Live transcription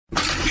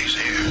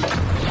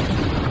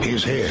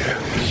He's here.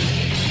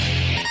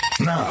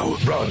 Now,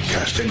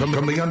 broadcasting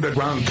from the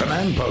underground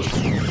command post,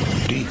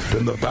 deep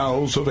in the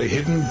bowels of a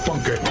hidden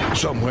bunker,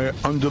 somewhere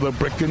under the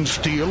brick and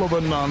steel of a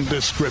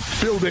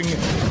nondescript building,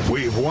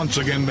 we've once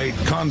again made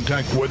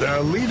contact with our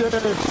leader,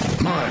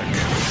 Mark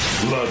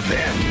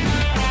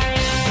Levin.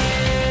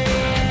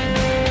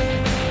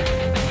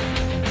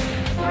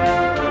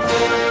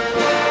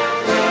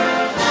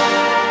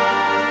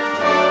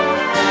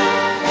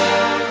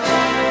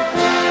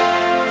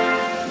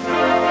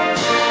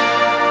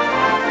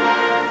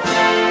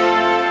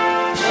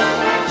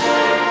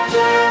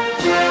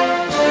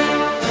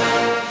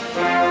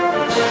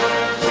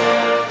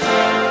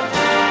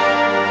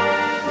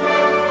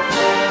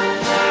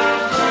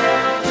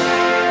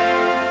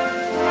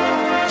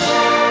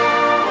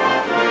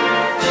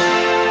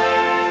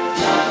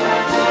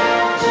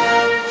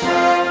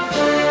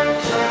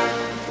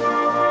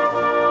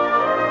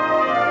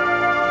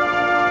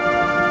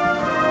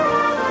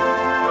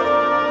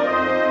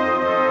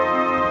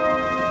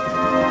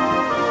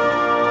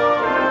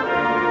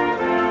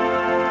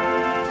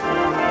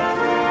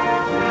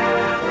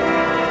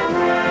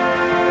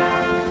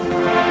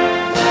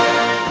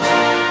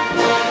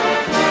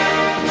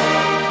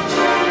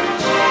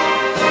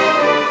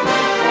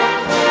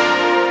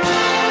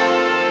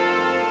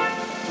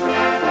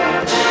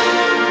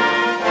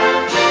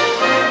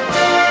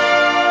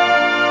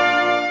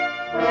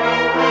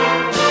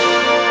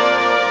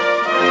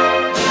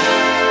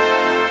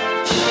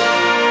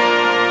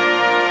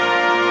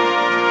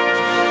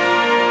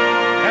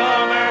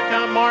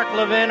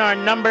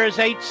 Numbers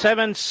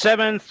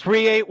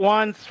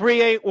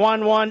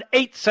 877-381-3811,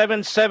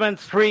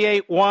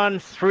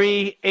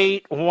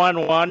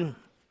 877-381-3811.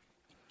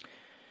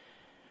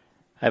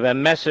 I have a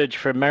message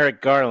for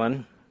Merrick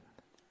Garland,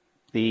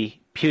 the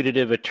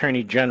putative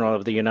Attorney General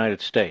of the United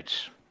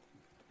States.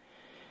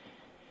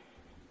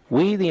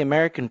 We, the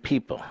American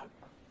people,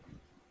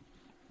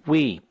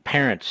 we,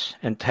 parents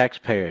and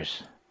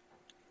taxpayers,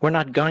 we're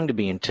not going to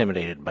be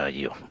intimidated by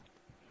you.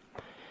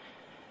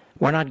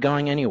 We're not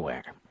going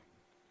anywhere.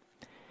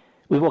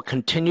 We will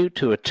continue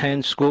to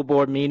attend school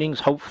board meetings,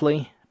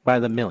 hopefully by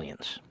the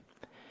millions.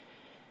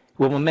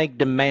 We will make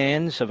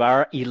demands of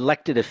our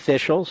elected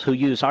officials who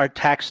use our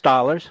tax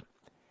dollars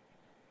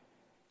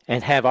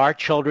and have our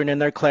children in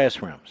their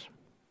classrooms.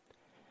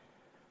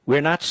 We're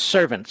not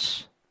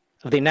servants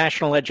of the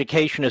National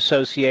Education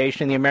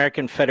Association and the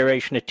American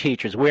Federation of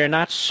Teachers. We are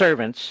not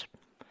servants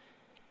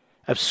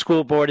of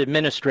school board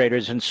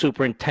administrators and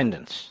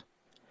superintendents.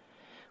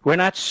 We're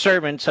not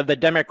servants of the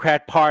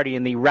Democrat Party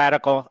and the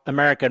radical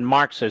American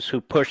Marxists who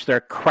push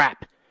their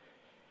crap,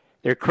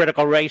 their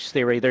critical race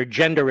theory, their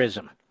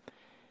genderism,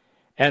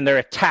 and their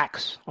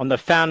attacks on the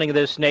founding of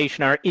this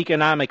nation, our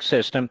economic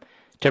system,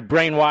 to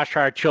brainwash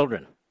our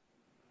children.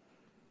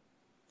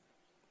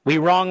 We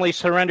wrongly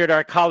surrendered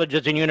our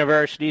colleges and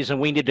universities, and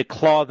we need to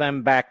claw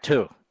them back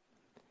too.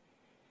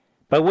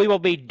 But we will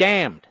be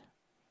damned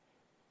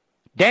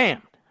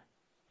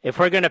if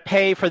we're going to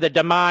pay for the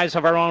demise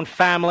of our own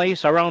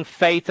families, our own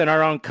faith, and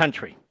our own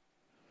country.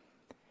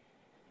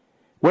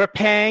 We're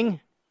paying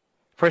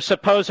for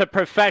supposed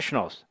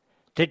professionals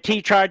to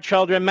teach our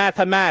children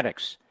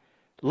mathematics,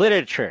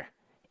 literature,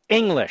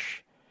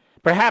 English,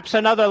 perhaps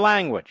another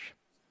language,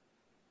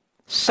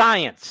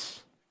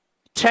 science,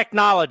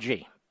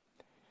 technology.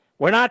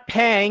 We're not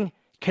paying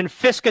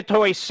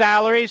confiscatory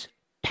salaries,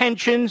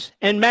 pensions,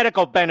 and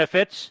medical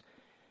benefits,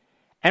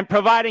 and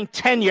providing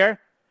tenure,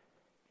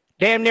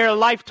 damn near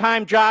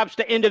lifetime jobs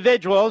to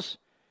individuals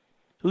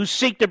who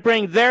seek to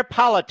bring their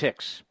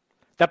politics,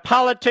 the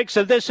politics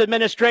of this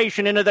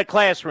administration, into the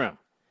classroom.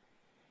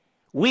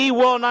 We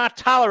will not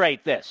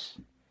tolerate this.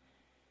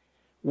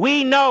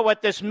 We know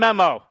what this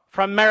memo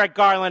from Merrick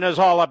Garland is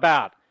all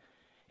about.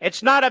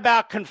 It's not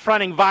about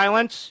confronting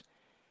violence.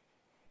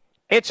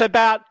 It's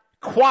about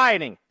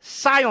quieting,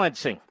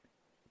 silencing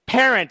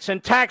parents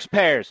and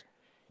taxpayers.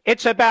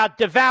 It's about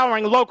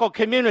devouring local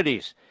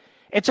communities.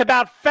 It's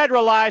about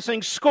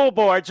federalizing school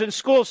boards and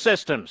school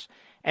systems,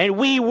 and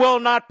we will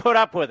not put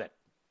up with it.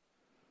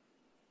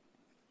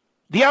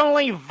 The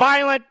only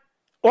violent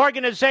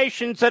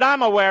organizations that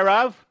I'm aware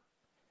of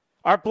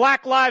are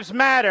Black Lives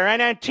Matter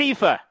and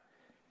Antifa.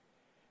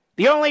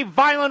 The only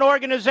violent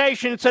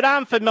organizations that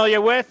I'm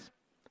familiar with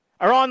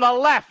are on the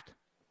left.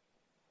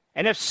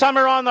 And if some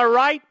are on the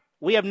right,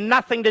 we have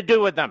nothing to do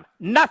with them.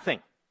 Nothing.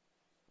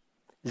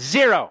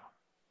 Zero.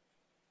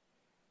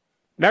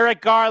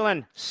 Merrick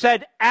Garland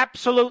said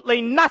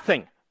absolutely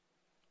nothing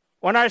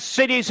when our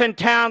cities and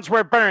towns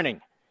were burning,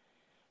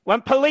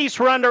 when police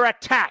were under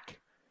attack,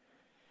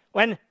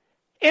 when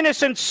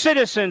innocent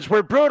citizens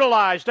were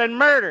brutalized and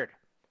murdered,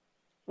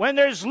 when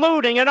there's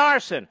looting and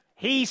arson.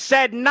 He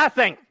said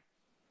nothing.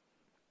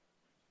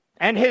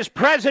 And his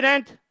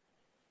president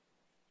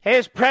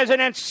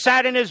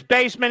sat in his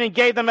basement and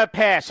gave them a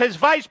pass. His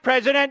vice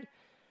president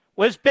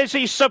was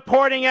busy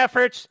supporting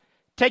efforts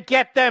to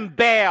get them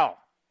bail.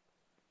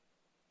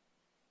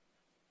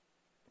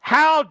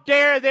 How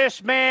dare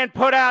this man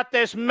put out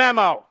this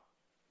memo?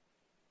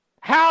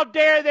 How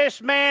dare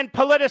this man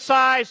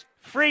politicize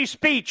free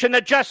speech in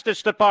the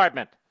Justice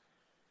Department.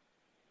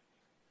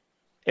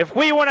 If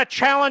we want to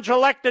challenge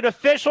elected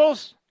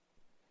officials,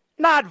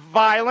 not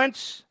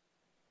violence,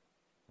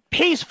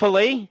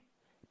 peacefully,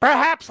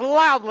 perhaps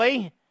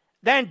loudly,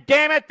 then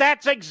damn it,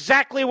 that's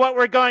exactly what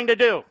we're going to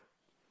do.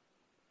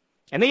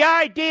 And the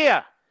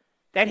idea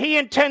that he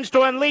intends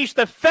to unleash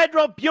the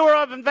Federal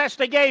Bureau of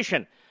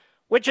Investigation,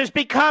 which has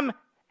become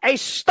a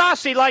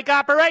Stasi-like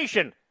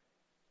operation,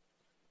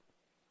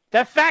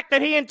 the fact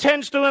that he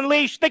intends to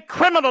unleash the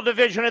criminal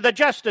division of the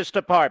Justice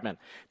Department,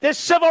 the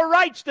civil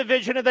rights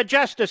division of the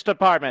Justice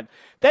Department,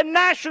 the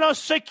national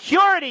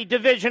security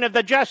division of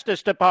the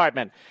Justice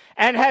Department,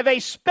 and have a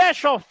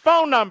special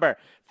phone number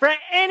for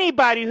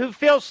anybody who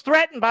feels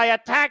threatened by a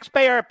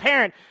taxpayer or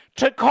parent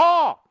to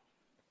call.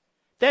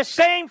 The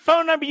same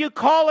phone number you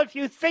call if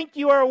you think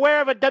you are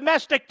aware of a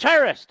domestic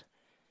terrorist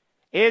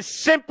is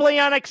simply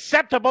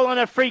unacceptable in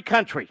a free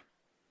country.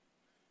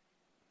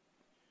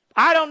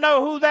 I don't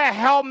know who the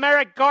hell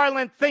Merrick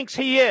Garland thinks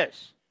he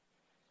is,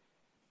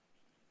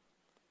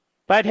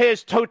 but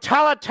his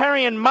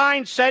totalitarian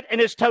mindset and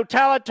his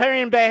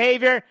totalitarian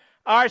behavior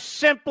are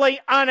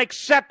simply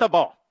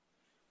unacceptable.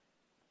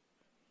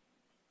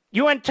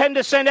 You intend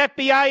to send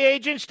FBI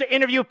agents to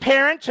interview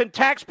parents and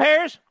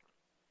taxpayers?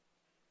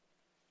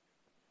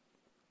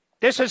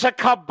 This is a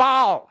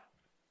cabal.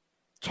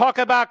 Talk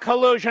about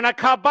collusion, a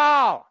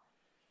cabal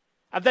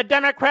of the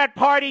Democrat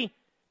Party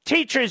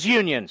teachers'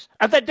 unions,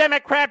 of the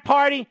Democrat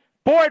Party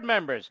board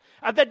members,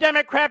 of the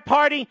Democrat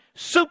Party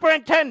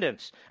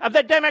superintendents, of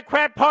the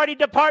Democrat Party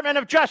Department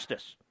of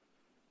Justice.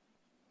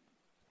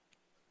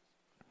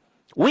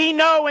 We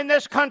know in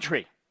this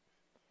country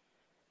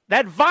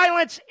that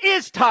violence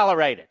is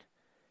tolerated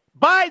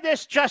by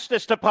this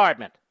Justice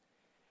Department,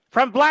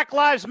 from Black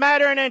Lives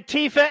Matter and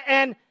Antifa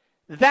and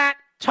that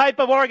type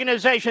of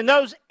organization,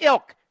 those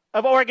ilk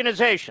of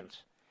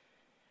organizations.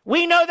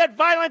 We know that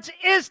violence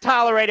is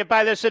tolerated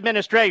by this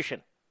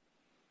administration.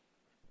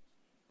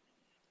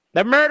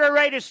 The murder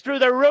rate is through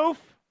the roof.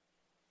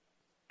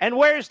 And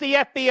where's the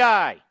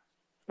FBI?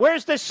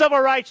 Where's the Civil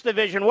Rights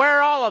Division? Where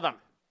are all of them?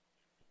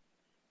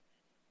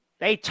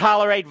 They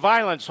tolerate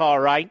violence, all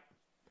right.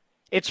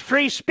 It's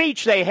free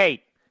speech they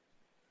hate.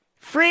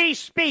 Free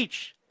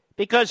speech,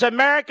 because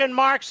American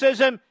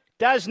Marxism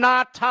does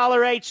not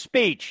tolerate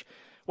speech.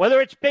 Whether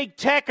it's big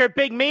tech or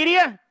big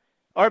media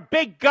or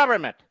big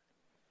government.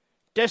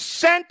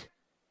 Dissent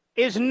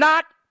is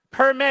not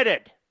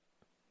permitted.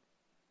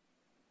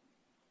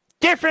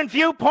 Different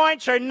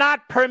viewpoints are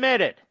not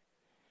permitted.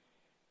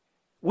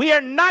 We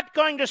are not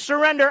going to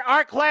surrender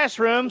our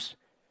classrooms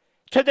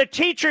to the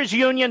teachers'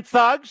 union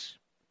thugs,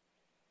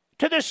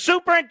 to the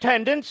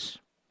superintendents,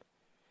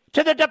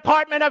 to the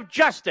Department of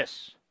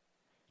Justice.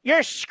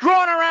 You're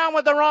screwing around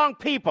with the wrong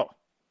people.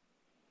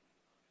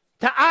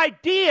 The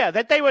idea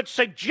that they would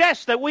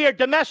suggest that we are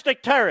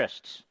domestic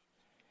terrorists,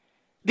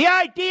 the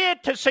idea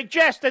to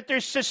suggest that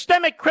there's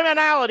systemic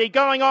criminality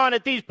going on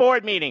at these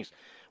board meetings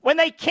when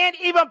they can't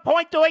even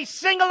point to a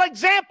single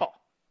example.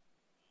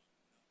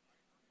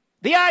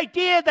 The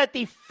idea that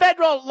the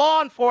federal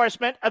law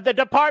enforcement of the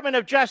Department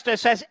of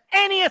Justice has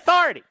any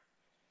authority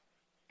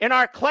in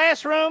our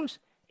classrooms,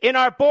 in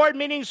our board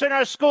meetings, in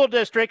our school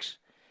districts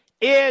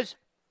is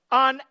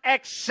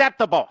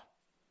unacceptable.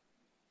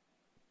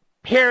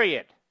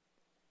 Period.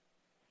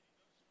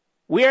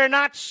 We are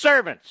not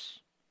servants.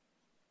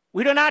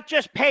 We do not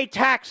just pay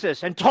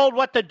taxes and told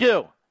what to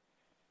do.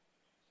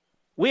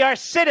 We are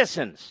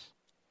citizens.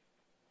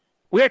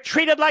 We are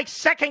treated like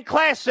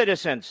second-class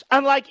citizens,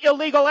 unlike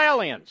illegal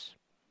aliens,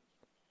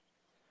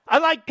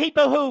 unlike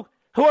people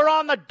who are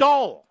on the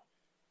dole,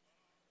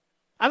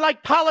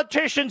 unlike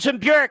politicians and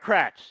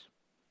bureaucrats.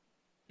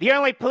 The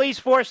only police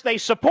force they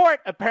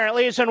support,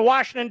 apparently, is in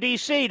Washington,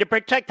 D.C. to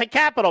protect the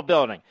Capitol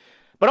building.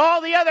 But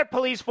all the other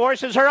police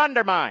forces are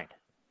undermined.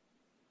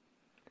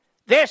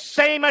 This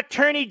same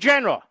Attorney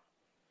General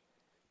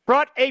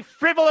brought a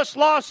frivolous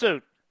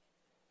lawsuit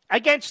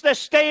against the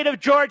state of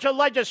Georgia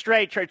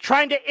legislature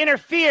trying to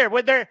interfere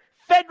with their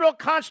federal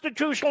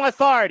constitutional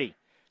authority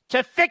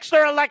to fix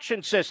their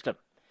election system.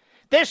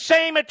 This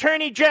same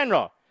Attorney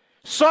General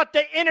sought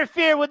to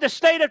interfere with the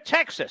state of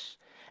Texas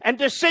and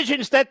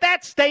decisions that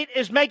that state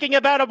is making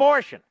about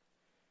abortion.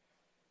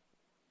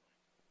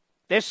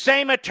 This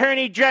same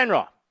Attorney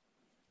General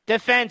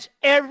defends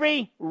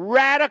every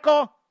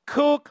radical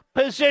kook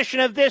position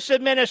of this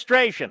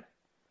administration.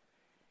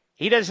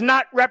 He does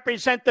not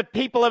represent the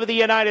people of the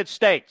United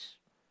States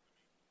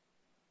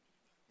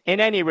in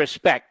any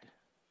respect.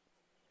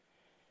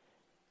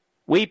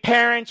 We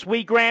parents,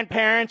 we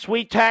grandparents,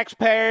 we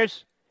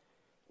taxpayers,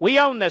 we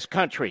own this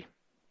country.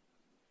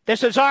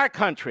 This is our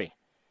country.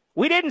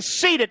 We didn't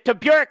cede it to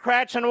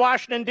bureaucrats in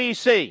Washington,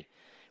 D.C.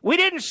 We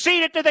didn't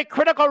cede it to the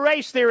critical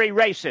race theory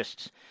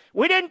racists.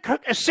 We didn't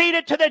cede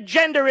it to the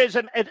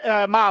genderism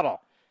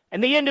model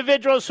and the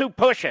individuals who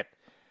push it.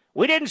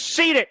 We didn't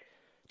cede it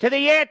to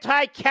the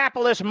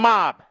anti-capitalist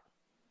mob.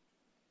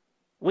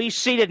 We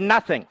ceded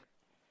nothing.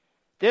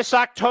 This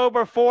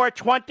October 4,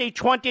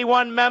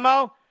 2021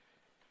 memo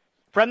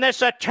from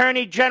this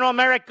Attorney General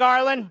Merrick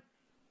Garland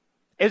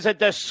is a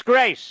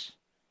disgrace.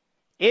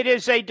 It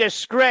is a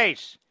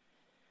disgrace.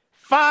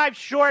 5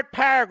 short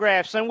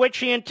paragraphs in which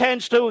he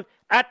intends to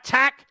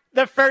attack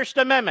the First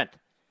Amendment,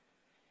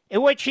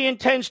 in which he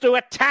intends to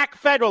attack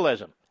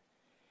federalism.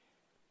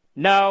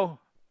 No,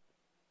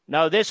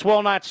 this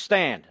will not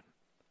stand.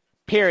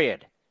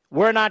 Period.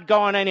 We're not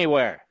going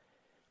anywhere.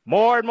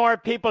 More and more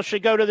people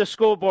should go to the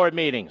school board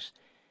meetings.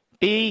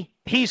 Be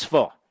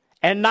peaceful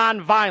and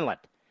nonviolent.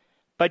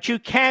 But you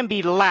can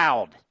be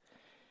loud.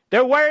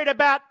 They're worried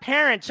about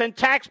parents and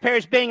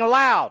taxpayers being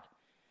loud.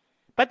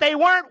 But they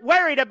weren't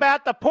worried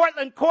about the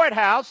Portland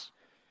courthouse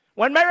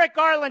when Merrick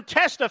Garland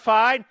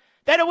testified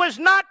that it was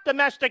not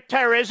domestic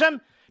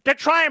terrorism to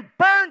try and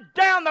burn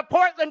down the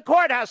Portland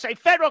courthouse, a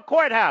federal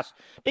courthouse,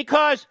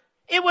 because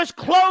it was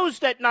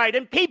closed at night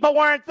and people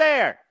weren't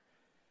there.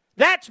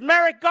 That's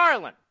Merrick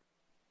Garland.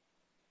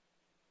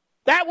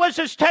 That was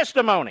his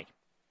testimony.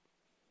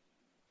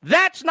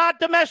 That's not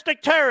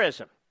domestic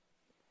terrorism.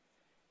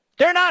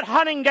 They're not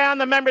hunting down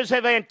the members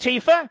of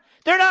Antifa.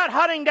 They're not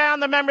hunting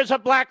down the members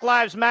of Black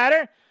Lives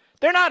Matter.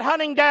 They're not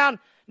hunting down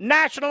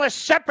nationalist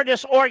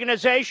separatist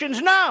organizations.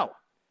 No.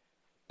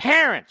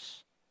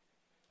 Parents,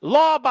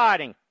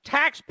 law-abiding,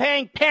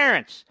 tax-paying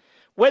parents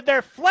with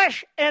their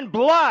flesh and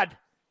blood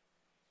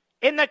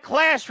in the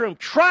classroom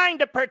trying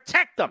to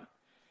protect them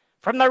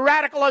from the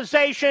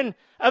radicalization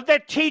of the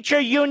teacher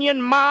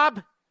union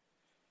mob,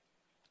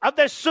 of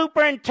the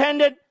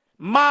superintendent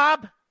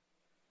mob,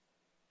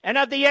 and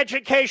of the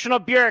educational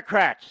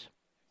bureaucrats.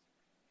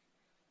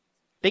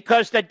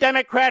 Because the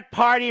Democrat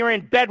Party are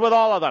in bed with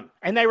all of them,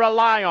 and they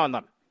rely on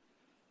them.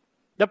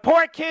 The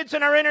poor kids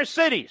in our inner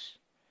cities,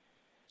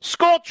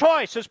 school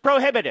choice is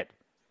prohibited.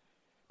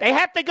 They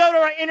have to go to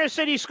our inner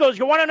city schools.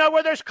 You want to know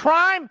where there's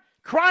crime?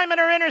 Crime in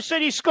our inner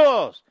city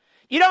schools.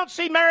 You don't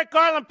see Merrick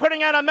Garland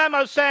putting out a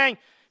memo saying,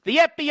 the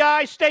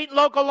FBI, state and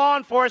local law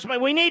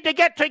enforcement, we need to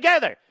get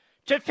together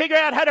to figure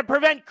out how to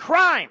prevent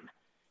crime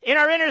in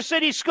our inner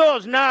city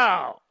schools.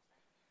 No.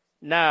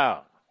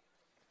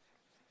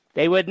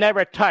 They would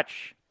never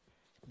touch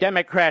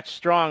Democrat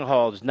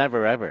strongholds,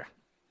 never ever.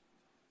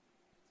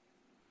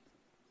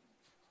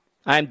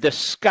 I'm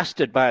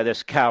disgusted by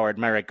this coward,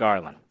 Merrick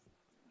Garland.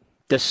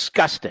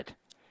 Disgusted.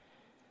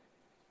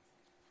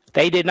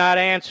 They did not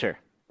answer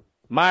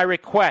my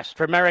request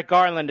for Merrick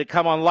Garland to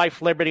come on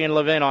Life, Liberty, and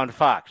Levin on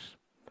Fox.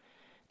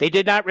 They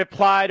did not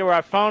reply to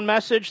our phone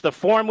message, the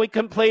form we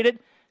completed.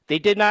 They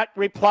did not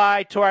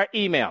reply to our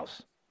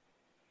emails.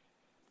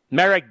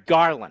 Merrick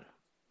Garland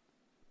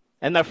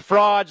and the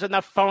frauds and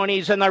the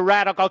phonies and the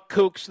radical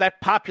kooks that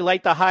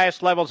populate the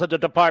highest levels of the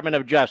Department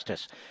of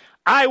Justice.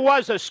 I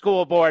was a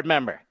school board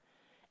member,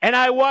 and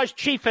I was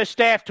chief of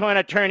staff to an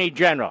attorney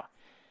general.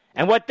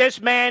 And what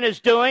this man is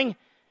doing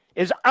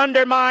is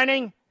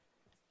undermining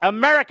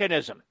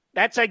Americanism.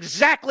 That's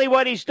exactly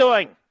what he's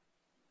doing.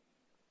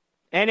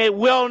 And it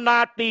will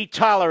not be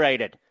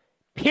tolerated.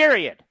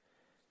 Period.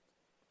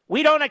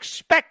 We don't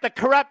expect the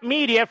corrupt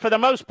media, for the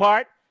most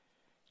part,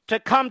 to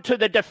come to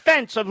the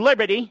defense of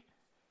liberty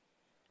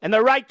and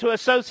the right to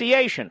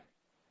association.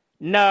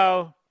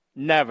 No,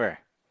 never.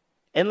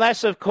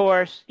 Unless, of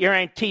course, you're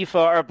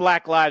Antifa or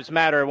Black Lives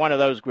Matter or one of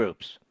those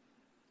groups.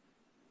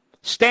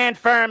 Stand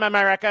firm,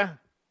 America.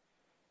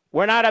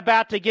 We're not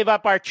about to give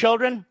up our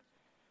children.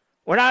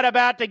 We're not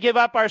about to give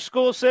up our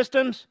school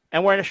systems.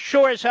 And we're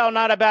sure as hell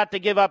not about to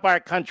give up our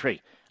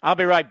country. I'll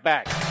be right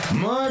back.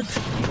 Mark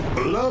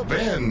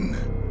Levin.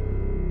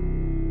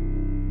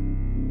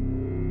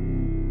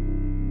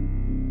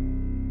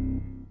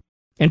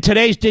 In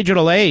today's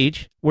digital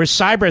age, where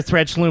cyber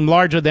threats loom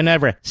larger than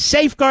ever,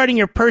 safeguarding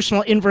your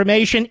personal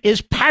information is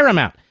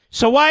paramount.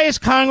 So why is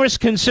Congress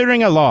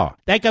considering a law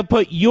that could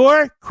put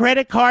your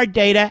credit card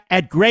data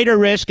at greater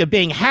risk of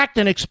being hacked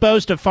and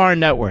exposed to foreign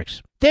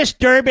networks? This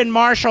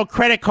Durbin-Marshall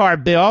credit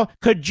card bill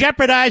could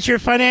jeopardize your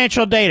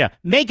financial data,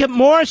 make it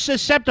more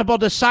susceptible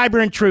to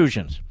cyber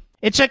intrusions.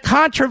 It's a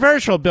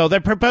controversial bill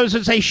that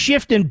proposes a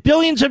shift in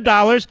billions of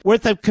dollars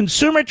worth of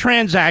consumer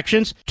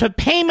transactions to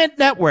payment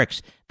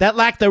networks that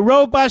lack the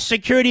robust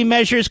security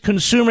measures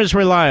consumers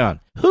rely on.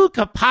 Who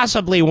could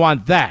possibly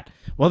want that?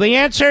 Well, the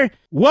answer?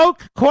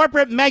 Woke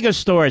corporate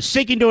megastores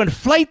seeking to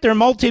inflate their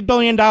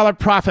multi-billion-dollar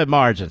profit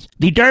margins.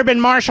 The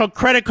Durbin-Marshall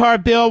credit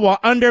card bill will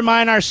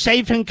undermine our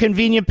safe and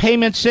convenient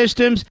payment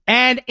systems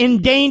and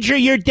endanger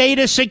your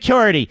data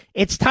security.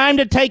 It's time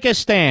to take a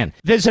stand.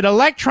 Visit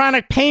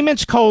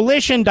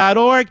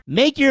electronicpaymentscoalition.org.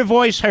 Make your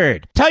voice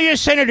heard. Tell your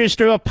senators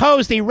to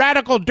oppose the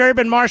radical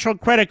Durbin-Marshall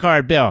credit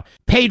card bill,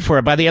 paid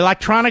for by the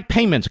Electronic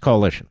Payments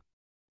Coalition.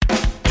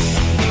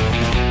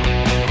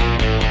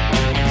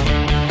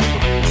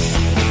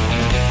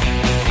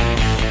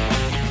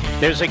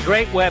 There's a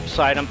great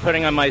website I'm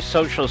putting on my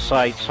social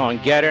sites on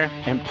Getter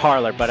and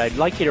Parler, but I'd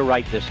like you to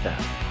write this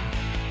down.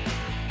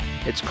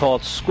 It's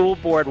called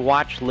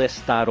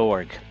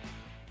schoolboardwatchlist.org.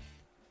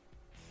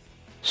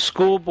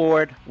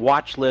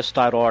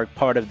 Schoolboardwatchlist.org,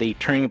 part of the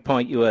Turning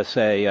Point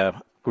USA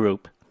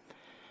group.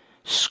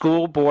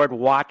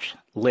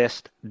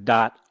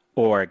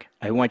 Schoolboardwatchlist.org.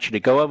 I want you to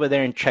go over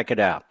there and check it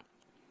out.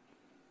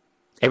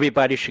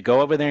 Everybody should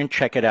go over there and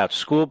check it out,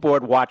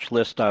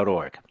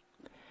 schoolboardwatchlist.org.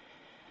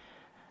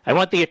 I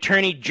want the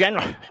Attorney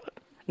General,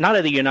 not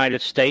of the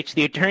United States,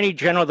 the Attorney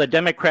General of the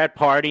Democrat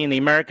Party and the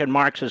American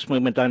Marxist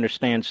movement to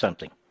understand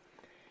something.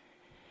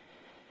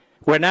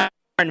 We're now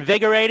more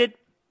invigorated,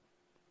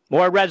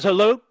 more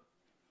resolute,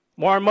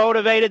 more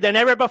motivated than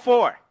ever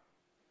before.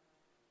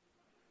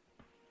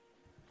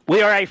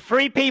 We are a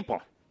free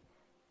people.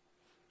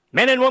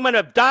 Men and women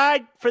have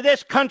died for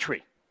this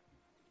country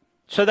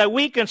so that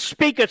we can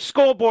speak at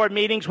school board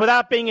meetings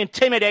without being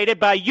intimidated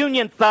by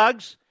union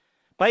thugs,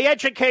 by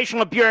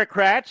educational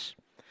bureaucrats,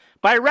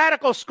 by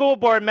radical school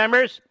board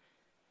members,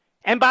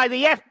 and by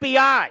the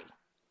FBI.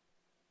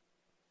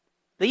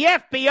 The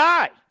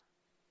FBI.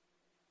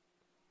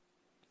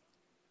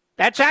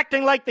 That's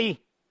acting like the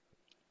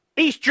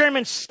East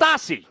German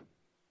Stasi.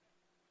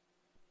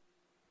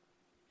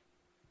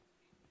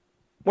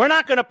 We're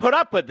not going to put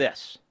up with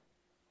this.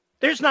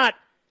 There's not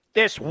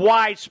this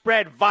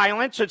widespread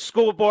violence at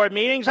school board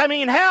meetings. I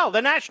mean, hell,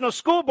 the National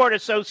School Board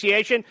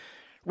Association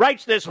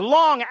writes this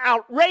long,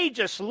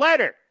 outrageous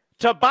letter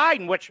to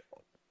Biden, which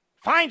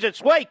finds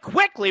its way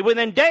quickly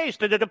within days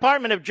to the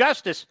Department of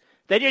Justice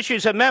that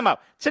issues a memo.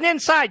 It's an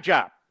inside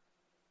job.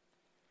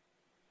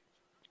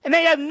 And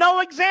they have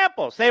no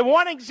examples. They have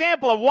one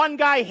example of one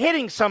guy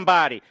hitting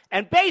somebody.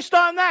 And based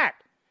on that,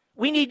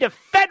 we need to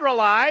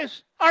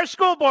federalize our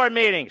school board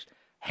meetings.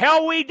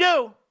 Hell we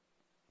do.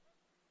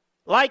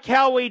 Like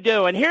hell we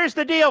do. And here's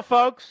the deal,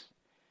 folks.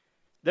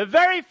 The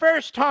very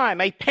first time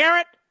a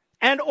parent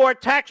and or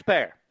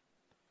taxpayer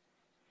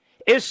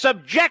is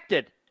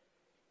subjected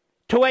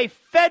to a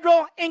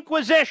federal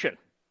inquisition,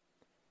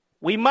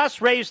 we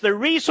must raise the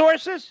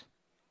resources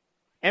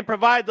and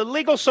provide the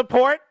legal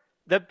support,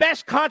 the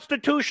best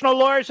constitutional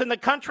lawyers in the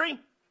country,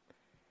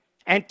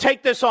 and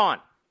take this on.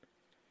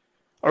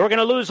 Or we're going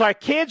to lose our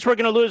kids, we're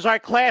going to lose our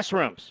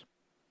classrooms.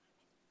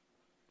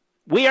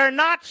 We are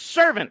not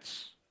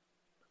servants.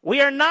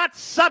 We are not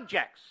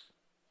subjects.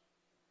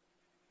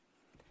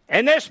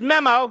 And this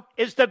memo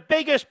is the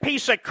biggest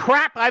piece of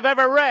crap I've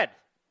ever read.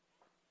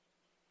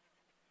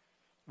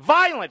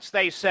 Violence,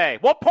 they say.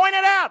 Well, point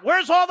it out.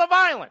 Where's all the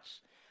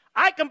violence?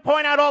 I can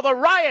point out all the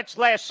riots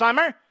last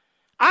summer.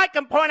 I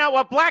can point out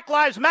what Black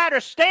Lives Matter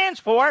stands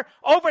for,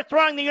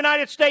 overthrowing the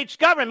United States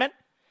government,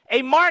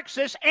 a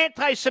Marxist,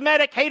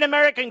 anti-Semitic, hate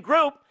American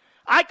group.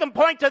 I can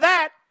point to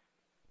that.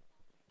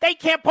 They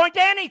can't point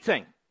to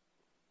anything.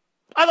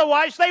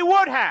 Otherwise, they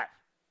would have.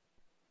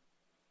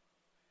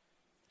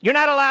 You're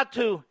not allowed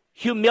to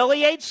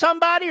humiliate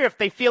somebody, or if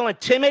they feel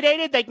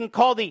intimidated, they can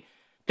call the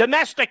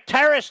domestic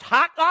terrorist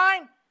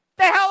hotline.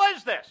 The hell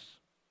is this?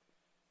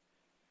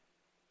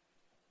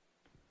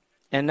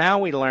 And now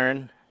we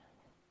learn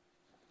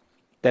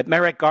that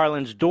Merrick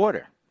Garland's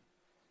daughter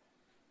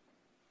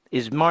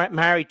is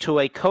married to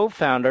a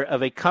co-founder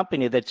of a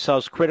company that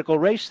sells critical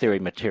race theory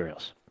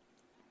materials.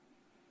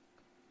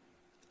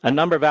 A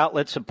number of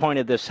outlets have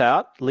pointed this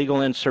out,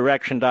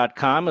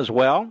 legalinsurrection.com as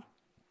well.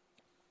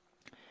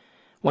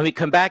 When we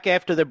come back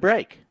after the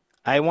break,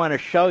 I want to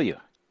show you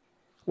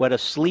what a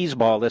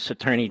sleazeball this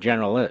Attorney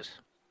General is.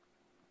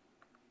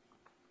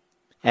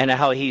 And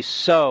how he's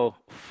so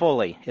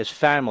fully, his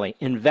family,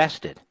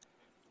 invested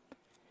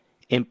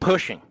in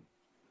pushing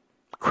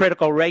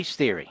critical race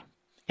theory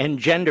and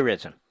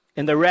genderism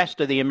and the rest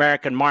of the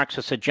American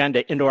Marxist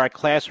agenda into our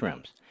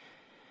classrooms.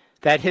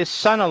 That his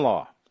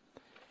son-in-law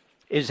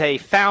is a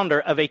founder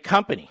of a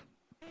company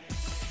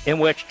in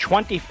which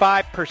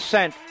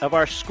 25% of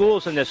our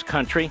schools in this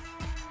country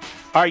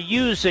are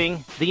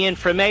using the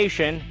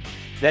information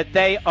that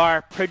they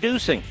are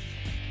producing,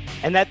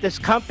 and that this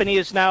company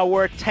is now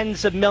worth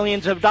tens of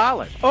millions of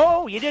dollars.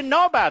 Oh, you didn't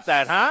know about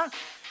that, huh?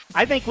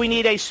 I think we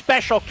need a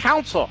special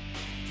counsel.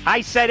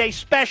 I said a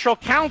special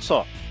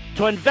counsel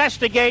to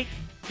investigate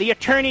the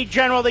Attorney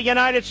General of the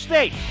United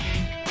States.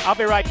 I'll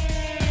be right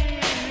back.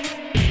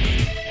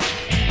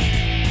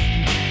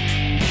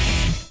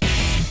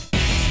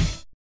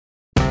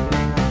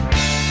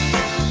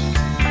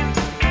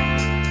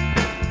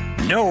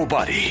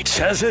 Nobody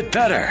says it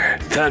better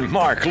than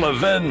Mark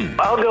Levin.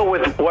 I'll go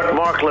with what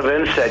Mark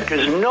Levin said,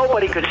 because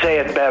nobody could say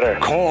it better.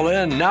 Call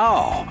in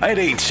now at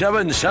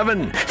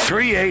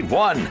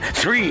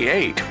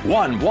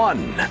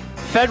 877-381-3811.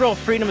 Federal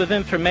Freedom of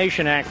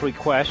Information Act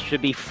requests should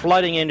be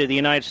flooding into the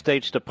United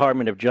States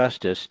Department of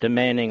Justice,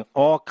 demanding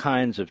all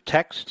kinds of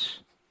texts,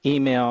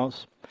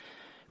 emails,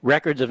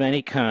 records of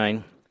any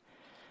kind,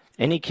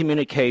 any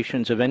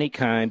communications of any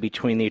kind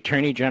between the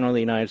Attorney General of the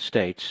United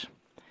States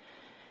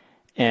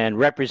and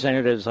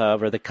representatives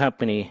of, or the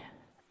company,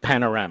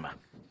 Panorama.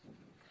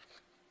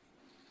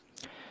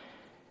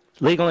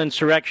 Legal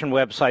Insurrection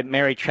website,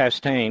 Mary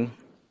Chastain.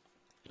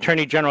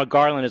 Attorney General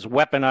Garland has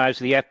weaponized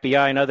the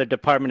FBI and other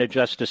Department of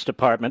Justice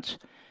departments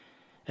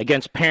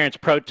against parents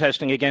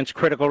protesting against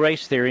critical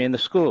race theory in the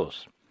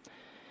schools.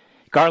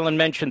 Garland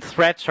mentioned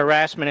threats,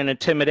 harassment, and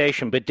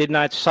intimidation, but did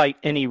not cite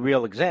any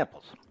real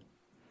examples.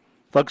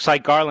 Looks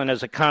like Garland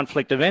has a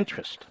conflict of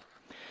interest.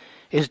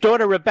 His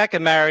daughter Rebecca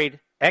married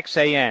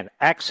XAN,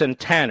 Axon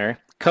Tanner,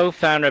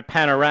 co-founder of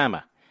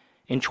Panorama,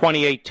 in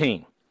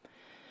 2018.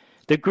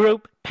 The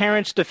group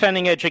Parents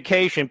Defending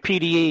Education,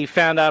 PDE,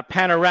 found out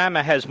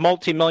Panorama has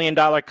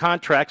multi-million-dollar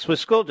contracts with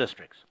school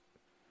districts.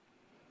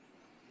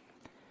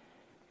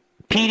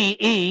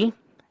 PDE,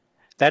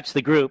 that's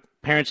the group,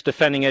 Parents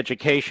Defending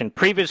Education,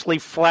 previously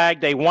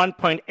flagged a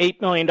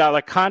 $1.8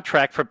 million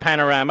contract for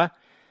Panorama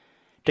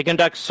to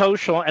conduct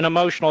social and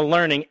emotional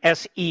learning,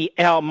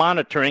 SEL,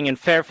 monitoring in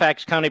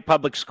Fairfax County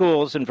Public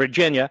Schools in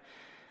Virginia.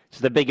 It's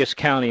the biggest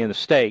county in the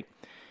state,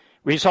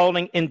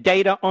 resulting in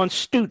data on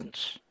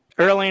students.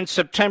 Early in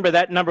September,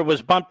 that number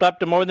was bumped up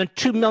to more than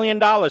 $2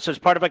 million as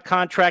part of a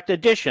contract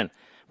addition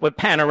with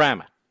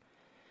Panorama.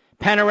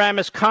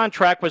 Panorama's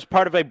contract was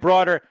part of a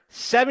broader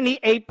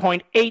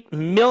 $78.8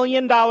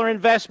 million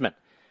investment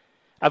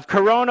of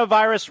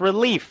coronavirus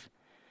relief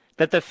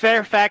that the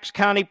Fairfax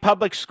County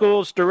Public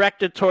Schools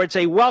directed towards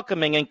a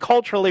welcoming and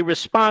culturally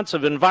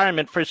responsive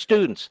environment for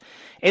students.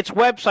 Its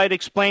website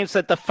explains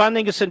that the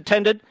funding is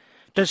intended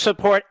to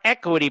support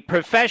equity,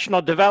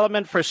 professional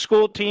development for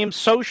school teams,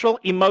 social,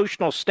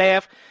 emotional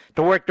staff,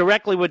 to work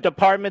directly with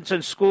departments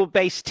and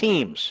school-based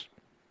teams.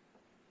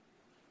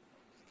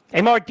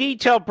 A more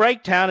detailed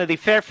breakdown of the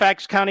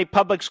Fairfax County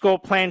Public School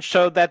plan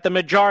showed that the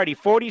majority,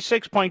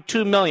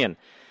 $46.2 million,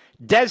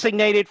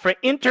 designated for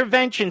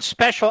intervention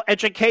special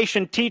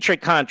education teacher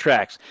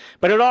contracts,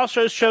 but it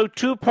also showed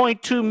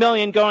 $2.2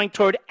 million going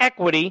toward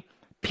equity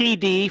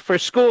PD for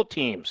school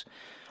teams,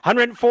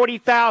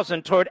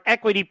 $140,000 toward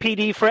equity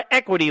PD for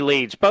equity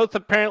leads, both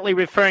apparently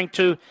referring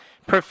to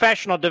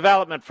professional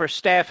development for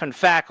staff and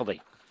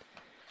faculty.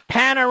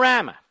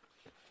 Panorama,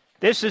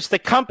 this is the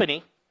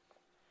company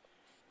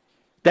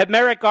that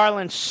Merrick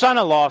Garland's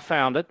son-in-law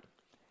founded,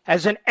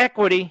 as an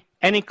equity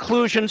and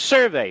inclusion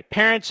survey.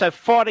 Parents have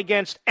fought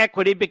against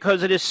equity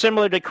because it is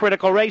similar to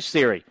critical race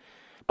theory,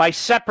 by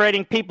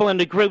separating people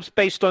into groups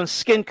based on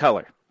skin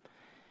color.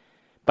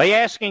 By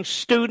asking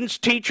students,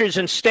 teachers,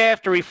 and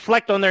staff to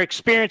reflect on their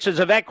experiences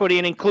of equity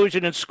and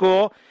inclusion in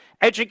school,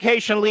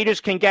 education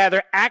leaders can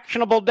gather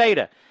actionable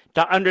data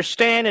to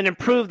understand and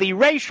improve the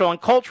racial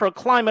and cultural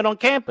climate on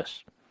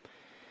campus.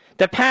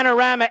 The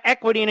Panorama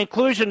Equity and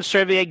Inclusion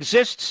Survey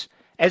exists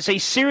as a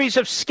series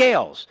of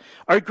scales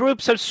or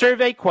groups of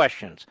survey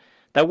questions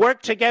that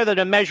work together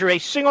to measure a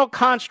single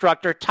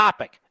construct or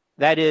topic,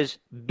 that is,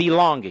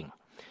 belonging.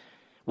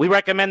 We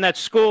recommend that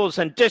schools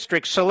and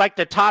districts select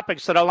the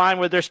topics that align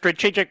with their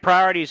strategic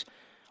priorities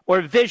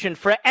or vision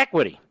for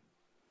equity.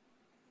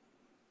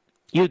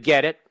 You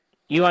get it.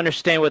 You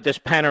understand what this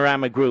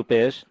Panorama group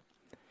is.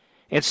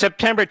 In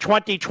September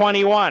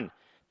 2021,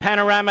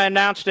 Panorama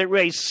announced it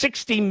raised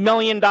 $60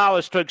 million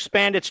to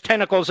expand its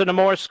tentacles into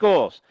more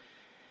schools.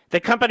 The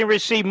company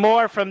received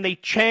more from the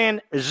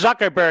Chan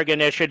Zuckerberg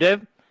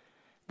Initiative,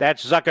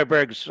 that's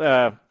Zuckerberg's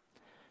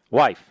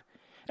wife,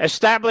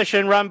 established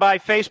and run by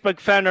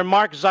Facebook founder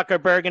Mark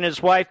Zuckerberg and his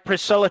wife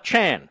Priscilla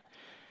Chan.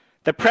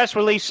 The press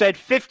release said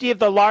 50 of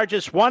the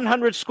largest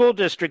 100 school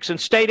districts and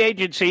state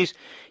agencies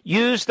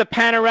use the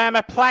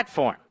Panorama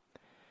platform.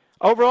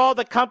 Overall,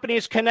 the company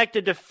is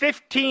connected to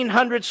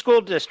 1,500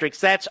 school districts.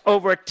 That's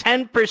over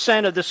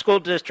 10% of the school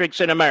districts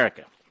in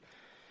America.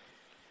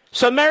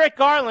 So Merrick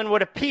Garland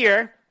would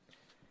appear,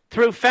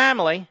 through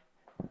family,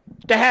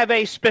 to have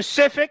a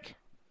specific,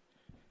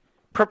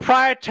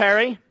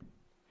 proprietary,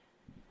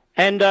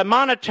 and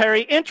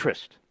monetary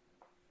interest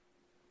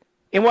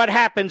in what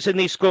happens in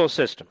these school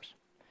systems.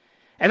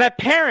 And that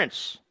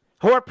parents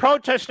who are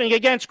protesting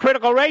against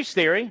critical race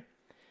theory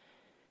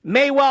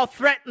may well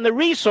threaten the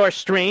resource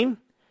stream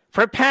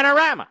for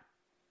Panorama,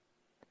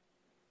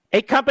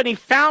 a company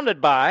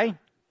founded by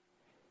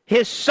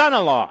his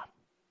son-in-law.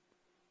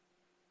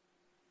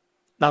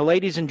 Now,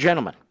 ladies and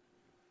gentlemen,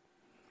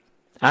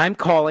 I'm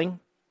calling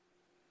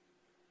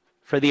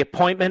for the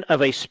appointment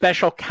of a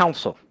special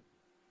counsel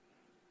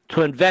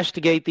to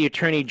investigate the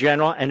Attorney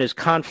General and his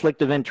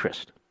conflict of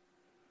interest.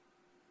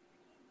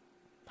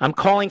 I'm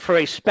calling for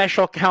a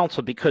special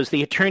counsel because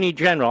the Attorney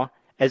General,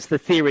 as the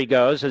theory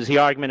goes, as the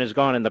argument has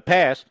gone in the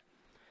past,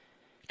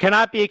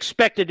 cannot be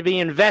expected to be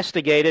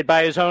investigated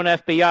by his own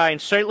FBI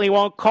and certainly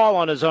won't call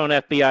on his own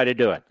FBI to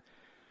do it.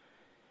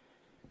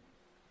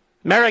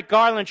 Merrick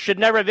Garland should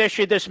never have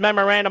issued this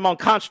memorandum on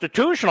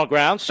constitutional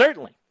grounds,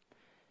 certainly.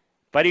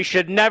 But he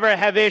should never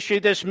have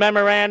issued this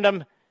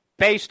memorandum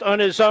based on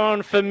his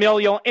own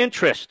familial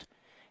interest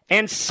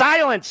in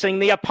silencing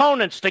the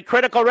opponents to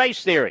critical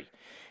race theory,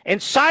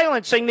 and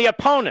silencing the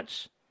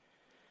opponents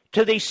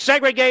to the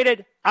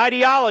segregated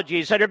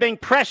ideologies that are being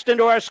pressed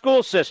into our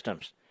school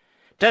systems,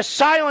 to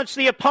silence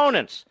the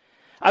opponents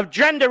of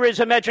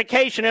genderism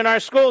education in our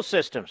school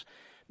systems.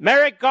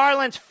 Merrick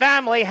Garland's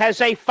family has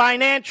a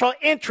financial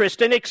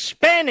interest in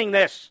expanding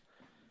this,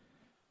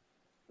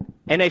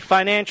 and a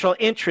financial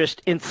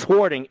interest in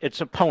thwarting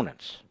its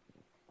opponents.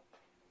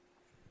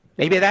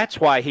 Maybe that's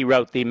why he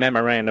wrote the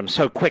memorandum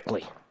so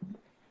quickly.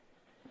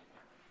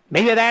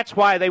 Maybe that's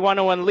why they want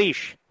to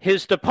unleash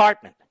his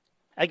department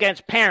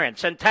against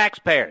parents and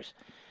taxpayers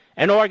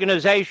and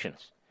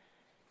organizations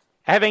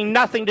having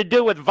nothing to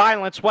do with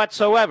violence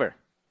whatsoever.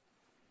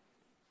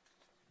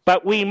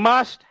 But we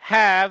must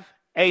have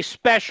a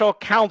special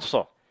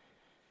counsel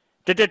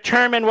to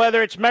determine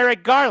whether it's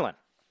Merrick Garland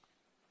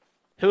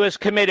who has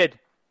committed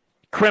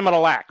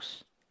criminal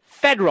acts,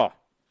 federal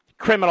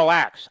criminal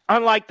acts,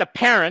 unlike the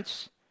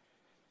parents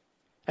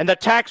and the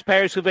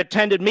taxpayers who've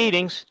attended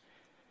meetings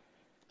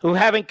who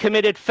haven't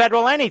committed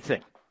federal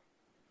anything.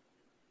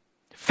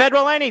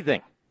 Federal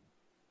anything.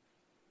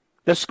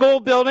 The school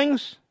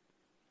buildings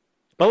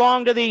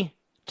belong to the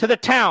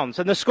towns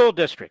and the school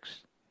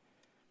districts.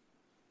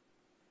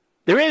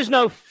 There is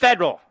no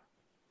federal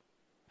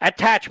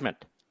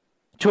attachment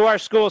to our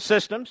school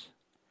systems,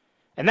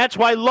 and that's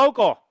why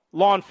local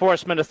law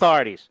enforcement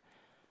authorities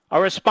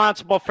are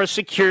responsible for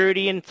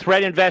security and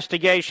threat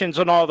investigations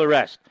and all the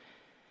rest.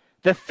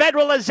 The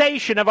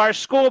federalization of our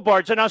school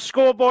boards and our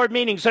school board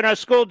meetings in our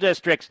school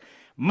districts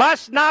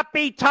must not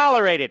be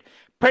tolerated,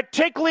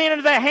 particularly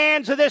into the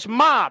hands of this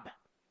mob.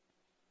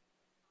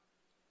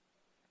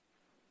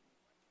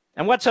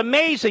 And what's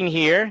amazing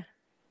here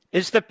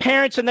is the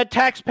parents and the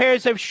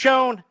taxpayers have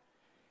shown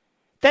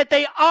that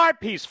they are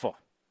peaceful.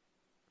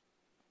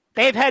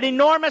 They've had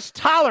enormous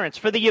tolerance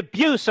for the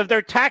abuse of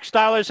their tax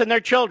dollars and their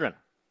children.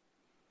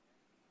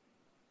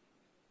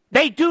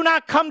 They do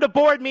not come to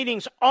board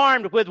meetings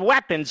armed with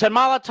weapons and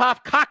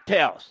Molotov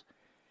cocktails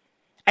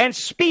and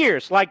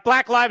spears like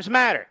Black Lives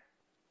Matter.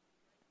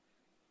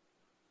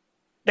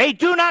 They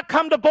do not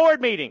come to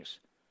board meetings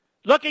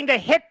looking to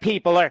hit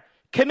people or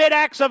commit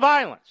acts of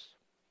violence.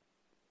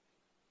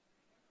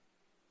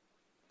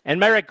 And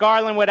Merrick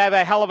Garland would have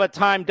a hell of a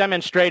time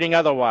demonstrating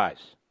otherwise.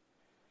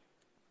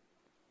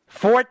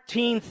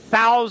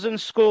 14,000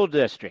 school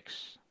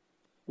districts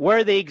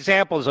were the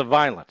examples of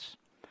violence.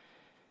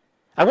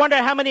 I wonder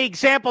how many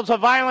examples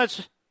of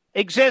violence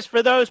exist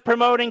for those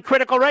promoting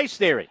critical race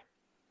theory.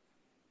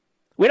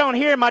 We don't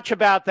hear much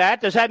about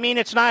that. Does that mean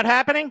it's not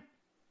happening?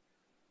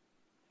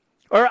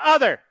 Or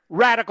other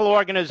radical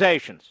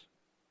organizations?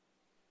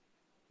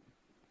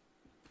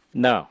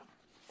 No.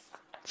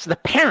 It's the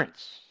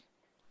parents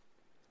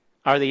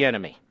are the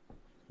enemy.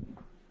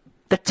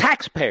 The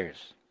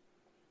taxpayers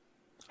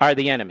are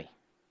the enemy.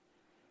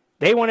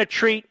 They want to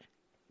treat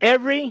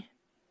every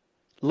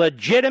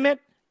legitimate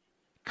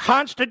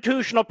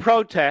constitutional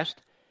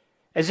protest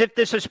as if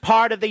this is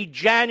part of the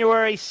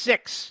January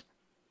 6th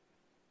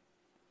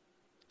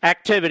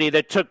activity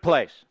that took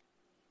place.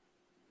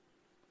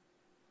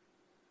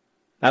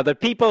 Now, the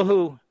people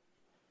who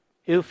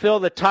fill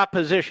the top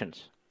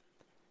positions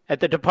at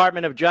the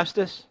Department of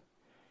Justice,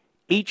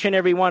 each and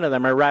every one of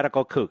them are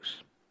radical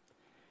kooks.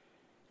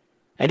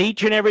 And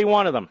each and every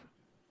one of them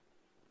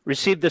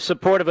received the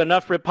support of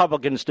enough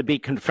Republicans to be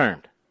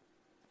confirmed.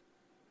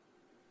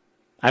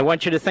 I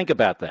want you to think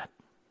about that.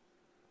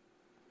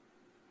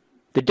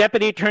 The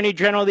Deputy Attorney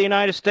General of the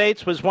United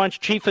States was once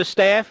Chief of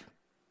Staff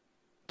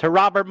to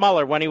Robert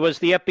Mueller when he was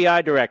the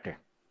FBI Director.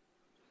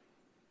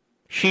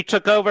 She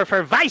took over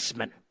for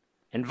Weissman,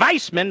 and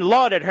Weissman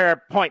lauded her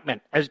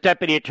appointment as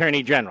Deputy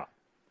Attorney General.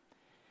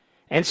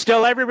 And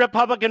still every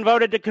Republican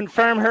voted to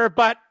confirm her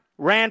but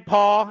Rand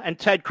Paul and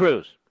Ted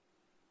Cruz.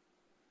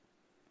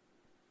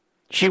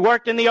 She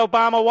worked in the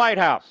Obama White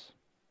House.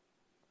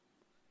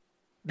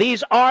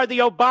 These are the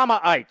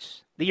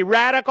Obamaites, the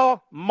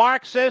radical,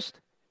 Marxist,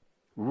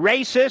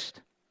 racist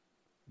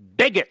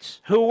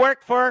bigots who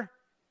work for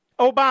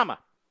Obama.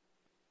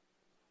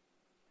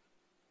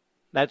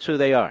 That's who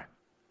they are.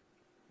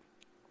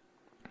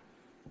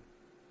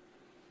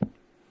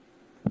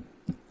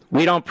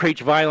 We don't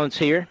preach violence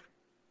here.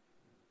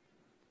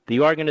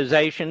 The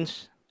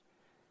organizations,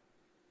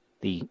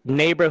 the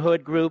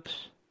neighborhood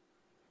groups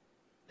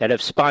that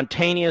have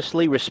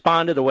spontaneously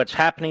responded to what's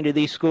happening to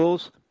these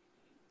schools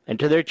and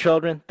to their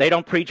children, they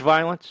don't preach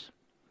violence.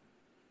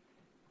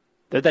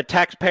 They're the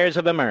taxpayers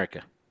of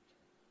America.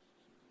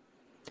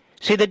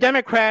 See, the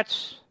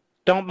Democrats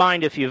don't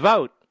mind if you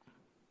vote.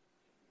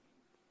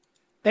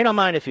 They don't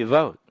mind if you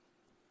vote.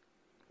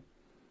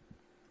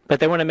 But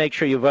they want to make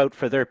sure you vote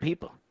for their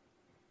people.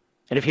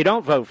 And if you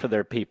don't vote for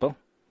their people,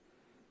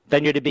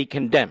 then you're to be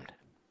condemned.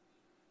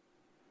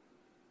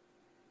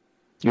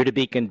 You're to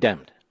be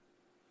condemned.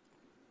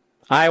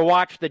 I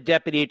watched the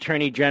Deputy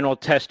Attorney General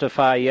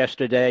testify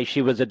yesterday.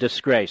 She was a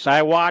disgrace.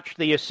 I watched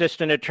the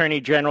Assistant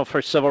Attorney General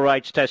for Civil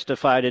Rights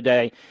testify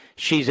today.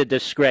 She's a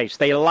disgrace.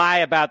 They lie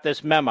about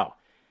this memo.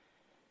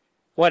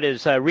 What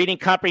is reading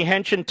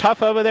comprehension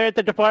tough over there at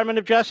the Department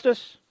of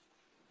Justice?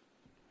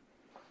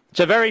 It's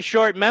a very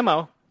short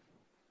memo.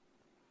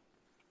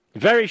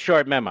 Very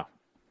short memo.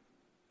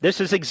 This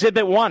is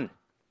Exhibit 1.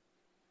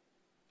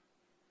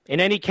 In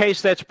any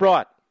case that's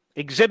brought,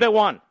 Exhibit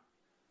 1.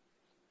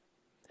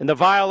 In the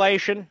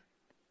violation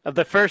of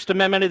the First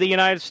Amendment of the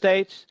United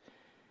States,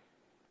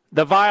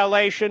 the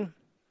violation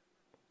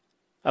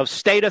of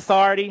state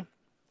authority,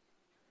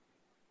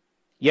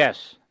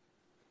 yes,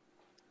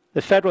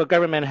 the federal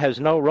government has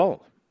no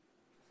role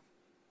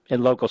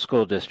in local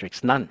school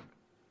districts, none.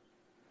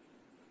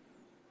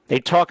 They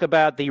talk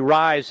about the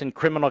rise in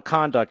criminal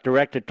conduct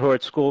directed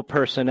towards school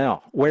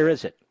personnel. Where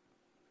is it?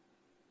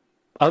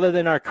 Other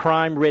than our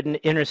crime-ridden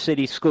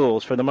inner-city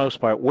schools, for the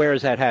most part, where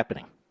is that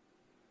happening?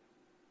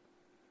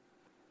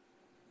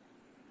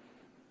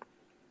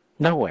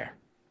 Nowhere.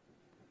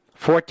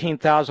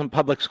 14,000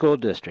 public school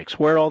districts.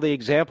 Where are all the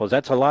examples?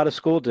 That's a lot of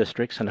school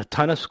districts and a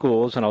ton of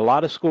schools and a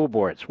lot of school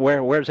boards.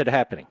 Where's it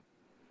happening?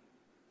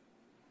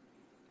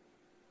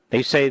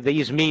 They say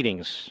these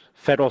meetings,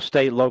 federal,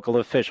 state, local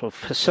officials,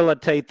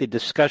 facilitate the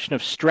discussion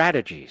of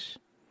strategies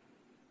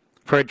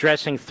for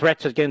addressing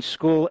threats against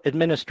school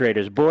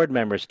administrators, board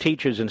members,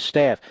 teachers, and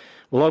staff.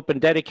 Will open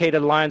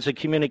dedicated lines of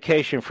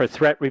communication for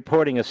threat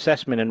reporting,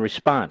 assessment, and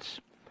response.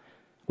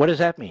 What does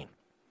that mean?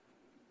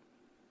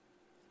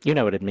 You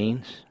know what it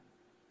means.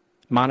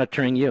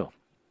 Monitoring you.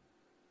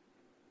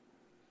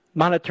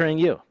 Monitoring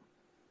you.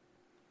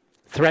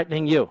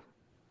 Threatening you.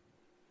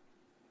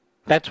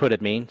 That's what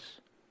it means.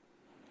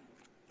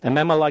 A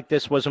memo like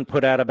this wasn't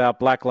put out about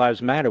Black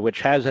Lives Matter,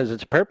 which has as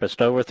its purpose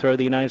to overthrow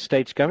the United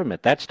States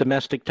government. That's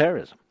domestic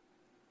terrorism.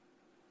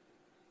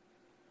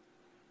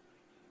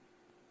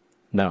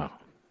 No.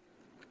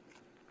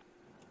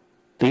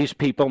 These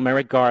people,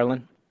 Merrick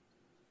Garland,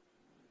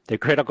 the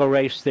critical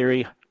race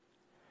theory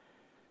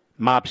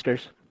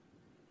mobsters,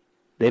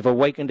 they've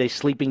awakened a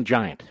sleeping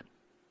giant.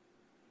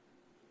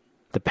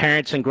 The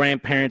parents and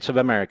grandparents of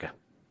America.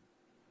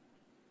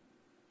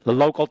 The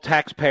local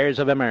taxpayers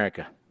of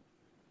America.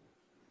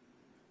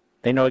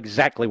 They know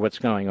exactly what's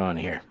going on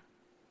here.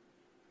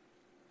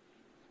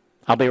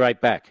 I'll be right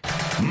back.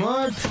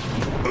 Mark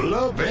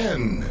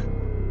Levin.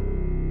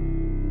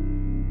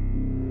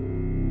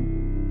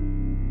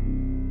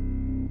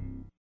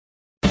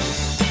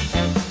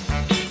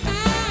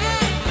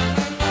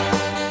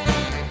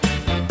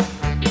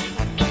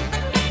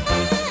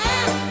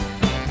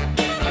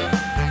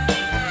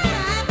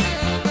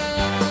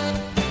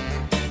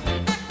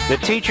 The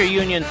teacher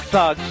union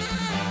thugs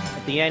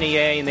at the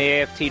NEA and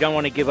the AFT don't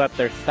want to give up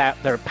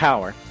their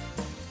power.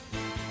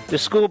 The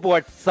school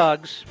board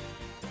thugs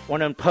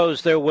want to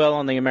impose their will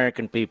on the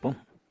American people,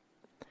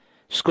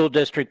 school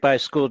district by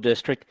school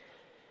district.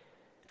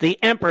 The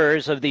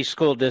emperors of these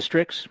school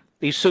districts,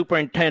 these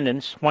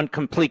superintendents, want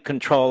complete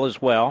control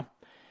as well.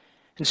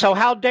 And so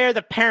how dare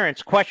the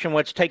parents question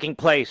what's taking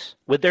place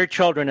with their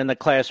children in the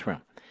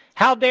classroom?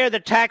 How dare the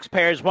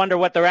taxpayers wonder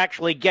what they're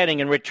actually getting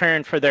in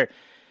return for their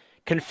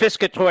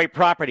confiscatory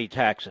property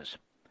taxes?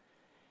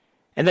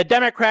 And the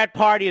Democrat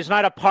Party is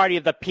not a party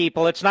of the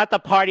people. It's not the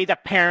party of the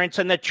parents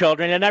and the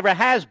children. It never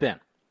has been.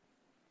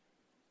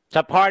 It's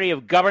a party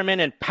of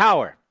government and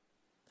power,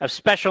 of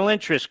special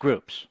interest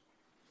groups.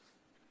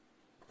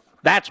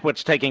 That's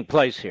what's taking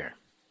place here.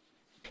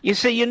 You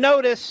see, you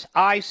notice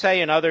I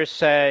say and others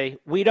say,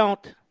 we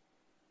don't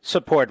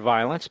support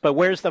violence, but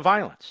where's the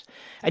violence?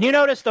 And you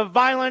notice the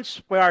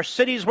violence where our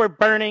cities were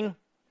burning,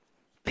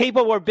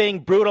 people were being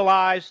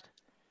brutalized,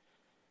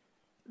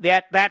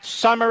 that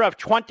summer of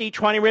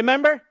 2020,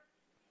 remember?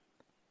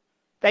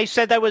 They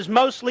said that was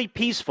mostly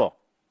peaceful.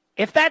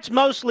 If that's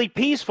mostly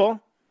peaceful,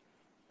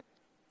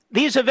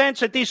 these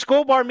events at these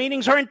school board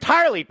meetings are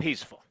entirely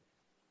peaceful.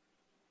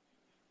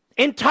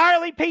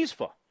 Entirely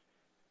peaceful.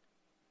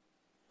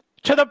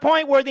 To the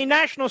point where the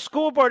National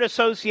School Board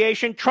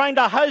Association, trying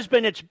to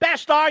husband its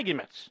best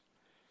arguments,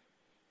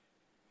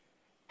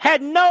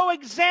 had no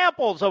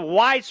examples of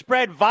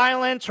widespread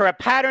violence or a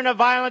pattern of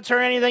violence or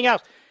anything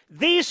else.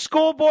 These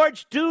school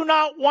boards do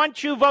not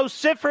want you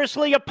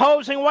vociferously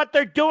opposing what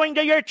they're doing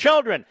to your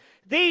children.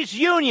 These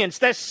unions,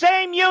 the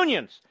same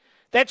unions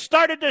that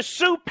started to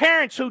sue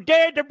parents who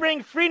dared to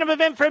bring Freedom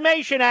of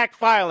Information Act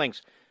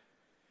filings,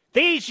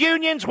 these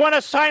unions want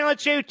to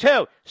silence you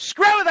too.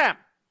 Screw them.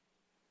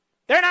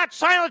 They're not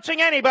silencing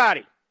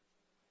anybody.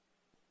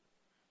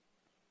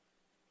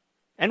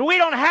 And we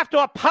don't have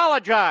to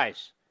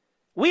apologize.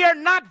 We are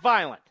not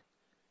violent.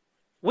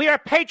 We are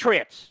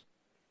patriots,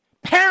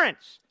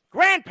 parents,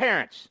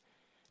 grandparents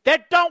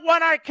that don't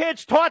want our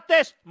kids taught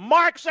this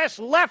Marxist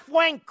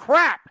left-wing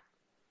crap.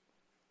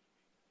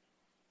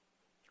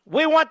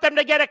 We want them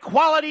to get a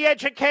quality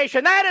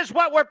education. That is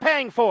what we're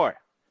paying for.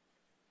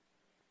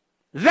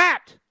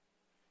 That.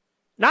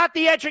 Not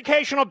the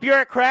educational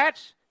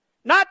bureaucrats,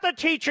 not the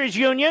teachers'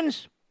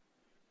 unions.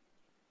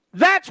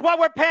 That's what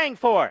we're paying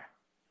for.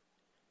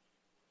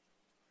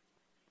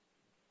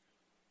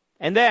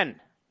 And then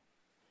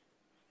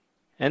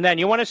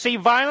you want to see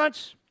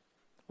violence?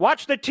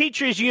 Watch the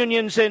teachers'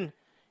 unions in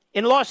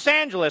Los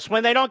Angeles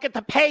when they don't get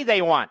the pay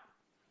they want.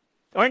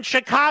 Or in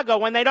Chicago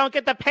when they don't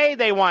get the pay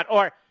they want.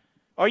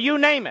 Or you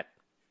name it.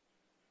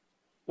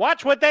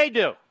 Watch what they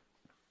do.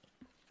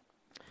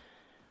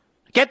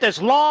 Get this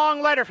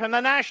long letter from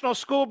the National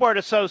School Board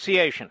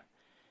Association.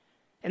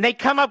 And they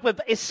come up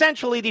with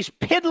essentially these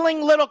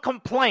piddling little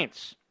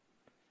complaints.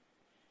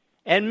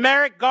 And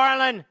Merrick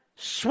Garland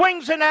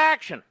swings into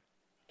action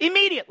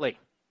immediately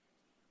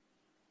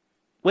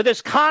with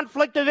his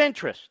conflict of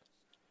interest,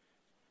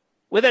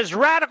 with his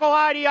radical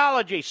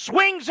ideology,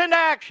 swings into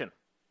action.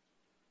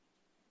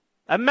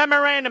 A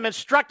memorandum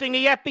instructing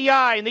the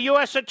FBI and the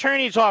U.S.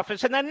 Attorney's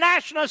Office and the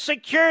National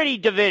Security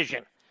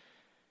Division,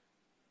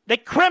 the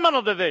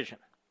Criminal Division,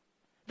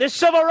 the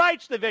Civil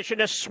Rights Division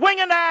to swing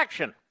into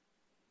action.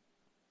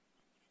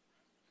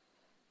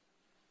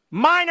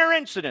 Minor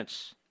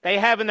incidents they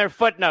have in their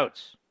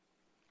footnotes.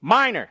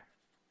 Minor.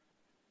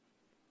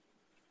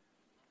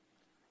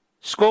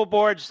 School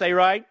boards, they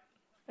write,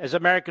 as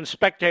American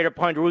Spectator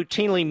pointed,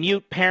 routinely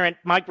mute parent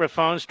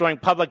microphones during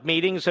public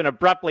meetings and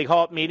abruptly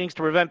halt meetings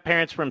to prevent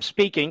parents from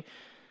speaking.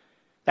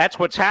 That's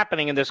what's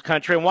happening in this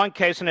country. In one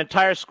case, an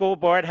entire school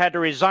board had to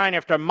resign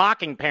after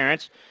mocking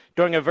parents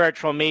during a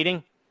virtual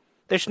meeting.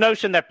 This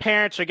notion that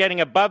parents are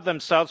getting above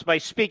themselves by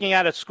speaking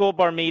out at school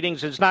board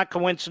meetings is not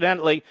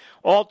coincidentally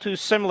all too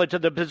similar to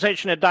the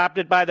position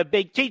adopted by the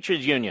big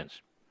teachers'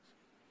 unions.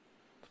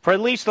 For at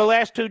least the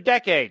last 2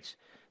 decades,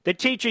 the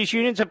teachers'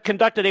 unions have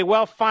conducted a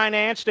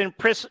well-financed and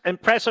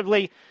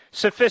impressively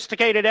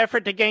sophisticated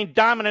effort to gain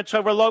dominance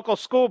over local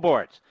school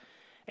boards.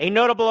 A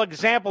notable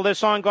example of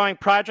this ongoing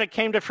project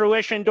came to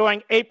fruition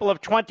during April of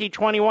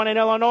 2021 in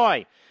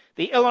Illinois.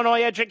 The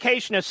Illinois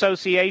Education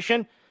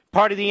Association,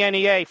 part of the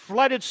NEA,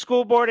 flooded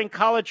school board and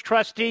college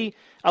trustee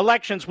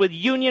elections with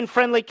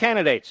union-friendly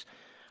candidates.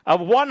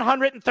 Of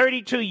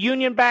 132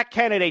 union-backed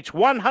candidates,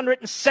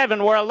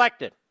 107 were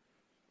elected.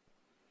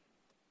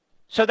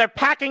 So they're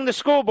packing the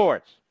school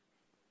boards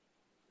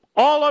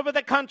all over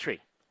the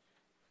country.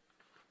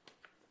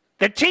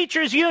 The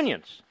teachers'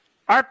 unions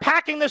are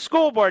packing the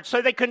school boards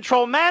so they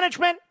control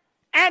management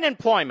and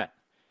employment,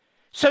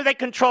 so they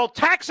control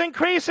tax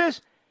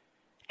increases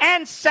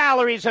and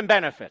salaries and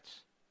benefits.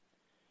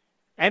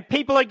 And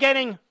people are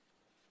getting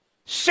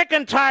sick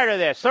and tired of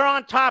this. They're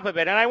on top of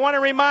it. And I want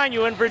to remind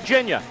you, in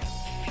Virginia,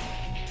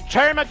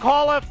 Terry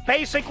McAuliffe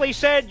basically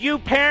said, you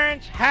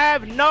parents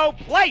have no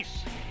place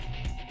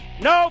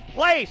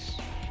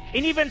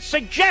in even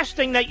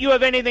suggesting that you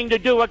have anything to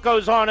do with what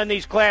goes on in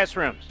these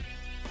classrooms.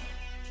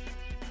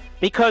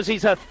 Because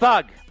he's a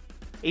thug.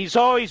 He's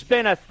always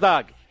been a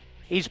thug.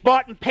 He's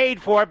bought and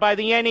paid for by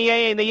the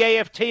NEA and the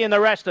AFT and the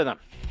rest of them.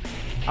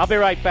 I'll be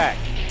right back.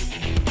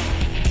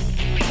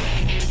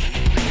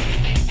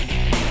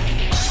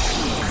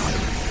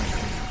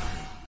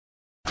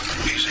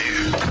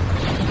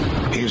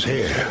 He's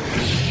here.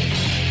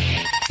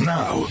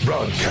 Now,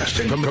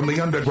 broadcasting from the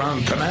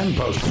underground command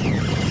post,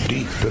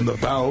 deep in the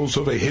bowels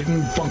of a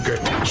hidden bunker,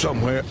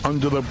 somewhere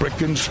under the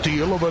brick and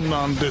steel of a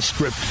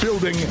nondescript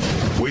building,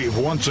 we've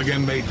once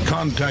again made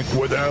contact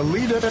with our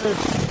leader,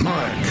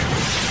 Mark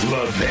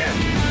Levin.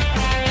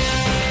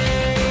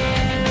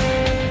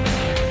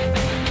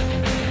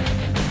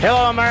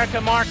 Hello, America.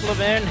 Mark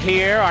Levin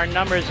here. Our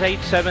number is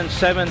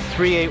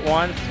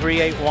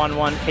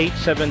 877-381-3811,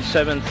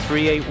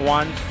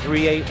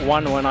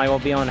 877-381-3811. I will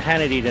be on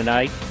Hannity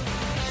tonight,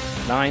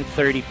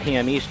 9:30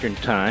 p.m. Eastern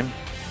Time.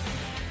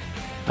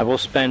 I will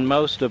spend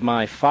most of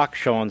my Fox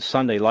show on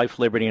Sunday, Life,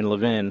 Liberty, and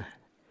Levin,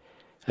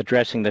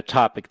 addressing the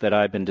topic that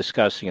I've been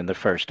discussing in the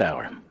first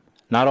hour.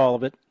 Not all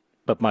of it,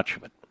 but much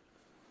of it.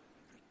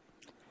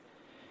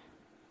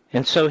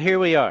 And so here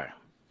we are.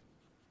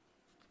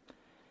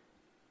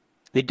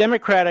 The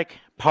Democratic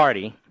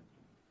Party,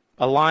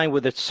 aligned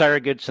with its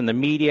surrogates in the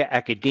media,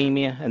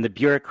 academia, and the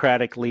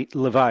bureaucratic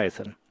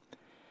Leviathan,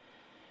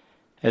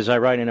 as I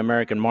write in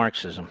American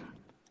Marxism,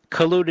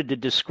 colluded to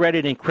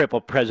discredit and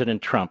cripple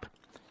President Trump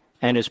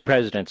and his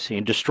presidency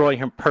and destroy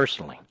him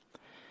personally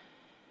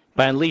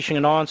by unleashing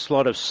an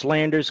onslaught of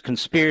slanders,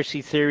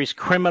 conspiracy theories,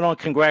 criminal and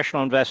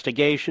congressional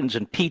investigations,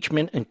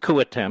 impeachment, and coup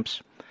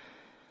attempts,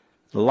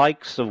 the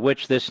likes of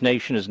which this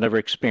nation has never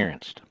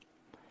experienced.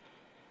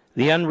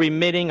 The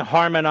unremitting,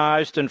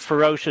 harmonized, and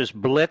ferocious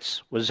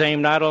blitz was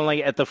aimed not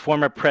only at the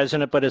former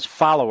president, but his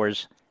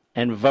followers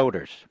and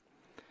voters.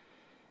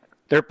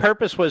 Their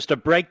purpose was to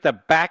break the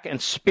back and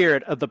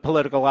spirit of the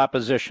political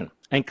opposition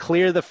and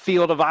clear the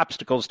field of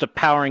obstacles to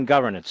power and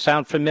governance.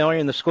 Sound familiar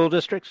in the school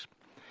districts?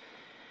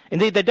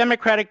 Indeed, the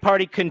Democratic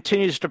Party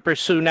continues to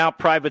pursue now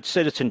private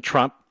citizen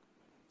Trump,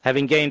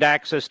 having gained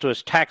access to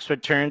his tax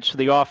returns to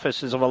the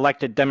offices of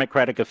elected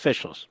Democratic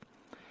officials.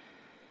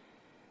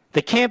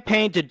 The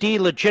campaign to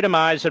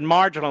delegitimize and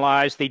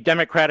marginalize the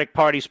Democratic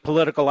Party's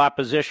political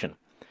opposition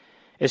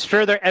is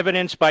further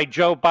evidenced by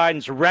Joe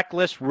Biden's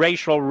reckless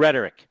racial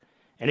rhetoric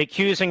and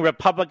accusing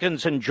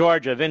Republicans in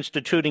Georgia of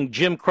instituting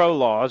Jim Crow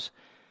laws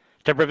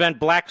to prevent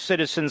black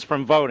citizens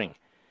from voting,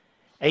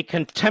 a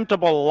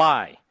contemptible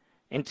lie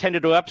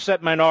intended to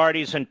upset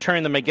minorities and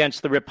turn them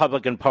against the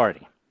Republican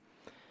Party.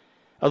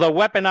 Although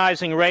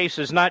weaponizing race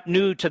is not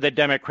new to the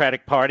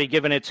Democratic Party,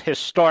 given its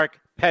historic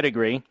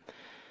pedigree,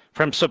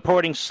 from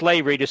supporting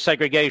slavery to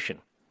segregation,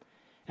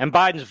 and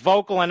Biden's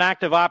vocal and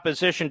active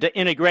opposition to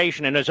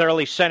integration in his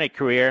early Senate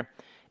career,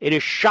 it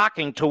is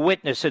shocking to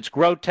witness its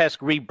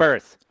grotesque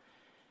rebirth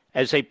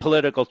as a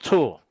political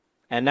tool,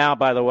 and now,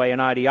 by the way, an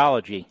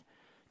ideology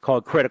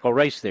called critical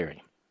race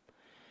theory.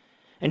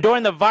 And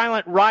during the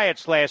violent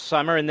riots last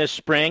summer and this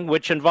spring,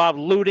 which involved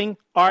looting,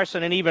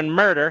 arson, and even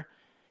murder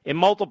in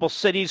multiple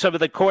cities over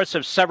the course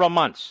of several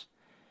months,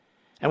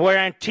 and where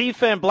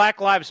Antifa and Black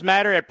Lives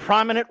Matter had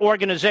prominent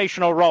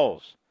organizational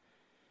roles,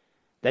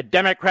 the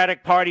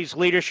Democratic Party's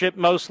leadership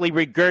mostly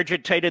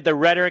regurgitated the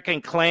rhetoric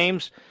and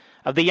claims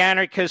of the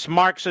anarchist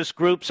Marxist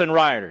groups and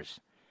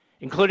rioters,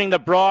 including the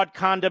broad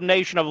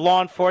condemnation of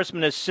law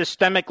enforcement as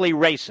systemically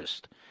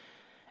racist,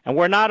 and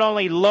were not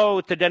only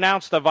loath to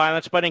denounce the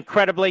violence, but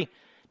incredibly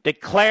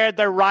declared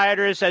the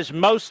rioters as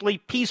mostly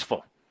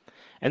peaceful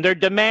and their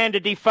demand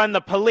to defund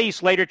the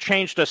police, later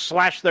changed to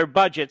slash their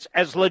budgets,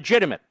 as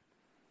legitimate.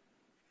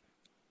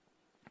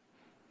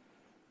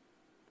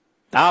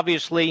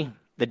 Obviously,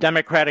 the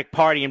Democratic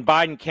Party and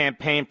Biden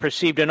campaign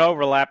perceived an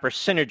overlap or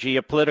synergy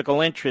of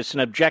political interests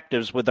and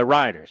objectives with the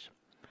rioters.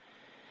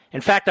 In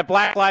fact, a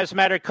Black Lives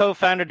Matter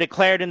co-founder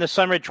declared in the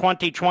summer of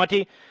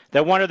 2020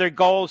 that one of their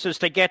goals is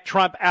to get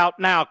Trump out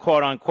now,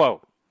 quote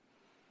unquote.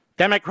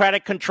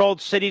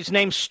 Democratic-controlled cities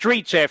named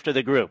streets after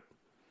the group.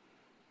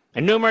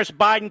 And numerous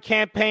Biden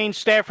campaign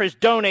staffers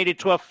donated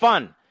to a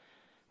fund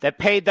that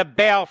paid the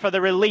bail for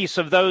the release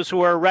of those who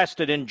were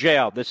arrested in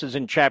jail. This is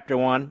in Chapter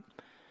 1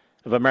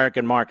 of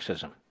American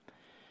Marxism.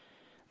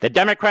 The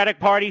Democratic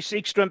Party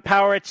seeks to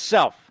empower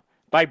itself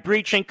by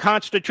breaching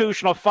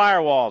constitutional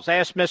firewalls,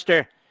 asked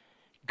Mr.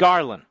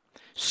 Garland,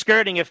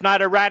 skirting, if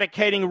not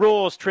eradicating,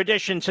 rules,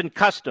 traditions, and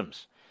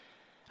customs,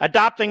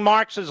 adopting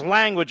Marx's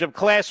language of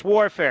class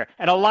warfare,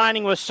 and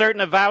aligning with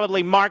certain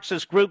avowedly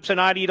Marxist groups and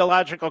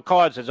ideological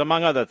causes,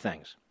 among other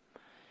things.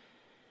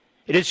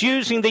 It is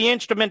using the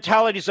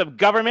instrumentalities of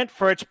government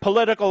for its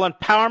political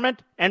empowerment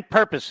and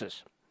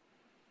purposes.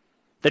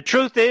 The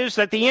truth is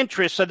that the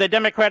interests of the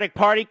Democratic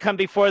Party come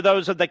before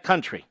those of the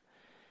country.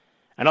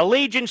 An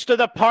allegiance to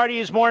the party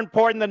is more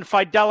important than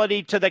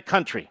fidelity to the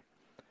country.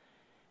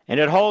 And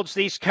it holds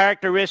these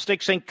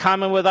characteristics in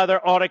common with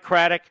other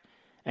autocratic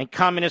and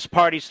communist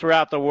parties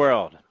throughout the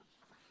world.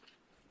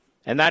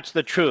 And that's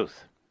the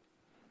truth.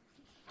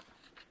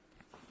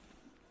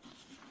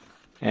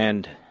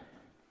 And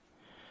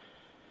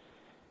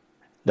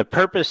the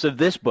purpose of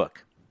this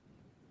book,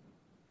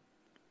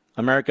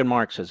 American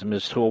Marxism,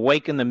 is to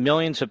awaken the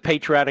millions of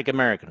patriotic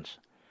Americans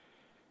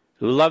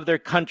who love their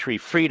country,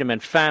 freedom,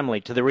 and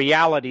family to the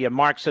reality of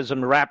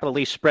Marxism's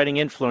rapidly spreading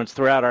influence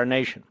throughout our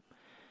nation.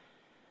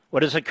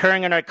 What is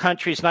occurring in our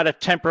country is not a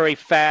temporary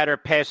fad or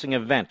passing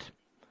event.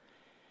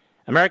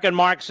 American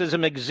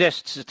Marxism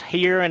exists. It's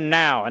here and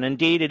now, and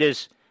indeed it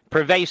is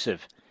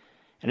pervasive.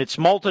 And its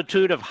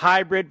multitude of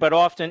hybrid but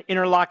often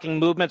interlocking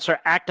movements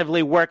are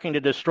actively working to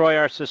destroy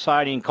our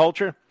society and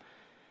culture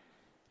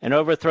and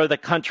overthrow the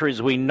country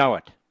as we know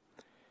it.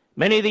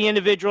 Many of the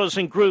individuals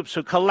and groups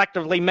who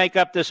collectively make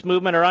up this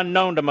movement are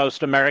unknown to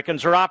most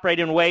Americans or operate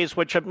in ways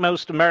which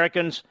most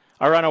Americans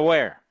are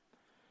unaware.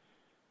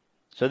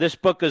 So this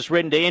book is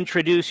written to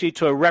introduce you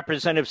to a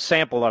representative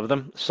sample of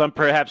them, some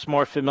perhaps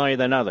more familiar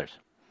than others,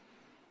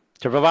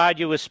 to provide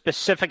you with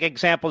specific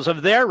examples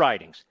of their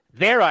writings,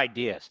 their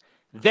ideas,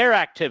 their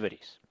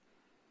activities,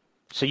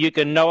 so you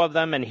can know of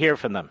them and hear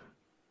from them.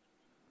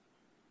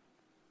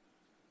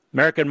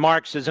 American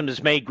Marxism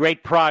has made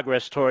great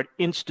progress toward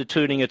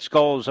instituting its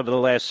goals over the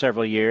last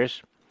several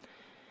years.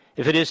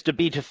 If it is to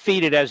be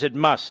defeated, as it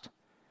must,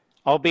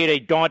 albeit a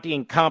daunting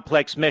and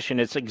complex mission,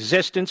 its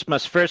existence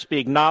must first be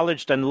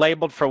acknowledged and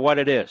labeled for what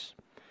it is.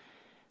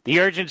 The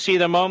urgency of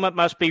the moment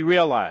must be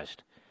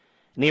realized,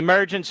 and the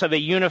emergence of a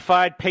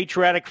unified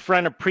patriotic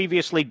front of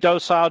previously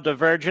docile,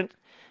 divergent,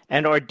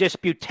 and or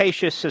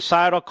disputatious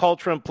societal,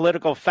 cultural, and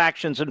political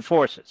factions and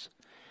forces,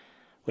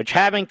 which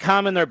have in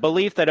common their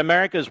belief that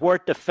America is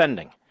worth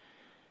defending,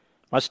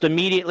 must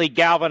immediately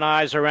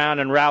galvanize around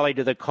and rally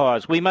to the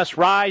cause. We must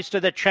rise to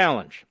the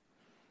challenge,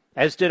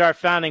 as did our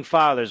founding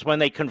fathers when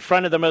they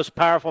confronted the most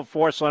powerful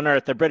force on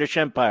earth, the British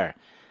Empire,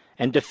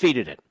 and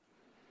defeated it.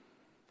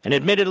 And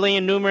admittedly,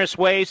 in numerous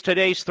ways,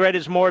 today's threat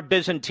is more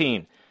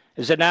Byzantine,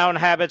 as it now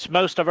inhabits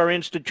most of our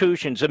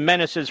institutions and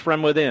menaces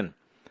from within,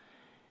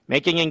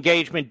 making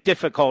engagement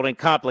difficult and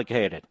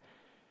complicated.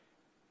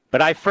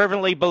 But I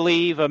fervently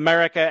believe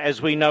America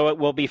as we know it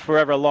will be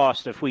forever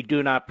lost if we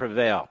do not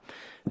prevail.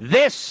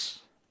 This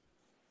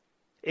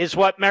is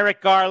what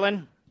Merrick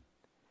Garland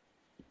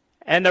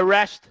and the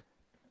rest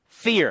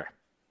fear.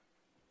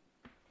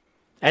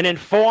 An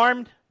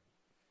informed,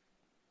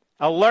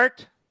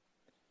 alert,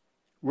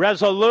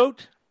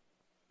 resolute,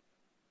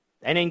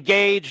 and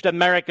engaged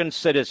American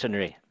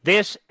citizenry.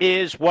 This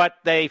is what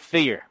they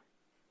fear.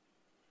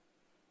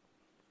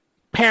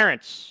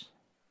 Parents,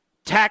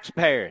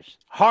 taxpayers,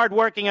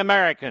 hardworking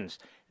Americans,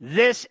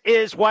 this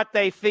is what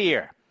they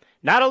fear.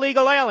 Not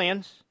illegal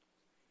aliens.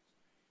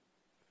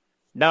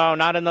 No,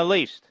 not in the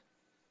least.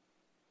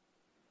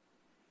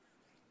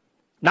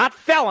 Not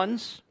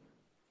felons.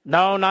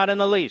 No, not in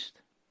the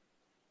least.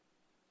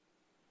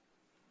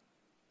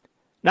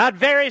 Not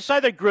various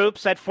other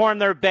groups that form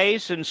their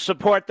base and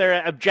support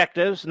their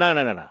objectives.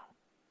 No.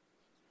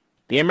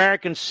 The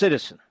American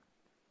citizen.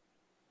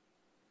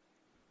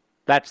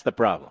 That's the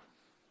problem.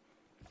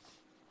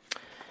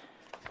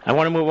 I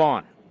want to move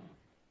on.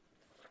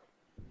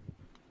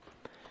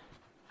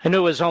 I knew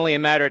it was only a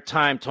matter of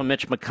time till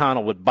Mitch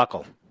McConnell would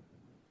buckle.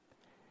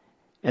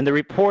 And the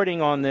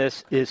reporting on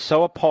this is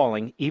so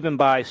appalling, even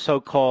by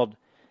so-called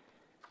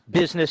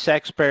business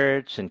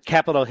experts and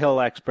Capitol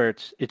Hill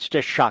experts, it's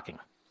just shocking,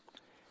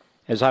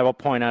 as I will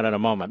point out in a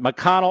moment.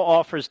 McConnell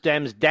offers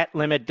Dems' debt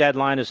limit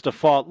deadline as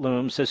default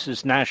looms. This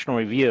is National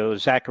Review,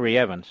 Zachary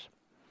Evans.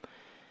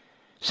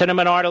 Senate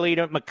Minority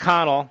Leader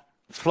McConnell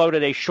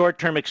floated a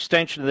short-term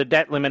extension of the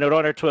debt limit in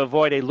order to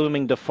avoid a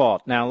looming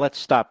default. Now, let's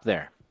stop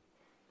there.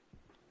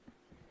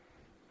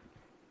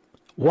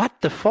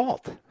 What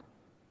default?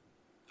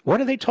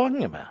 What are they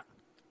talking about?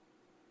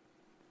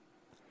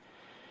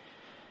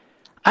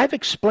 I've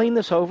explained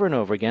this over and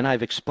over again.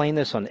 I've explained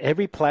this on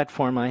every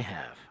platform I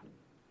have.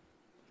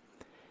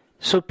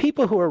 So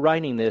people who are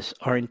writing this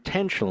are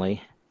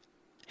intentionally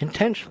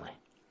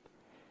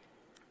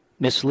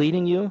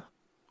misleading you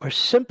or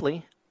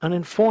simply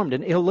uninformed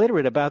and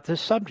illiterate about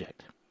this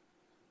subject.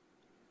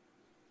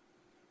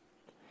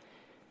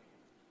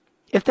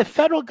 If the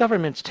federal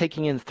government's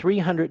taking in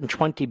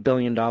 $320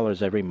 billion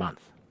every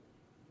month,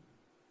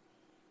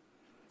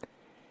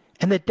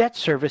 and the debt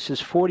service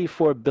is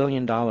 $44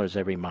 billion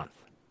every month,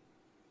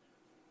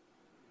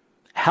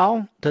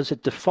 how does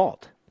it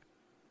default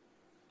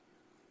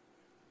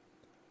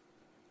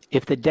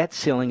if the debt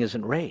ceiling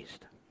isn't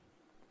raised?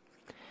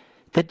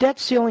 The debt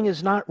ceiling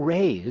is not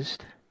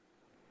raised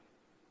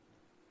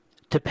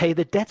to pay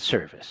the debt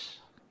service.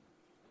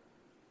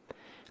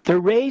 They're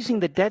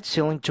raising the debt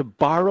ceiling to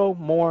borrow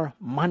more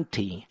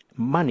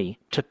money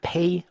to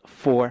pay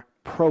for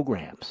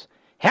programs.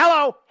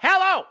 Hello!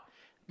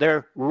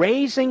 They're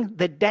raising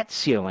the debt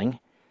ceiling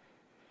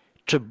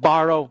to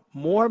borrow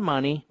more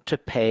money to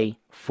pay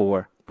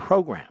for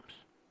programs.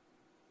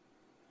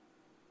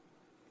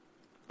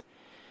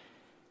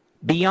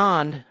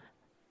 Beyond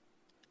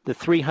the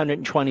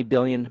 $320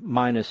 billion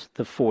minus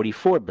the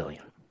 $44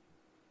 billion.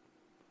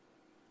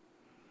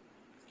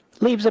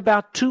 Leaves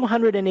about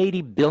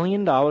 $280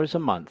 billion a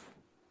month,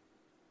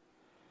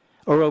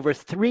 or over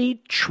 $3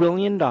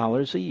 trillion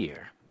a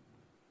year,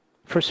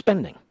 for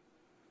spending.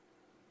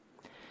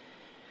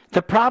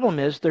 The problem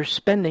is they're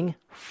spending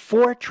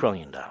 $4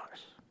 trillion.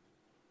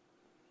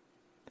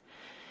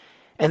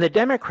 And the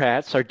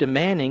Democrats are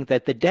demanding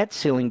that the debt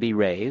ceiling be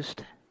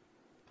raised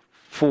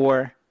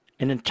for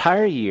an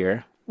entire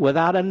year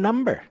without a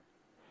number,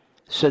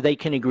 so they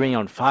can agree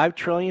on $5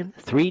 trillion,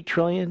 $3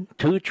 trillion,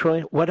 $2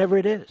 trillion, whatever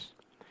it is,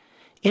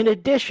 in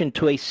addition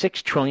to a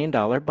 $6 trillion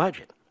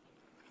budget.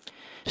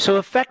 So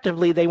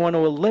effectively, they want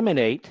to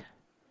eliminate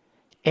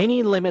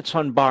any limits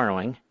on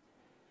borrowing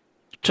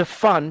to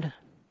fund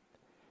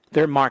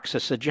their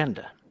Marxist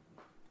agenda.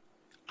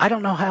 I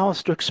don't know how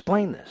else to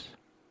explain this.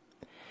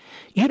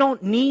 You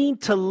don't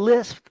need to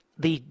lift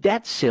the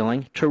debt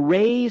ceiling to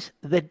raise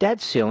the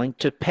debt ceiling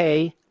to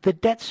pay the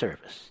debt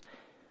service,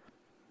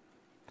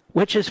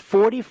 which is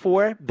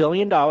 $44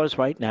 billion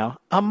right now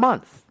a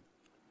month.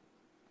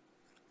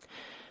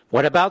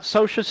 What about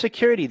Social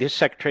Security? The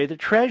Secretary of the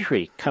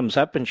Treasury comes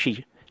up and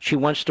she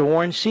wants to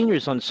warn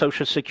seniors on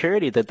Social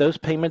Security that those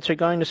payments are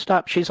going to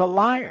stop. She's a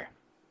liar.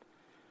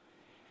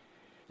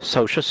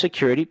 Social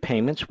Security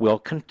payments will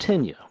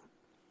continue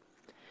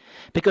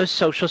because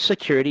Social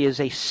Security is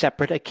a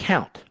separate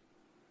account.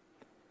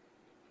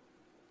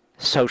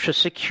 Social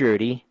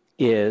Security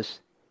is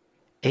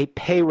a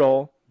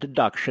payroll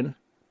deduction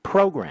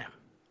program.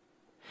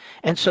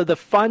 And so the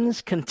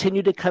funds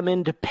continue to come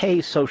in to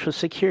pay Social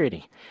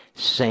Security.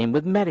 Same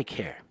with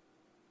Medicare.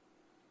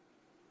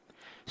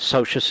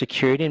 Social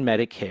Security and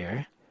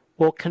Medicare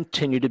will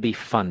continue to be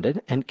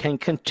funded and can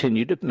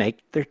continue to make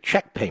their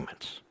check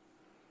payments.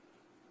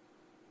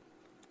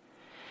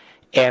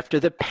 After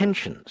the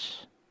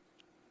pensions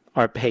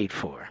are paid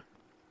for,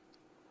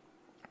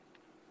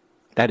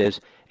 that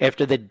is,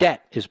 after the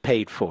debt is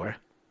paid for,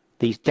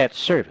 the debt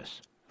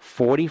service,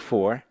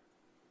 $44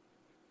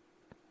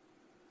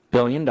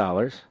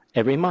 billion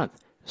every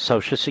month.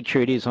 Social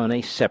Security is on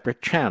a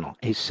separate channel,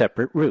 a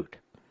separate route.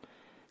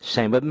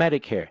 Same with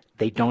Medicare.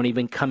 They don't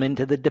even come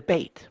into the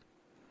debate.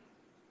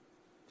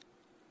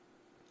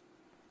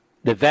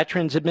 The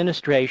Veterans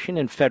Administration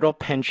and federal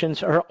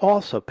pensions are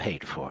also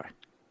paid for.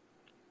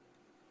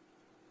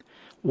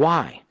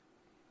 Why?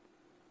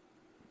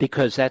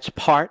 Because that's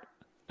part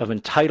of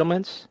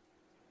entitlements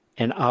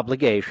and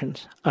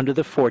obligations under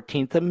the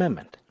 14th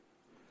Amendment.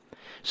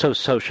 So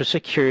Social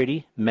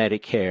Security,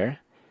 Medicare,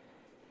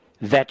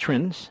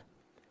 veterans,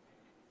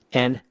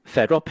 and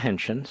federal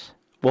pensions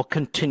will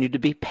continue to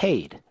be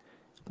paid,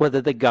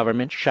 whether the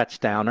government shuts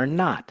down or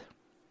not.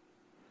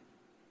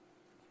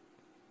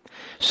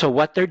 So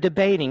what they're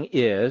debating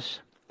is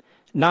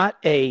not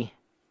a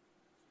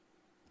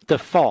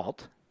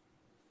default,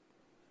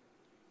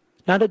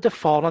 not a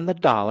default on the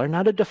dollar,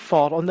 not a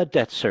default on the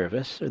debt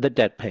service or the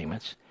debt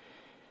payments.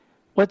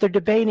 What they're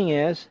debating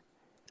is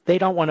they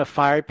don't want to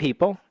fire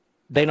people,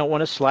 they don't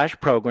want to slash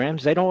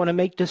programs, they don't want to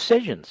make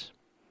decisions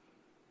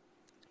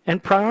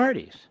and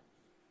priorities.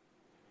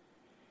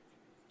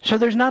 So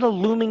there's not a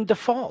looming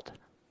default.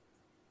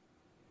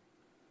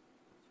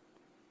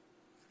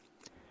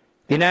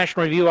 The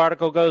National Review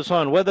article goes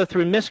on, whether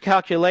through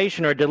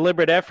miscalculation or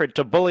deliberate effort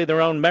to bully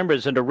their own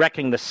members into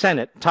wrecking the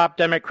Senate, top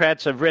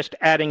Democrats have risked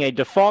adding a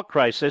default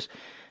crisis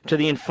to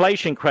the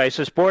inflation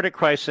crisis, border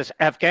crisis,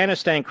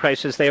 Afghanistan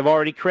crisis they have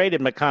already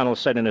created, McConnell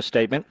said in a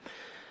statement.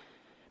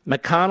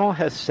 McConnell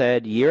has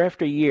said year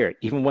after year,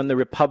 even when the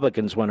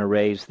Republicans want to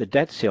raise the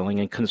debt ceiling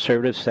and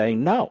conservatives say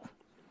no,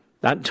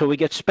 not until we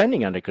get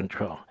spending under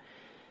control,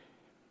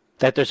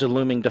 that there's a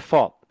looming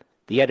default.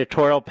 The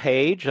editorial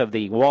page of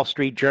the Wall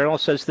Street Journal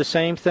says the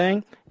same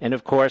thing. And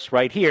of course,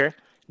 right here,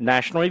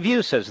 National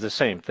Review says the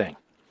same thing.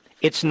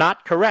 It's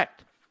not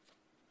correct.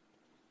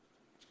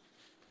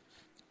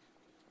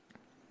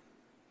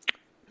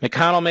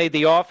 McConnell made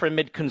the offer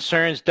amid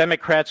concerns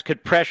Democrats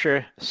could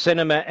pressure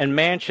Sinema and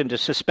Manchin to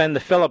suspend the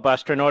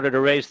filibuster in order to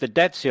raise the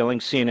debt ceiling,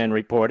 CNN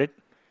reported.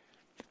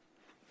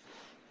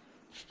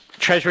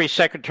 Treasury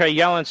Secretary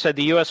Yellen said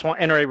the U.S. will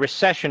enter a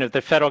recession if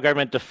the federal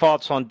government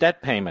defaults on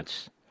debt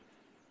payments.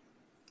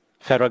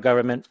 Federal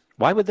government?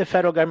 Why would the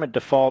federal government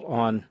default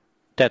on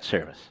debt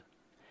service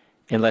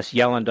unless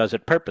Yellen does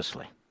it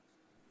purposely?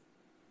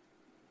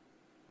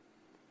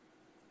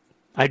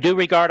 I do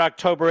regard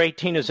October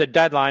 18 as a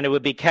deadline. It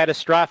would be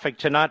catastrophic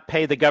to not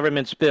pay the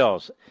government's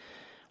bills.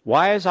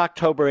 Why is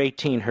October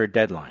 18 her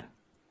deadline?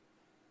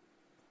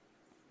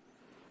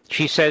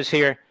 She says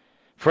here,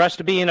 for us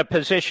to be in a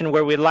position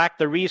where we lack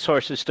the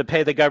resources to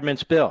pay the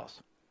government's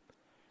bills.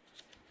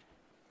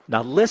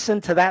 Now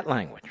listen to that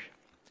language.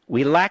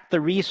 We lack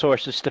the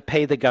resources to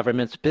pay the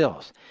government's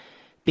bills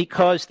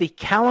because the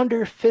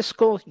calendar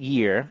fiscal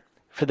year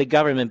for the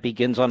government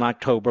begins on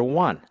October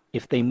 1.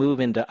 If they move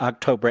into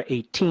October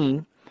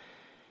 18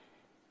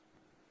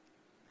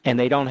 and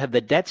they don't have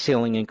the debt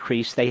ceiling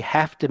increase, they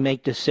have to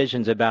make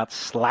decisions about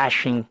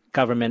slashing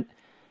government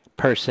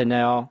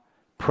personnel,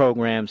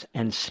 programs,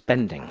 and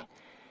spending,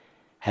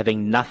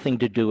 having nothing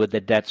to do with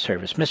the debt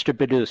service. Mr.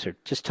 Producer,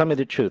 just tell me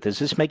the truth. Is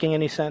this making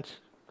any sense?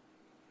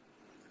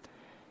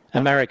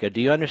 America,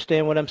 do you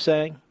understand what I'm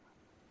saying?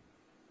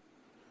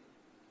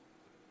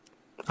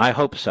 I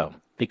hope so,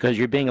 because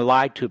you're being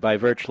lied to by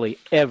virtually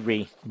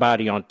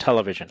everybody on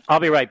television. I'll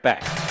be right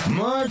back.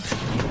 Mark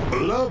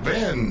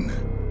Levin.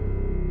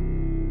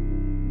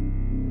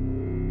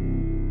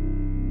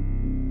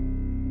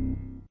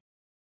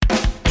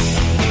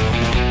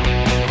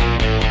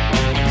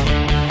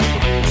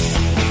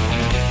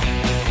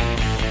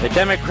 The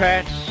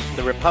Democrats,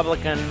 the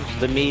Republicans,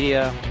 the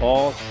media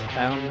all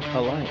sound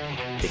alike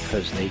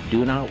because they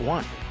do not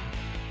want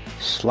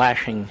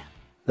slashing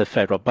the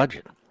federal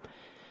budget.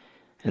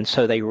 And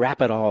so they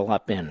wrap it all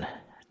up in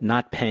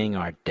not paying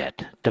our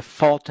debt,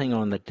 defaulting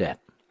on the debt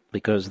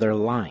because they're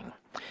lying.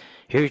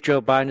 Here's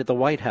Joe Biden at the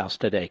White House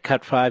today.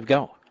 Cut 5,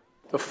 go.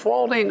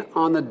 Defaulting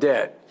on the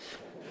debt,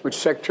 which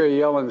Secretary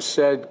Yellen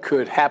said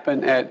could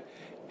happen at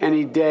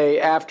any day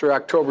after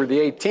October the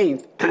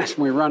 18th, as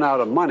we run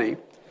out of money,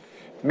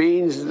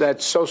 means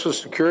that Social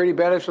Security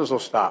benefits will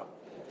stop.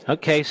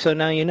 Okay, so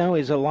now you know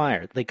he's a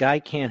liar. The guy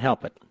can't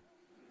help it.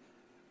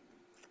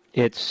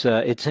 It's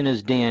in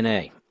his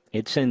DNA.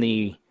 It's in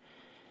the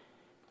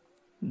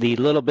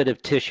little bit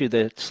of tissue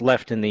that's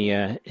left in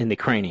the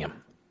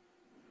cranium.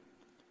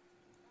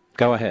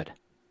 Go ahead.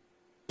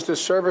 The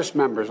service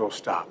members will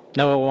stop.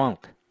 No, it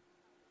won't.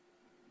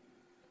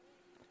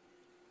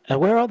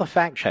 Where are all the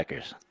fact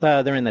checkers?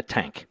 They're in the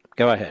tank.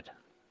 Go ahead.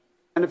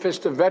 Benefits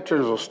to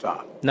veterans will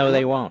stop. No,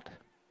 they won't.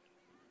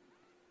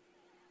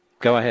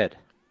 Go ahead.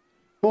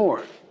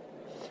 More.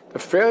 The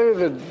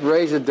failure to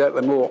raise the debt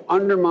limit will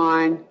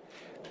undermine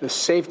the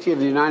safety of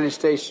the United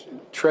States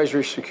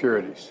Treasury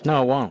securities.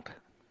 No, it won't.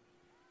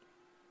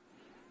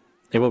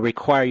 It will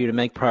require you to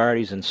make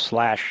priorities and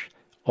slash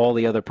all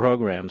the other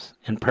programs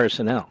and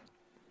personnel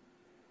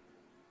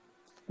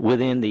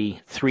within the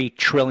 $3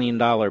 trillion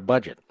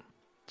budget.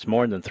 It's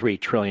more than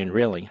 $3 trillion,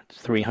 really.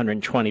 It's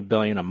 $320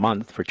 billion a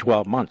month for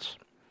 12 months.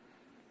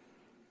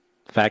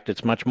 In fact,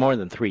 it's much more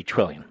than $3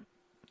 trillion.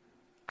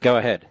 Go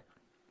ahead.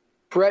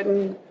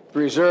 Threaten the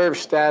reserve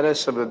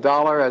status of the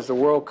dollar as the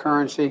world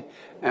currency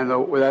and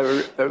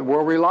that the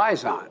world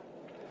relies on.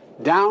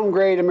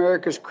 Downgrade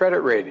America's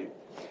credit rating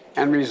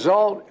and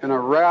result in a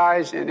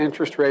rise in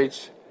interest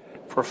rates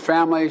for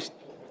families,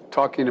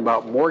 talking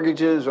about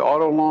mortgages,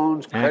 auto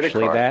loans, credit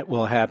Actually, cards. that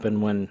will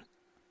happen when,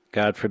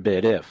 God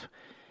forbid, if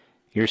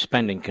your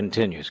spending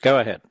continues. Go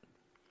ahead.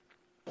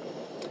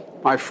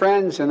 My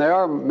friends, and there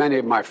are many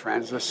of my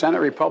friends, the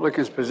Senate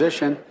Republicans'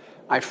 position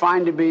I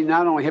find to be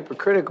not only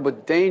hypocritical,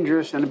 but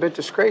dangerous and a bit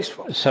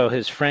disgraceful. So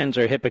his friends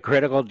are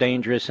hypocritical,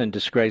 dangerous, and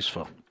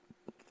disgraceful.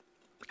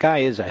 Guy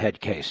is a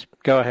head case.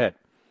 Go ahead.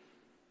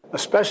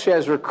 Especially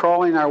as we're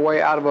crawling our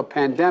way out of a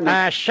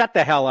pandemic. Shut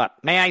the hell up.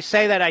 May I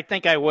say that? I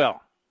think I will.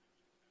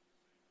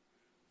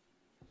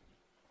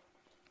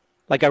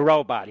 Like a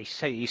robot.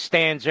 He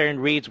stands there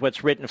and reads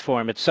what's written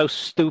for him. It's so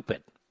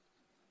stupid.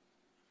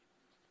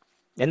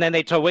 And then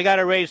they told, we got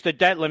to raise the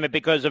debt limit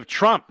because of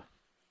Trump.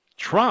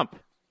 Trump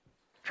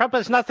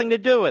has nothing to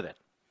do with it.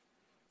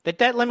 The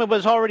debt limit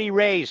was already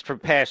raised for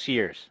past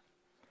years.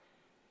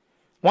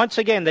 Once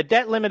again, the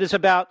debt limit is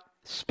about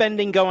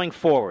spending going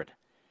forward.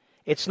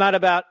 It's not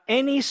about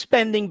any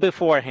spending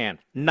beforehand.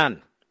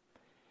 None.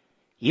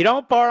 You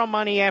don't borrow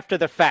money after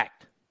the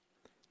fact.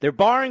 They're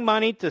borrowing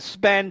money to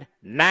spend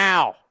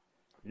now.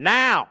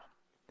 Now.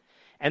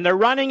 And they're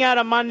running out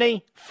of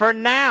money for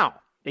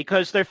now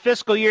because their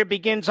fiscal year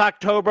begins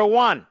October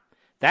 1.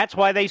 That's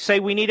why they say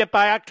we need it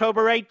by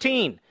October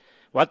 18.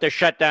 Want to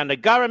shut down the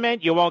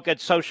government? You won't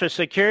get Social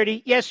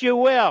Security? Yes, you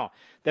will.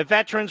 The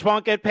veterans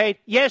won't get paid?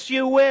 Yes,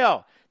 you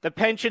will. The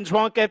pensions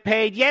won't get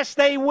paid? Yes,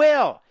 they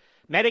will.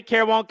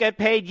 Medicare won't get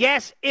paid?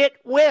 Yes, it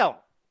will.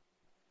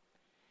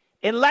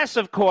 unless,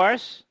 of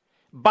course,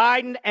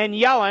 Biden and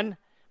Yellen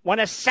want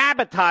to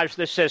sabotage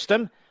the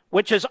system,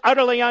 which is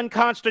utterly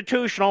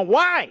unconstitutional.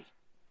 Why?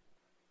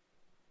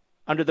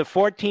 Under the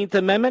 14th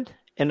Amendment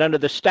and under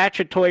the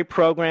statutory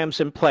programs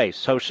in place,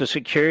 Social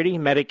Security,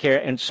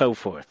 Medicare, and so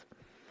forth.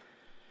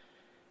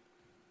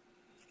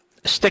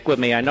 Stick with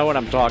me. I know what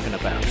I'm talking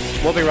about.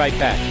 We'll be right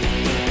back.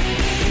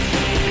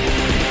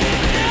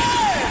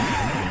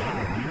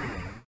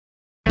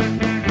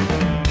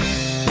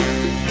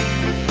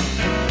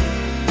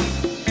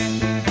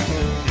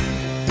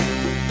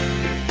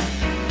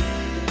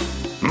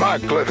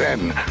 Mark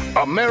Levin,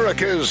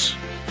 America's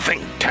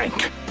think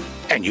tank.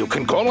 And you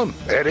can call him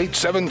at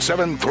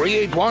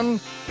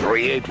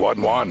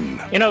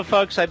 877-381-3811. You know,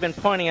 folks, I've been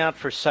pointing out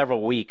for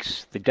several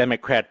weeks the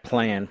Democrat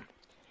plan.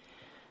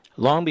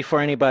 Long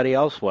before anybody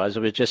else was,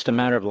 it was just a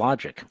matter of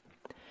logic.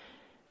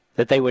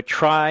 That they would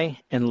try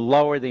and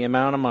lower the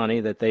amount of money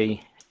that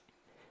they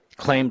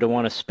claim to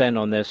want to spend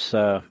on this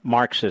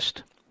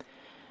Marxist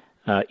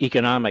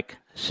economic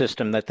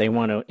system that they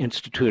want to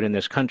institute in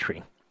this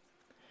country.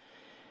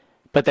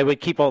 But they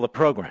would keep all the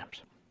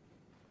programs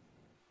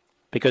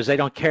because they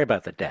don't care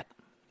about the debt.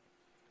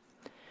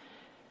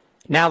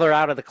 Now they're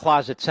out of the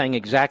closet saying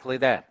exactly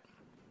that.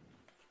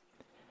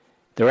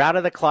 They're out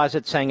of the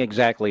closet saying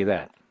exactly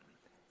that.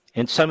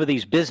 And some of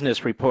these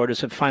business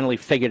reporters have finally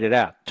figured it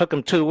out. Took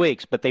them 2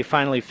 weeks, but they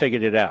finally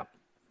figured it out.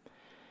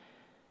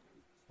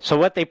 So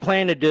what they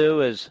plan to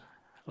do is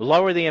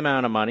lower the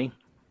amount of money,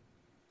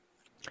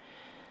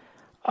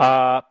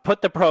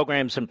 put the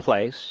programs in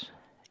place,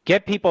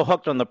 get people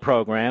hooked on the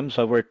programs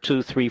over a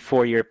 2, 3,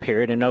 4 year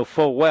period, and know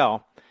full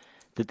well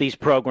that these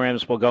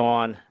programs will go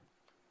on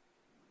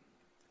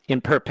in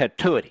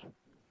perpetuity.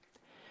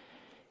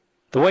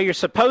 The way you're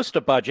supposed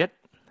to budget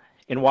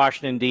in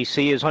Washington,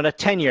 D.C. is on a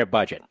 10-year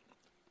budget,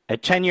 a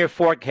 10-year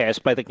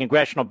forecast by the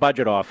Congressional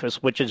Budget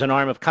Office, which is an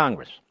arm of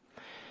Congress.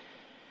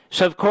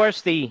 So, of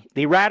course, the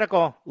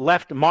radical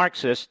left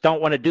Marxists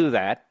don't want to do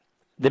that.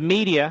 The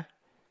media,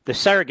 the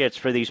surrogates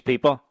for these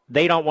people,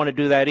 they don't want to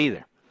do that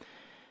either.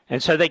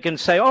 And so they can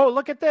say, oh,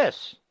 look at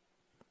this.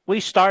 We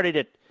started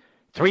at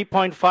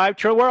 3.5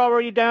 trillion. We're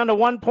already down to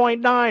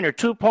 1.9 or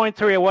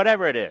 2.3 or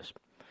whatever it is.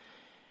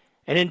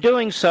 And in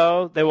doing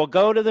so, they will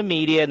go to the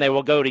media and they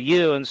will go to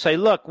you and say,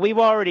 look, we've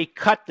already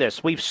cut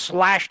this. We've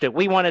slashed it.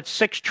 We wanted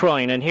 6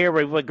 trillion, and here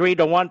we've agreed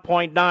to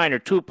 1.9 or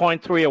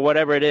 2.3 or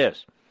whatever it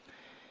is.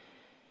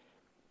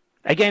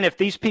 Again, if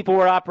these people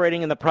were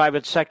operating in the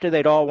private sector,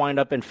 they'd all wind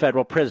up in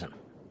federal prison.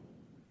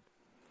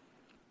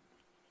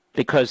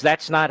 Because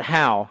that's not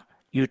how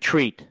you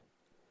treat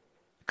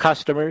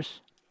customers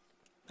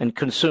and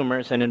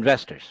consumers and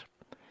investors.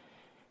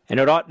 And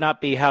it ought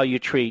not be how you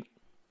treat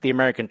the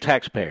American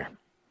taxpayer.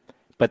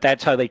 But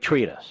that's how they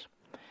treat us.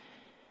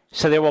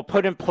 So they will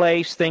put in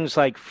place things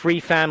like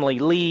free family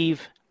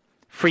leave,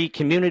 free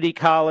community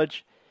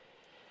college,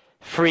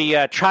 free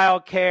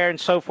child care, and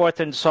so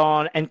forth and so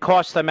on, and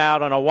cost them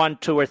out on a 1,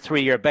 2, or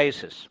 3 year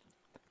basis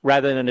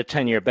rather than a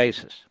 10-year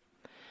basis.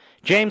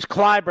 James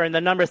Clyburn, the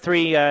number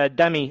 3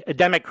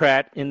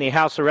 Democrat in the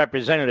House of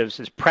Representatives,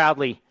 is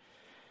proudly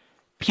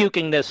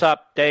puking this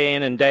up day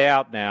in and day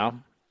out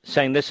now,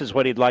 saying this is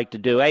what he'd like to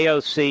do.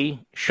 AOC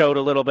showed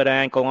a little bit of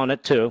ankle on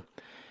it too,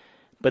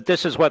 but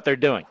this is what they're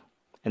doing.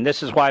 And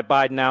this is why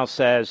Biden now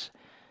says,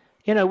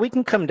 you know, we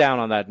can come down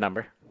on that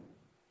number.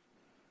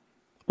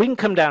 We can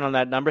come down on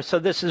that number. So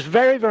this is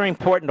very, very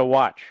important to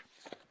watch.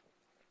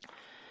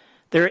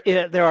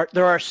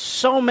 There are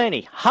so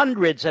many,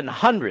 hundreds and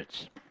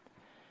hundreds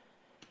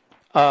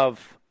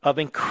of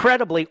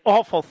incredibly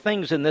awful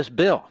things in this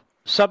bill,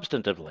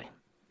 substantively.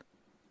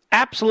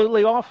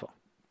 Absolutely awful.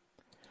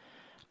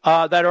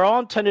 That are all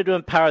intended to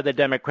empower the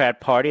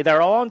Democrat Party.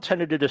 They're all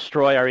intended to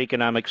destroy our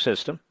economic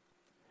system.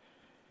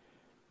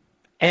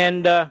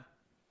 And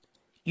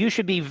you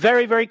should be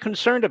very, very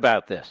concerned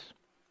about this.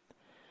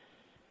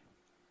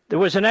 There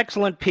was an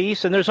excellent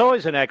piece, and there's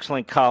always an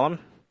excellent column,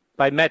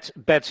 by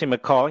Betsy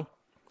McCauley.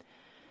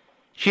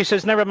 She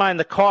says, never mind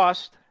the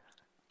cost,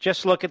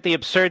 just look at the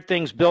absurd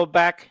things Build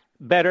Back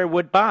Better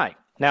would buy.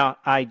 Now,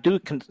 I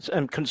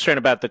am concerned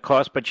about the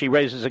cost, but she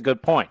raises a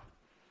good point.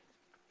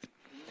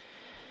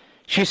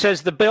 She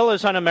says, the bill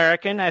is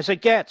un-American as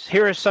it gets.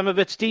 Here are some of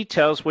its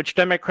details, which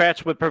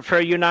Democrats would prefer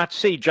you not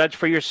see. Judge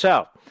for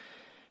yourself.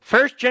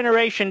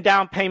 First-generation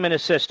down payment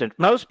assistance.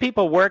 Most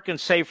people work and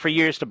save for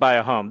years to buy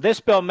a home.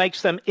 This bill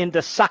makes them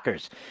into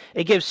suckers.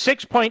 It gives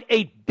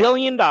 $6.8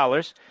 billion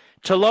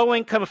to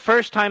low-income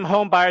first-time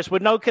home buyers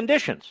with no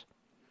conditions.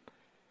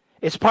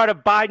 It's part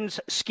of Biden's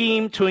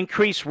scheme to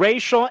increase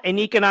racial and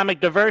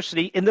economic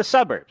diversity in the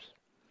suburbs.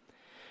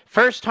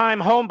 First-time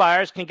home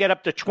buyers can get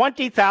up to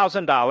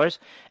 $20,000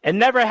 and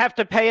never have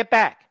to pay it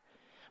back.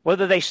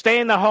 Whether they stay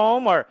in the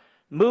home or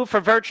move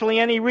for virtually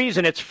any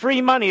reason, it's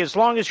free money as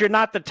long as you're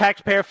not the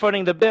taxpayer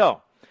footing the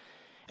bill.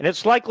 And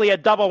it's likely a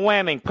double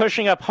whammy,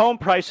 pushing up home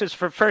prices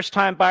for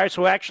first-time buyers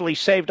who actually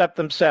saved up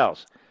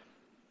themselves.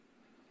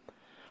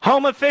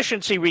 Home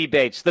efficiency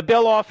rebates. The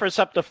bill offers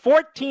up to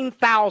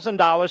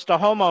 $14,000 to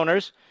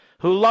homeowners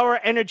who lower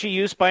energy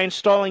use by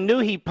installing new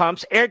heat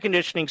pumps, air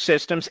conditioning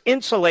systems,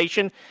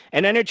 insulation,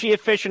 and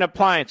energy-efficient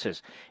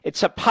appliances.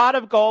 It's a pot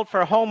of gold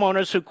for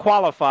homeowners who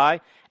qualify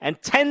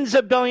and tens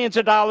of billions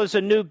of dollars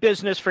in new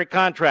business for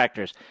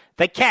contractors.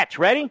 The catch,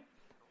 ready?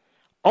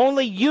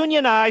 Only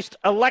unionized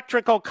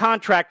electrical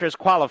contractors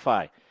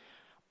qualify.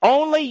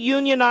 Only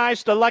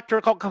unionized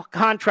electrical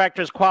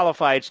contractors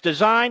qualify. It's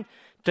designed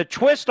to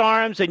twist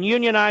arms and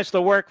unionize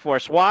the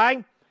workforce.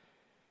 Why?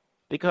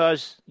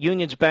 Because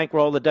unions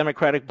bankroll the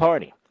Democratic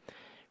Party.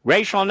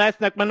 Racial and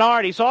ethnic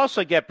minorities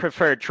also get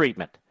preferred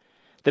treatment.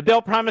 The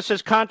bill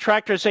promises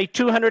contractors a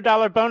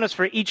 $200 bonus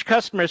for each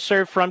customer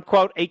served from,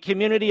 quote, a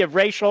community of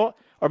racial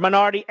or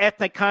minority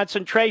ethnic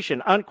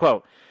concentration,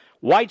 unquote.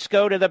 Whites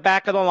go to the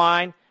back of the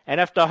line and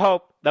have to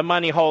hope the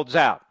money holds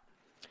out.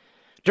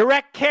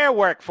 Direct care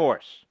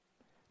workforce.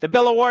 The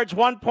bill awards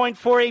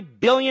 $1.48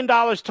 billion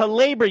to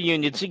labor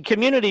unions and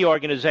community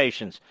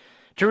organizations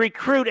to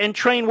recruit and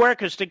train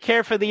workers to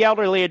care for the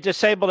elderly and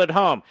disabled at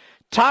home.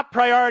 Top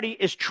priority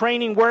is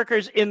training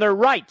workers in their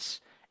rights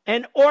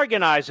and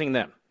organizing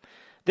them.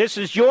 This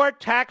is your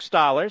tax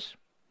dollars.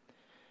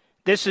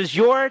 This is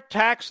your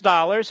tax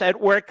dollars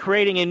at work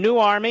creating a new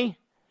army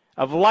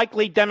of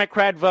likely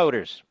Democrat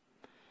voters.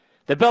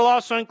 The bill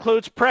also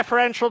includes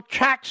preferential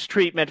tax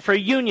treatment for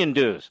union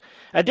dues,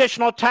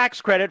 additional tax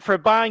credit for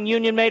buying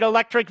union-made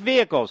electric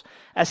vehicles,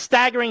 a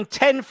staggering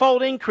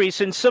tenfold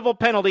increase in civil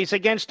penalties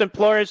against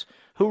employers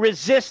who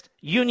resist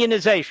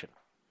unionization.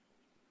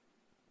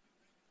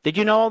 Did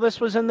you know all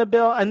this was in the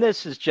bill? And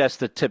this is just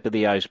the tip of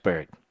the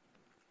iceberg.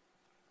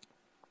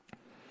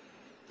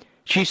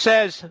 She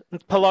says,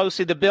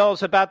 Pelosi, the bill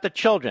is about the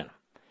children.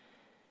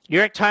 New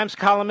York Times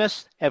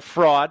columnist at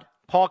Fraud,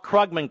 Paul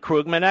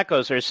Krugman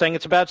echoes her, saying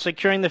it's about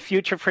securing the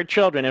future for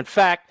children. In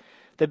fact,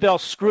 the bill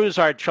screws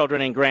our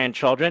children and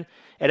grandchildren.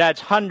 It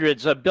adds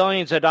hundreds of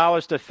billions of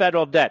dollars to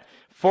federal debt,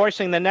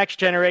 forcing the next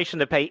generation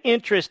to pay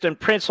interest and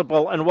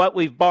principal on what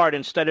we've borrowed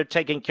instead of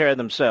taking care of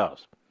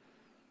themselves.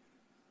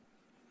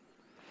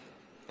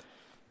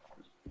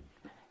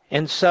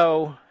 And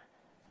so,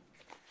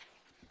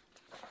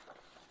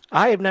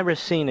 I have never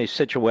seen a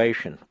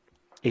situation,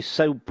 a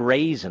so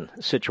brazen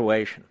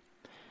situation,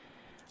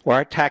 where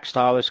our tax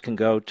dollars can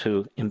go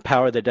to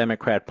empower the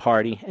Democrat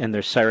Party and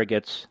their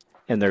surrogates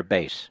and their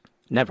base.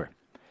 Never.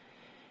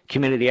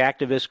 Community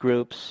activist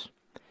groups,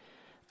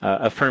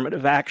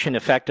 affirmative action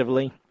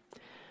effectively,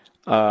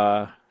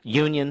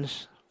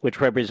 unions,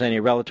 which represent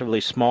a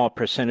relatively small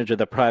percentage of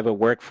the private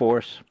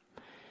workforce.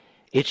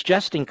 It's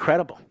just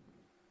incredible.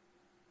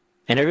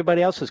 And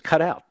everybody else is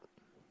cut out.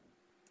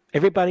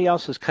 Everybody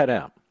else is cut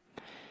out.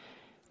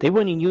 They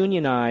wouldn't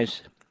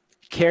unionize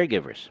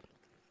caregivers.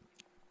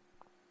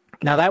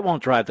 Now, that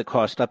won't drive the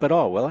cost up at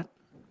all, will it?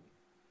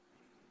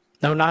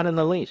 No, not in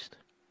the least.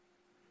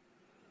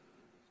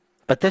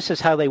 But this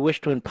is how they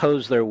wish to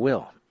impose their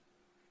will.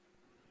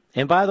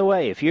 And by the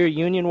way, if you're a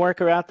union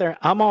worker out there,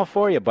 I'm all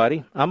for you,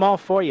 buddy. I'm all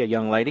for you,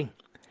 young lady.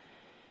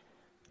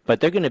 But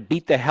they're going to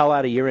beat the hell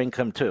out of your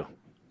income, too.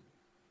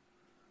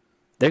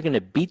 They're going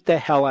to beat the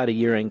hell out of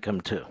your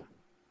income, too.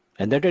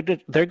 And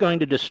they're going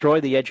to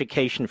destroy the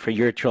education for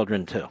your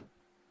children, too.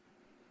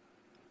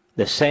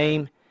 The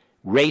same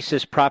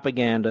racist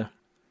propaganda,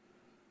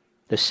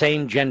 the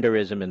same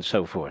genderism and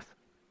so forth.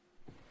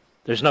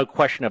 There's no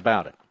question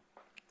about it.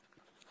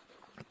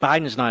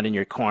 Biden's not in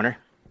your corner.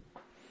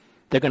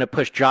 They're going to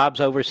push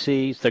jobs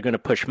overseas. They're going to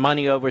push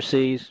money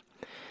overseas.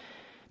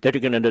 They're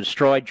going to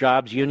destroy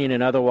jobs, union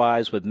and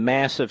otherwise, with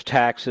massive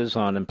taxes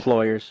on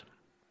employers.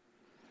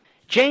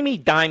 Jamie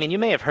Dimon, you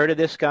may have heard of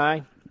this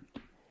guy.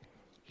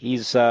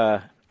 He's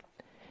not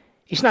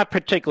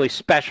particularly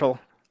special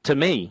to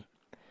me,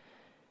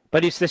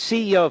 but he's the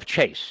CEO of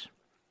Chase.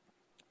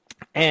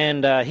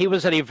 And he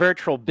was at a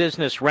virtual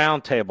business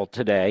roundtable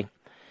today.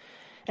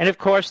 And, of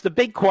course, the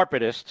big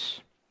corporatists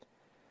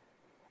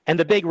and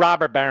the big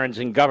robber barons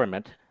in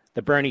government,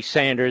 the Bernie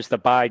Sanders, the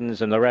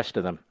Bidens, and the rest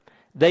of them,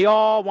 they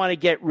all want to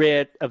get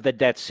rid of the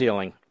debt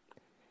ceiling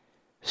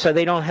so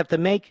they don't have to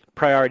make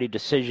priority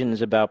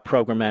decisions about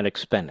programmatic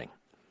spending.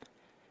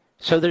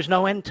 So there's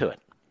no end to it.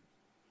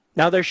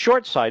 Now, they're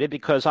short-sighted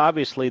because,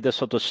 obviously, this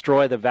will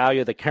destroy the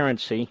value of the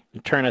currency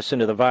and turn us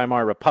into the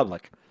Weimar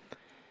Republic.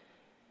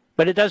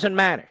 But it doesn't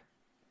matter.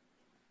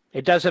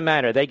 It doesn't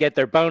matter. They get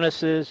their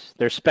bonuses,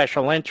 their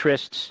special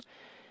interests,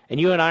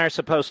 and you and I are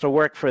supposed to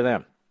work for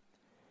them.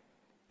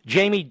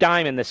 Jamie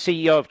Dimon, the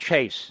CEO of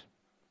Chase.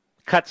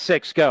 Cut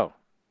 6, go.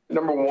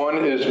 Number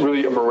one is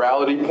really a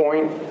morality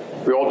point.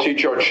 We all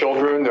teach our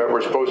children that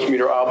we're supposed to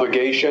meet our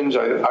obligations.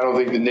 I don't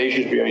think the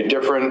nation should be any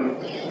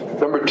different.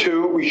 Number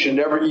two, we should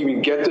never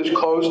even get this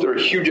close. There are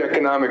huge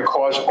economic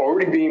costs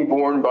already being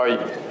borne by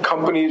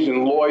companies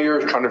and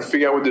lawyers trying to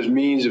figure out what this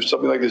means if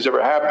something like this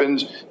ever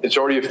happens. It's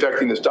already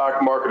affecting the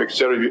stock market, et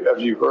cetera,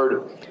 as you've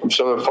heard from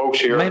some of the folks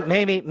here.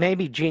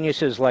 Maybe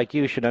geniuses like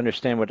you should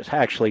understand what is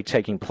actually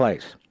taking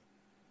place.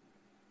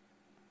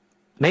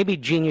 Maybe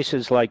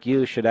geniuses like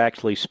you should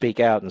actually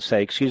speak out and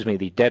say, excuse me,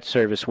 the debt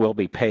service will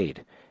be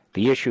paid.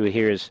 The issue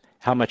here is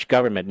how much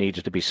government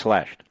needs to be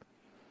slashed.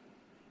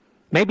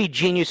 Maybe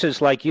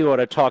geniuses like you ought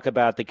to talk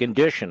about the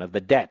condition of the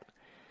debt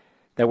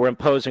that we're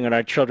imposing on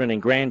our children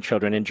and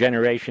grandchildren and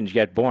generations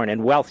yet born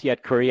and wealth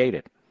yet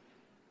created.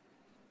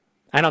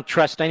 I don't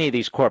trust any of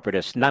these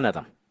corporatists, none of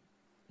them.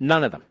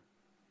 None of them.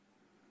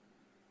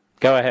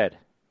 Go ahead.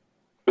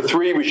 Number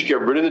 3, we should get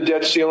rid of the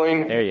debt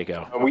ceiling. There you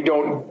go. We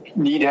don't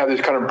need to have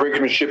this kind of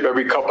brinkmanship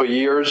every couple of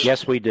years.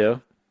 Yes, we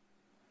do.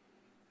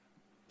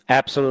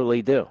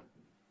 Absolutely do.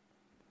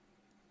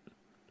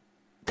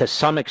 To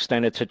some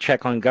extent, it's a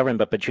check on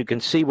government, but you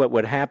can see what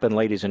would happen,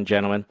 ladies and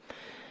gentlemen.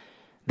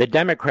 The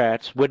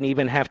Democrats wouldn't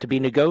even have to be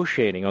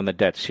negotiating on the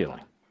debt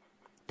ceiling,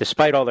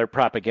 despite all their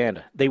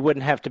propaganda. They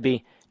wouldn't have to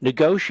be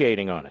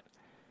negotiating on it.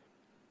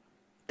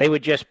 They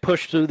would just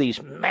push through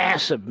these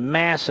massive,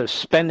 massive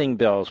spending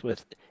bills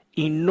with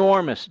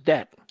enormous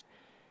debt.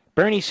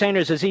 Bernie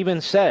Sanders has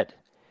even said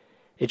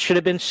it should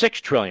have been $6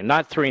 trillion,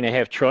 not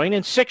 $3.5 trillion,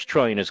 and $6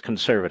 trillion is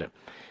conservative.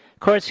 Of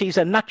course, he's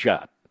a nut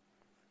job.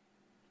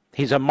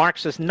 He's a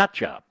Marxist nut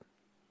job.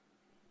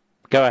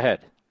 Go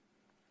ahead.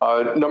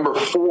 Number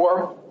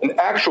 4, an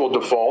actual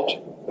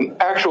default. An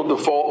actual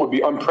default would be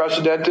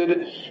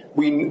unprecedented.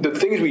 The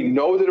things we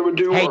know that it would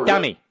do. Hey,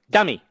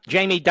 dummy,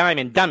 Jamie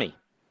Dimon, dummy.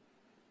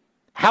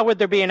 How would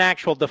there be an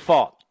actual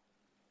default?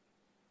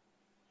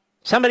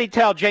 Somebody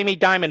tell Jamie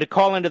Dimon to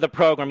call into the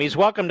program. He's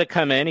welcome to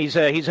come in. He's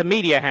a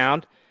media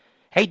hound.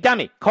 Hey,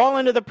 dummy, call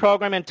into the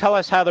program and tell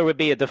us how there would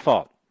be a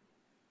default.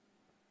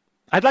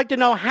 I'd like to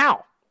know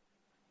how.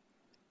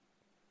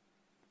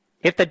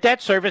 If the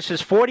debt service is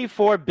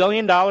 $44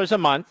 billion a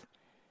month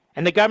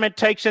and the government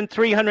takes in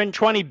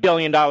 $320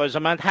 billion a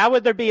month, how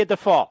would there be a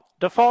default?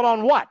 Default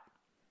on what?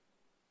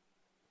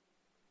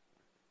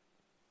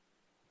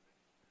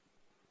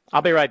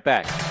 I'll be right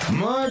back.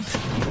 Mark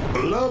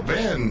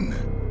Levin.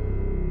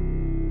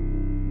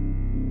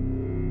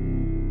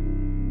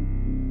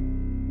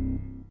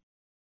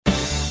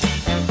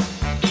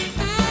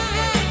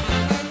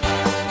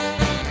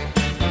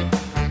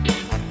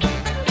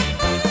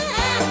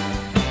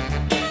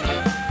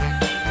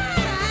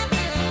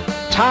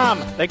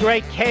 Tom, the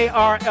great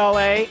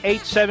KRLA,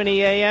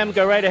 870 AM.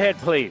 Go right ahead,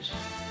 please.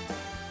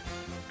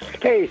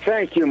 Hey,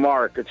 thank you,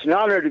 Mark. It's an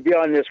honor to be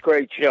on this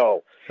great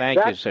show.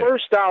 Thank you, sir. That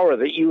first hour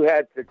that you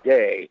had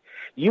today,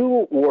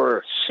 you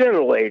were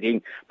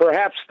scintillating,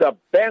 perhaps the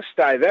best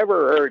I've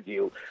ever heard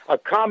you. A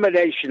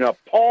combination of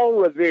Paul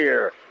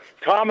Revere,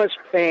 Thomas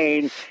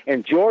Paine,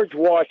 and George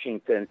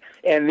Washington.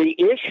 And the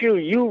issue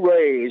you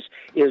raise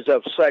is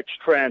of such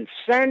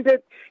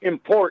transcendent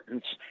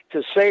importance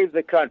to save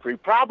the country,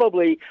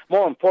 probably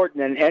more important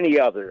than any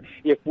other.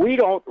 If we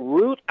don't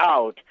root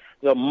out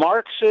the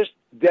Marxist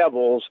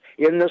devils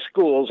in the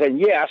schools, and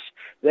yes,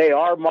 they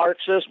are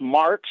Marxists.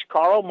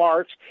 Karl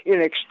Marx,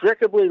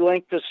 inextricably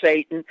linked to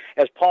Satan,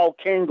 as Paul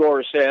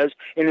Kingor says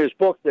in his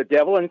book, The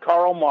Devil and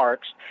Karl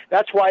Marx.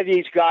 That's why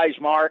these guys,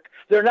 Mark,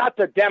 they're not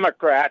the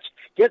Democrats.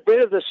 Get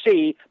rid of the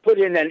C, put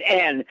in an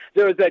N.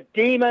 They're the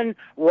demon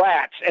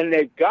rats, and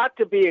they've got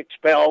to be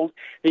expelled,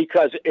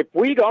 because if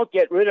we don't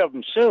get rid of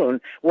them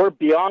soon, we're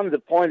beyond the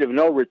point of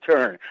no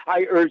return.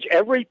 I urge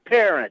every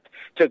parent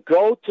to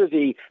go to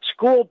the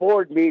school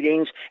board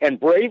meetings and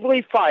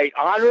bravely fight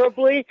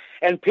honorably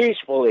and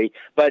peacefully,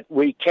 but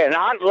we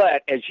cannot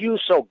let, as you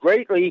so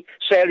greatly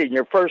said in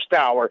your first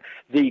hour,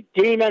 the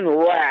demon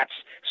rats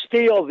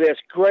steal this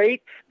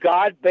great,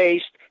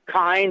 God-based,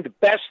 kind,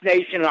 best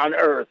nation on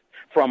earth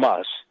from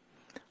us.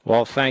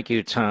 Well, thank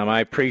you, Tom. I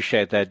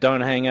appreciate that.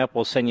 Don't hang up.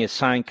 We'll send you a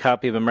signed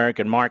copy of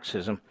American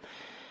Marxism.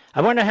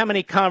 I wonder how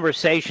many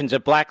conversations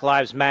at Black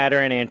Lives Matter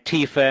and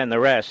Antifa and the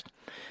rest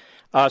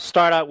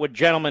start out with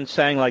gentlemen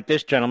saying, like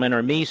this gentleman,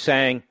 or me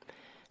saying,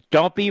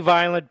 don't be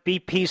violent, be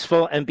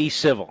peaceful, and be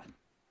civil.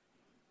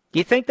 Do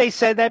you think they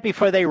said that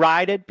before they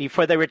rioted,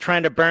 before they were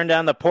trying to burn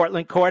down the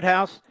Portland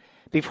courthouse,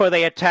 before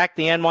they attacked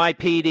the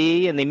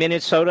NYPD and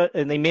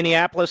the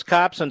Minneapolis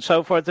cops and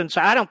so forth and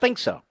so? I don't think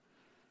so.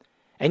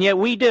 And yet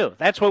we do.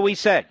 That's what we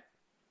say.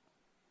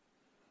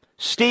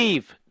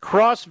 Steve,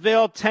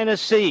 Crossville,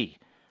 Tennessee,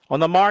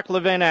 on the Mark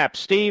Levin app.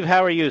 Steve,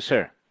 how are you,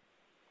 sir?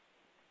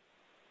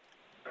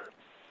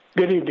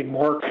 Good evening,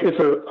 Mark. It's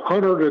an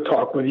honor to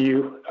talk with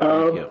you.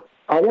 Thank you.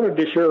 I wanted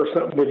to share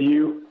something with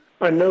you.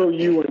 I know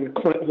you and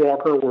Clint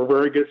Walker were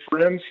very good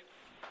friends,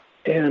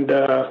 and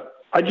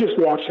I just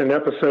watched an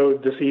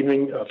episode this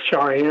evening of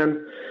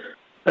Cheyenne.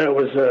 It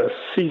was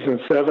Season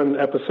 7,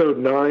 Episode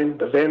 9,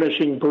 The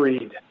Vanishing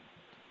Breed.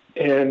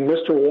 And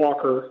Mr.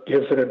 Walker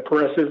gives an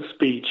impressive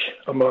speech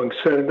among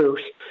senators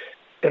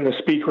and the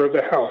Speaker of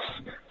the House.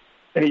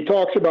 And he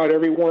talks about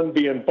everyone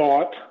being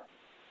bought,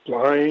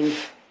 lying,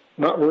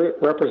 not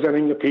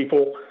representing the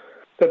people,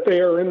 that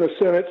they are in the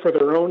Senate for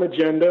their own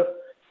agenda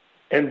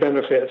and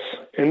benefits.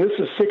 And this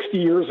is 60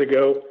 years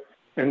ago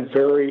and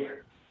very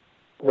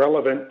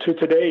relevant to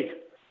today.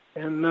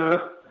 And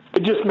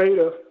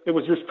it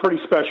was just pretty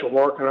special,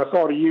 Mark. And I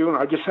thought of you, and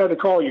I just had to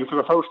call you for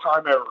the first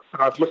time ever.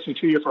 And I've listened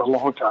to you for a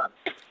long time.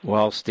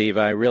 Well, Steve,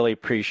 I really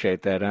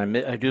appreciate that.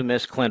 I do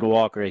miss Clint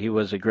Walker. He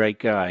was a great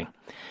guy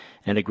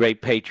and a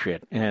great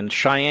patriot. And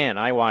Cheyenne,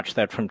 I watch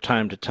that from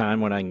time to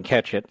time when I can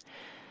catch it.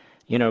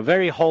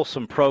 very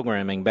wholesome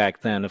programming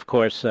back then. Of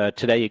course,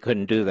 today you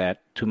couldn't do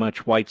that. Too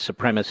much white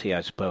supremacy,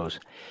 I suppose.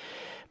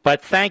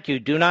 But thank you.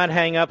 Do not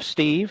hang up,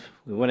 Steve.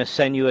 We want to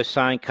send you a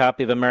signed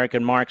copy of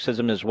American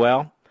Marxism as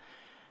well.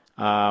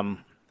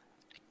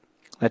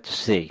 Let's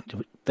see.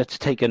 Let's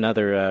take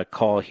another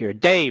call here.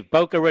 Dave,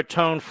 Boca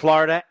Raton,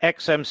 Florida,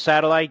 XM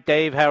Satellite.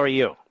 Dave, how are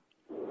you?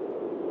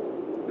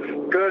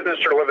 Good,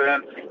 Mr.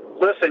 Levin.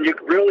 Listen, you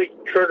really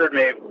triggered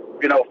me.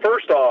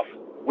 First off,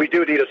 we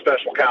do need a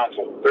special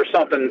counsel. There's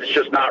something that's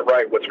just not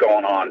right what's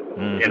going on.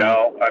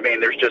 Mm-hmm.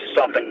 There's just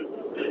something.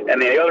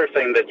 And the other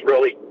thing that's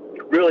really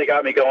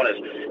got me going is,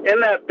 in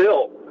that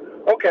bill,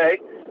 okay,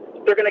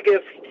 they're going to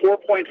give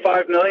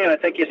 $4.5 million, I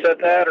think you said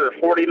that, or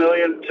 $40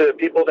 million to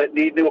people that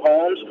need new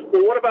homes.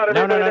 Well, what about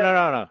everybody?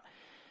 No.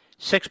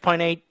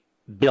 $6.8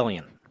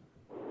 billion.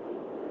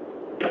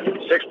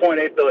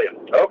 $6.8 billion.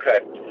 Okay.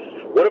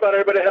 What about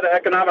everybody that had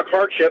economic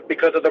hardship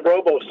because of the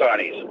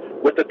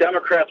robo-signees, with the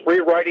Democrats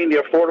rewriting the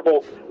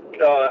Affordable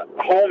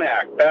Home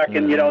Act back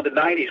in, the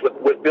 90s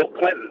with Bill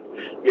Clinton?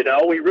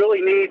 We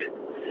really need...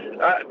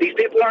 these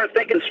people aren't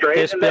thinking straight.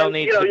 This bill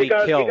needs to be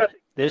killed.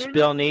 This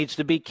bill needs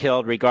to be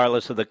killed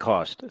regardless of the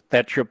cost.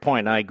 That's your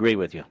point. I agree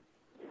with you.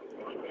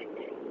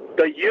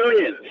 The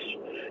unions.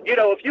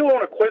 If you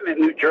own equipment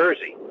in New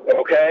Jersey,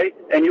 okay,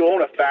 and you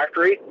own a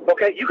factory,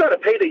 okay, you got to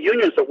pay the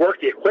unions to work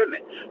the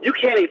equipment. You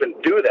can't even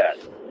do that.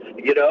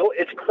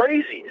 It's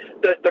crazy.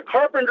 The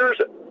carpenters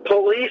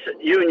police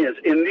unions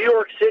in New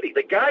York City,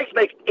 the guys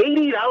make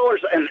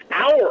 $80 an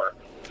hour,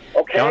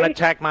 okay? Don't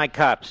attack my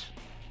cops.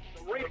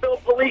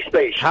 Rebuild police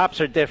stations.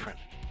 Cops are different.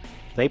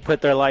 They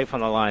put their life on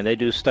the line. They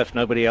do stuff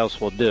nobody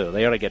else will do.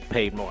 They ought to get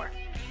paid more.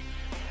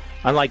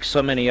 Unlike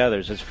so many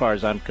others, as far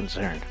as I'm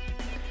concerned.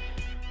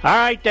 All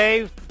right,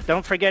 Dave.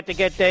 Don't forget to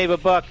get Dave a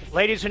book.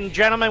 Ladies and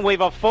gentlemen, we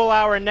have a full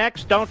hour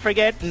next. Don't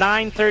forget,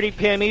 9:30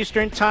 p.m.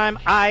 Eastern Time,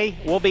 I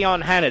will be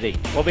on Hannity.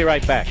 We'll be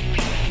right back.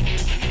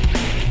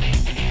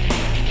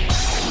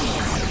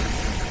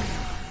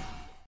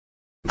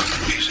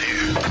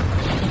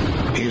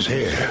 He's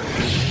here.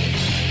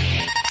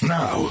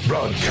 Now,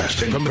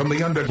 broadcasting from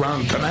the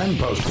underground command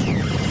post,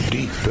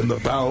 deep in the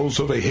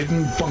bowels of a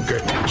hidden bunker,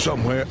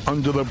 somewhere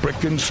under the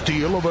brick and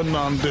steel of a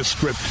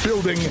nondescript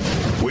building,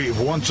 we've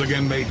once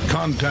again made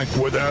contact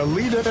with our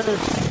leader,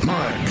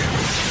 Mark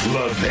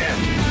Levin.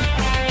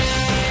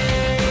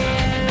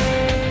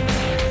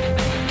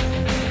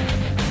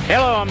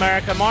 Hello,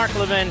 America. Mark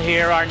Levin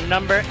here. Our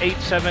number,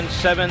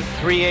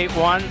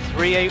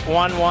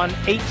 877-381-3811,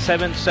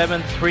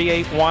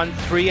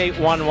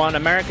 877-381-3811.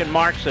 American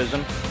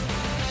Marxism,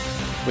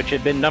 which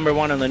had been number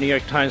one on the New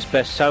York Times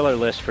bestseller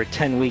list for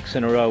 10 weeks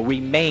in a row,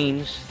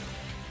 remains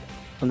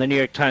on the New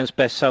York Times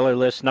bestseller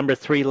list, number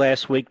 3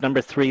 last week,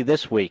 number 3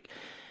 this week.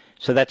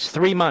 So that's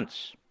 3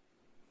 months.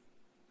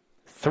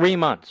 3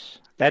 months.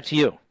 That's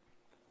you.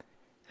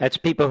 That's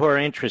people who are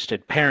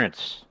interested,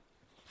 parents,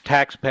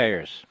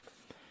 taxpayers,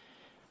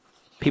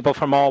 people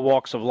from all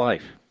walks of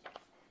life.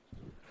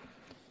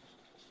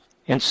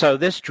 And so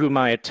this drew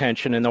my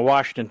attention in the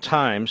Washington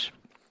Times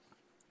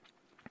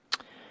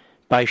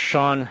by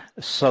Sean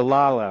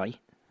Salali.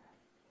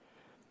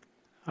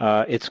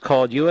 It's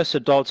called U.S.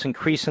 Adults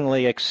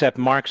Increasingly Accept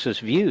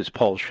Marxist Views,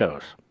 poll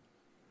shows.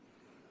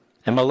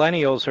 And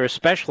millennials are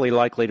especially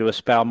likely to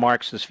espouse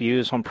Marxist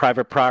views on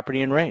private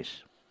property and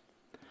race.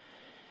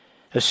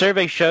 A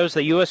survey shows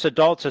that U.S.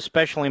 adults,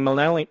 especially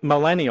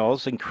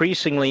millennials,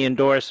 increasingly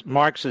endorse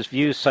Marxist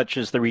views such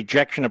as the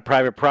rejection of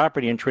private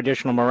property and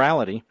traditional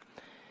morality,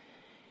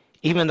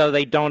 even though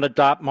they don't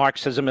adopt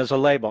Marxism as a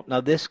label.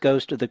 Now, this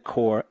goes to the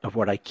core of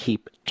what I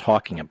keep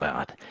talking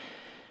about.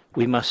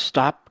 We must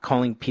stop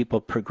calling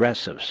people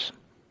progressives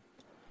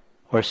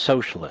or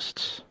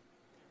socialists.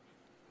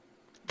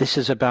 This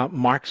is about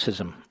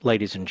Marxism,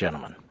 ladies and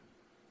gentlemen.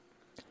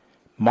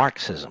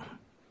 Marxism.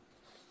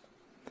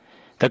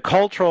 The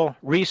Cultural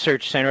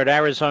Research Center at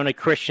Arizona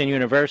Christian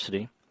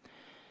University,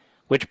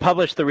 which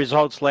published the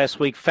results last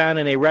week, found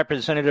in a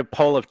representative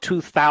poll of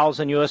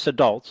 2,000 U.S.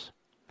 adults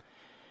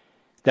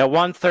that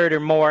 1/3 or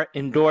more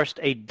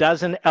endorsed a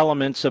dozen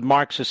elements of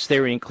Marxist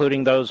theory,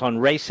 including those on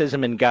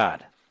racism and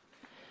God.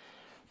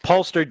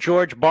 Pollster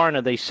George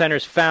Barna, the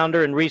center's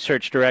founder and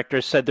research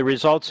director, said the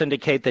results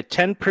indicate that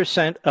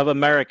 10% of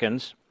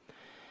Americans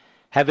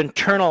have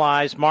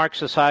internalized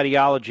Marxist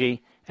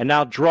ideology and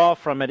now draw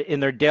from it in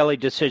their daily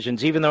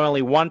decisions, even though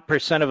only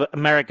 1% of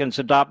Americans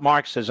adopt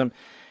Marxism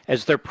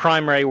as their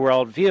primary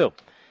worldview.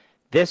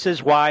 This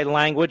is why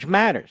language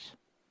matters.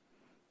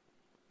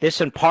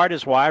 This, in part,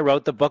 is why I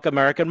wrote the book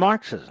American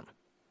Marxism.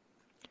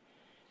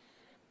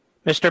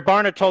 Mr.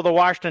 Barna told the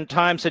Washington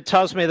Times, "It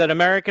tells me that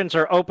Americans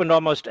are open to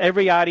almost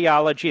every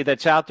ideology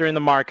that's out there in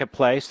the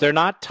marketplace. They're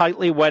not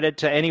tightly wedded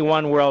to any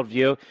one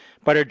worldview,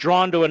 but are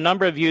drawn to a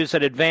number of views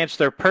that advance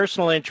their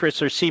personal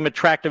interests or seem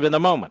attractive in the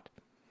moment."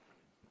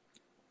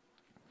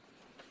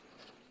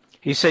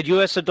 He said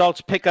U.S.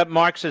 adults pick up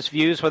Marxist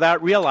views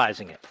without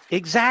realizing it.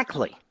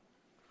 Exactly.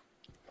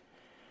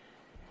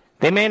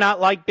 They may not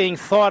like being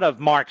thought of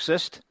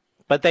Marxist,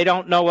 but they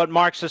don't know what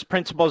Marxist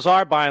principles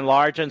are by and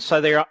large, and so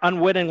they are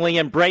unwittingly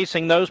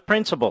embracing those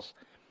principles.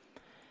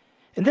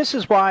 And this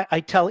is why I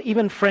tell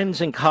even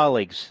friends and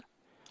colleagues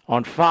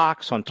on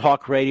Fox, on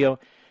talk radio,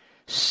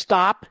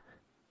 stop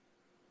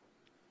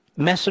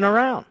messing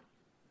around.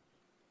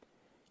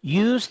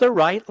 Use the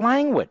right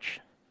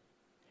language.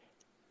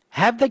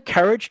 Have the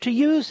courage to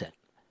use it.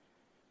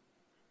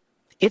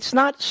 It's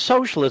not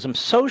socialism.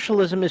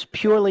 Socialism is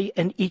purely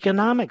an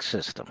economic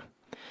system.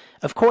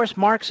 Of course,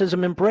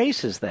 Marxism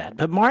embraces that,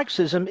 but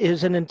Marxism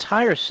is an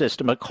entire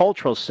system, a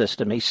cultural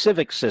system, a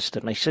civic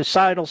system, a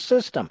societal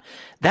system.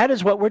 That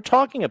is what we're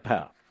talking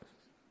about.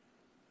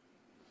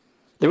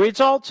 The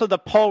results of the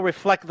poll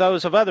reflect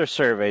those of other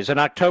surveys. An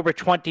October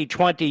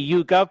 2020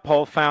 YouGov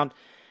poll found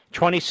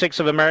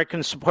 26% of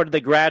Americans supported the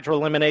gradual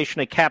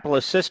elimination of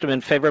capitalist system in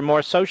favor of a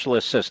more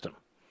socialist system.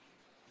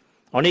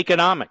 On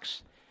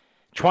economics,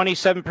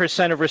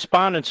 27% of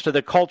respondents to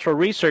the Cultural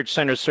Research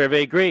Center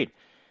survey agreed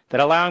that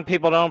allowing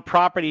people to own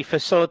property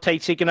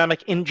facilitates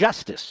economic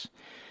injustice.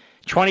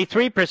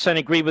 23%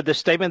 agreed with the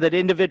statement that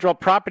individual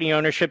property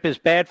ownership is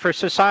bad for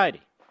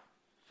society.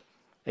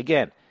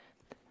 Again,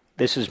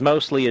 this is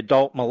mostly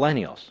adult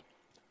millennials,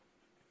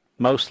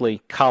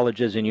 mostly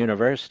colleges and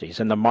universities,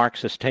 and the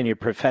Marxist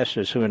tenured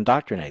professors who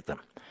indoctrinate them.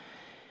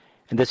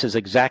 And this is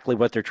exactly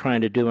what they're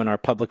trying to do in our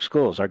public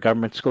schools, our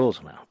government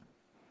schools now.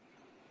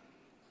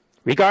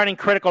 Regarding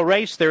critical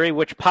race theory,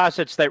 which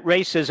posits that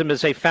racism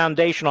is a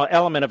foundational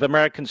element of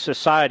American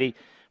society,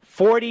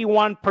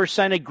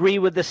 41% agree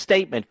with the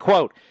statement,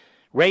 quote,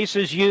 race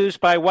is used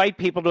by white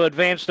people to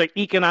advance their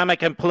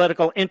economic and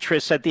political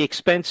interests at the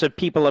expense of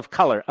people of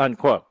color,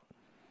 unquote.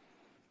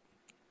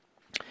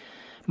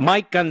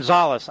 Mike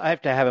Gonzalez, I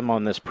have to have him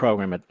on this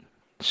program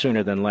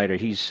sooner than later.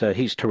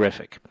 He's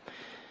terrific.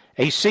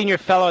 A senior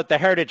fellow at the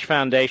Heritage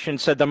Foundation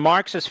said the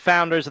Marxist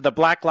founders of the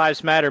Black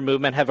Lives Matter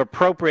movement have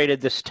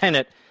appropriated this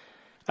tenet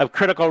of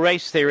critical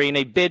race theory in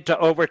a bid to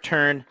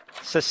overturn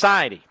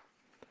society.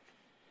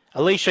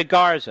 Alicia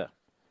Garza,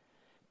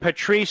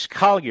 Patrice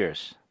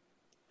Colliers,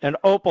 and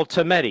Opal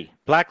Tometi,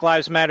 Black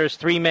Lives Matter's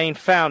three main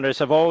founders,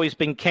 have always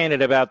been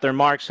candid about their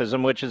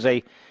Marxism, which is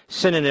a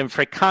synonym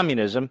for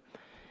communism,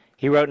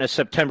 he wrote in a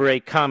September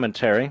 8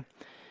 commentary.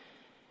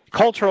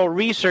 Cultural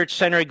Research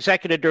Center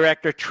Executive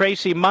Director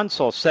Tracy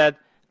Munsell said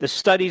the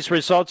study's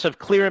results have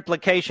clear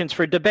implications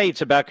for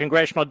debates about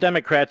Congressional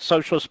Democrats'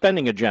 social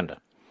spending agenda.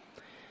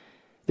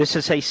 This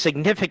is a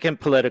significant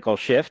political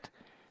shift,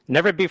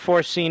 never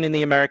before seen in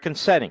the American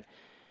setting.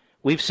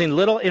 We've seen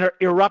little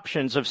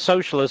eruptions of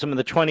socialism in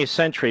the 20th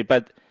century,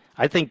 but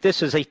I think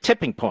this is a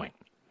tipping point.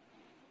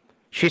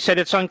 She said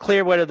it's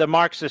unclear whether the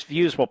Marxist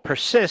views will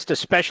persist,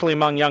 especially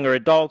among younger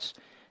adults,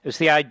 as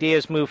the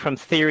ideas move from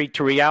theory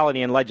to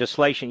reality in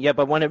legislation. Yeah,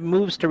 but when it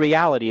moves to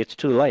reality, it's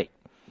too late.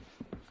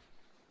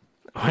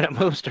 When it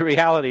moves to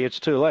reality, it's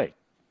too late.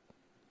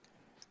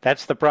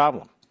 That's the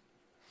problem.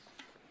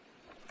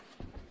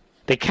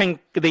 The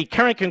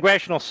current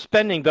congressional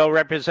spending bill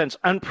represents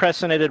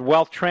unprecedented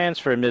wealth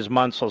transfer, Ms.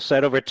 Munsell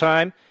said. Over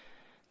time,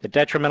 the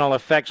detrimental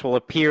effects will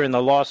appear in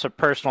the loss of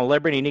personal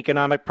liberty and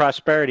economic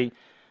prosperity,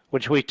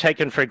 which we've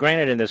taken for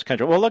granted in this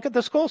country. Well, look at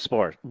the school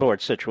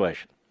board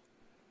situation.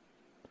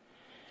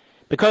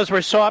 Because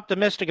we're so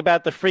optimistic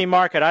about the free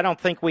market, I don't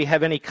think we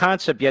have any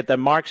concept yet that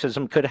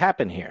Marxism could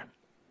happen here.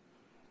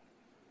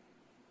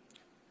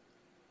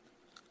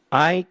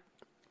 I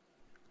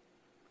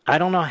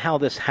don't know how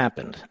this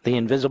happened, the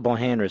invisible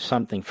hand or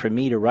something, for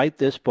me to write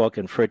this book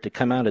and for it to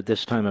come out at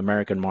this time,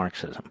 American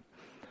Marxism,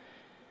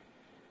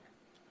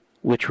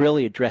 which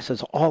really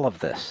addresses all of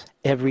this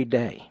every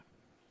day.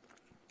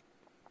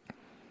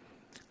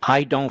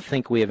 I don't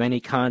think we have any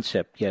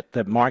concept yet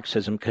that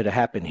Marxism could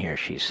happen here,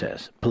 she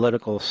says,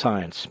 political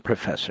science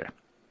professor.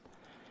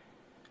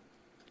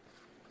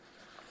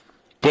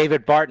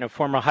 David Barton, a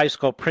former high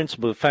school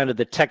principal who founded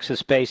the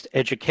Texas-based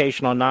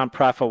educational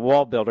nonprofit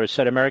Wall Builder,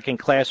 said American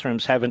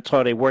classrooms haven't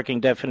taught a working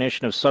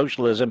definition of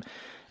socialism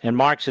and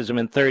Marxism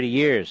in 30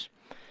 years.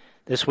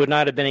 This would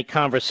not have been a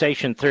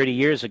conversation 30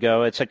 years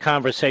ago. It's a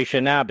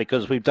conversation now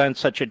because we've done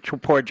such a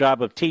poor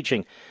job of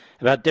teaching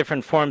about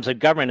different forms of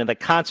government and the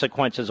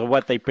consequences of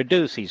what they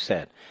produce, he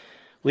said.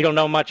 We don't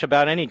know much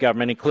about any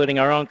government, including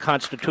our own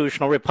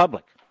constitutional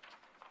republic.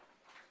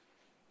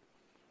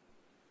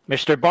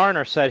 Mr.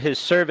 Barna said his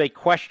survey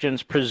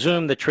questions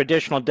presume the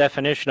traditional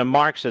definition of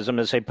Marxism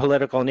as a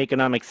political and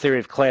economic theory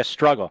of class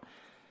struggle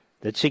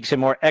that seeks a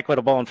more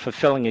equitable and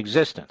fulfilling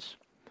existence.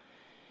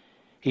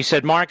 He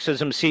said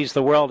Marxism sees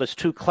the world as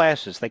two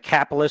classes, the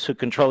capitalists who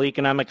control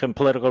economic and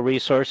political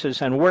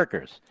resources, and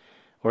workers,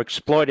 who are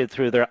exploited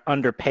through their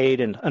underpaid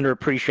and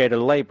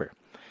underappreciated labor.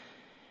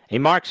 A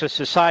Marxist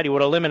society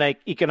would eliminate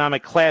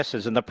economic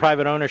classes and the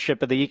private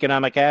ownership of the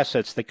economic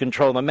assets that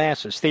control the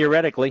masses.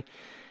 Theoretically,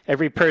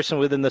 every person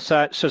within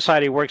the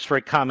society works for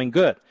a common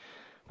good,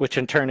 which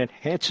in turn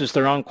enhances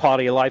their own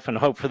quality of life and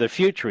hope for the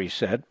future, he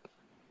said.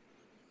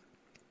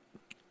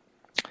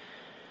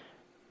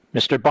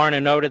 Mr.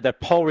 Barna noted that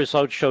poll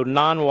results showed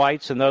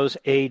non-whites and those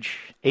aged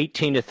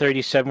 18 to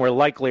 37 were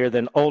likelier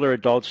than older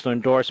adults to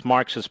endorse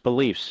Marxist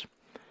beliefs.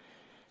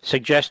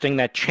 suggesting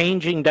that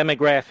changing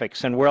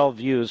demographics and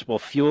worldviews will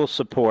fuel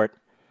support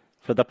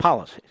for the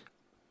policies.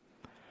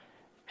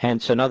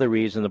 Hence, another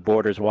reason the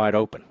border's wide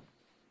open.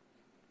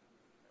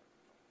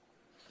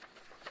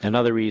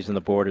 Another reason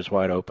the border's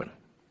wide open.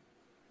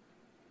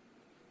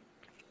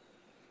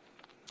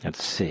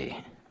 Let's see.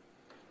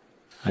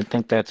 I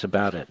think that's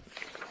about it.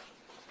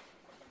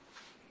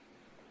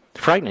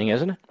 Frightening,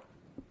 isn't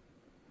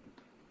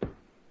it?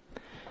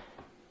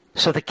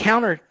 So the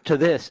counter to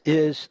this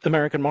is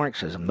American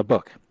Marxism, the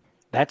book.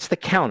 That's the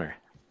counter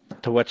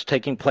to what's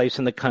taking place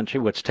in the country,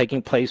 what's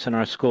taking place in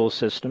our school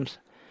systems.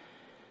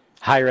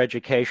 Higher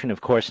education, of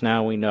course,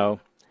 now we know,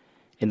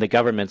 in the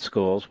government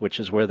schools, which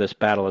is where this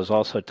battle is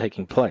also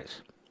taking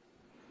place.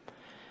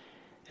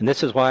 And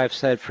this is why I've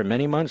said for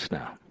many months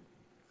now,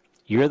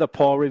 you're the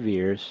Paul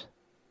Revere's.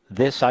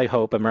 This, I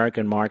hope,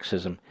 American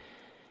Marxism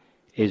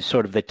is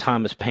sort of the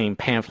Thomas Paine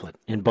pamphlet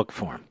in book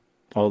form,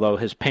 although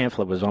his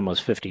pamphlet was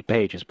almost 50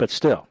 pages. But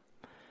still,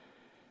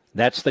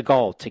 that's the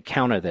goal, to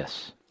counter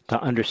this,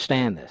 to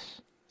understand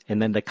this,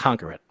 and then to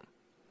conquer it.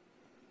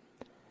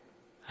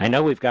 I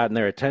know we've gotten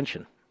their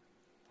attention,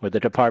 or the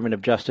Department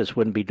of Justice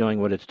wouldn't be doing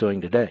what it's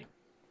doing today.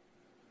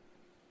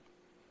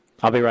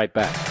 I'll be right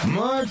back.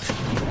 Mark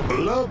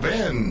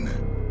Levin.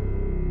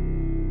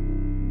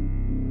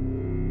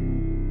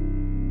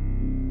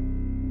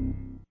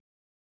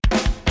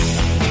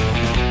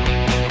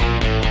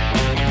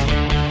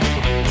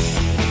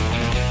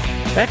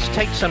 Let's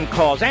take some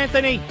calls.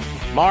 Anthony,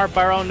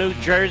 Marlboro, New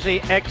Jersey,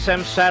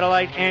 XM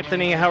Satellite.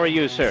 Anthony, how are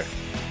you, sir?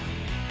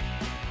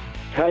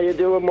 How you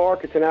doing,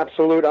 Mark? It's an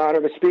absolute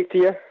honor to speak to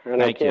you,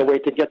 and I can't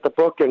wait to get the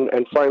book and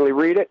finally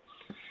read it.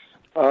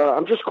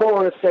 I'm just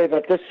calling to say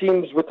that this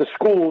seems, with the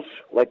schools,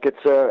 like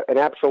it's an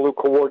absolute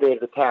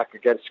coordinated attack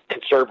against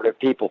conservative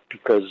people,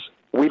 because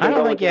we've been I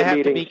don't going think to you the have to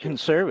meetings. be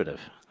conservative.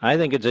 I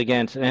think it's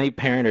against any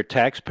parent or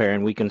taxpayer,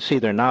 and we can see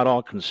they're not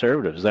all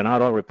conservatives. They're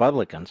not all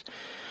Republicans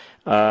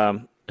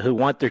who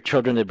want their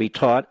children to be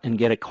taught and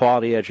get a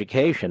quality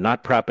education,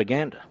 not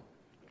propaganda.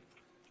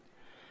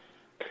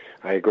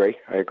 I agree.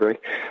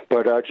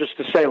 But just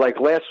to say, like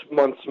last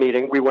month's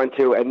meeting we went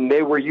to, and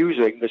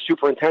the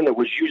superintendent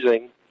was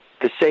using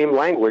the same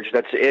language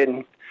that's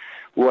in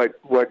what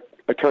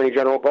Attorney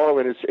General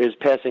Garland is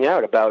passing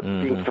out about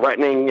being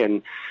threatening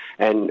and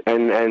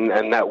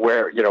that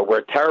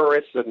we're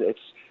terrorists. And it's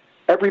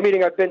every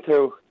meeting I've been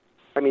to.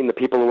 I mean, the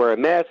people who wear a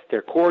mask,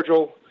 they're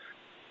cordial.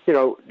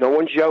 No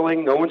one's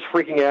yelling, no one's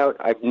freaking out.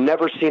 I've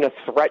never seen a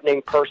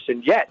threatening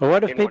person yet. Well,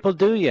 what if people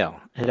do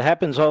yell? It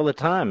happens all the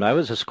time. I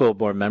was a school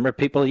board member.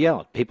 People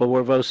yelled. People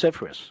were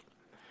vociferous.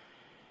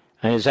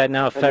 And is that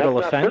now a federal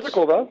offense? That's not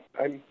physical, though.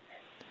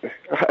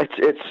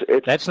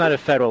 It's That's not a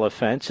federal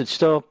offense. It's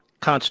still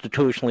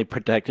constitutionally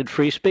protected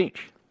free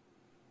speech.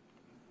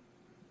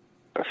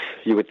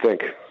 You would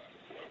think.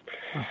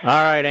 All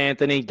right,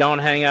 Anthony, don't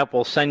hang up.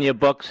 We'll send you a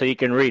book so you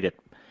can read it.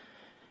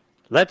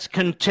 Let's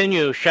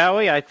continue, shall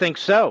we? I think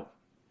so.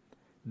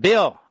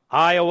 Bill,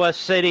 Iowa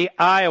City,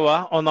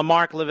 Iowa, on the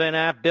Mark Levin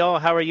app. Bill,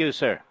 how are you,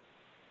 sir?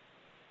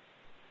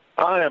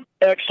 I am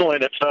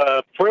excellent. It's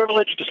a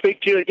privilege to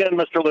speak to you again,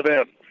 Mr.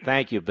 Levin.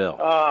 Thank you, Bill.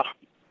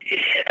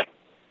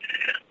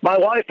 My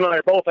wife and I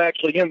are both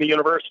actually in the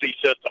university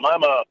system.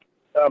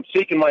 I'm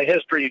seeking my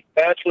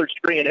bachelor's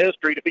degree in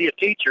history to be a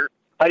teacher,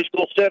 high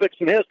school civics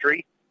and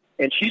history,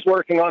 and she's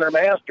working on her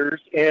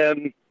master's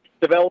in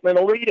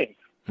developmental reading.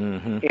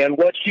 Mm-hmm. And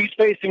what she's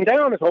facing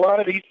down is a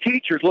lot of these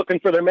teachers looking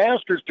for their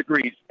master's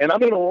degrees, and I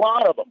mean a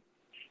lot of them,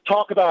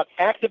 talk about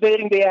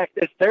activating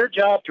it's their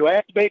job to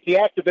activate the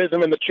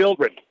activism in the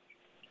children.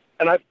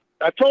 And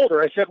I've told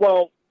her, I said,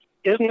 well,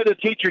 isn't it a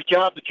teacher's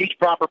job to teach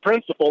proper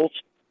principles?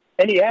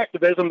 Any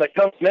activism that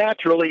comes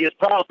naturally is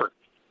proper.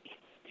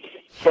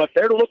 But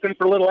they're looking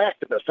for little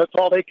activists. That's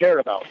all they care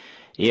about.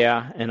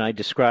 Yeah, and I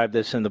described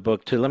this in the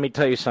book, too. Let me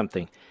tell you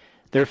something.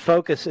 Their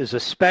focus is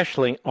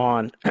especially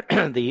on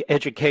the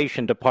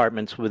education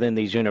departments within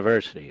these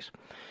universities.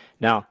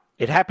 Now,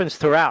 it happens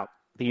throughout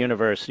the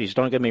universities,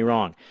 don't get me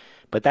wrong,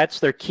 but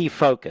that's their key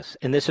focus.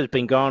 And this has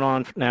been going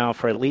on now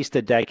for at least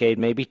a decade,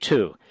 maybe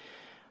two,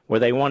 where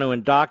they want to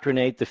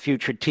indoctrinate the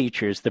future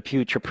teachers, the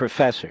future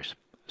professors.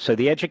 So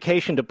the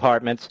education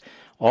departments,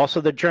 also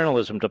the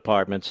journalism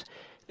departments,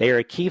 they are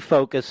a key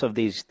focus of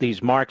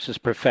these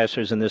Marxist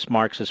professors in this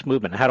Marxist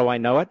movement. How do I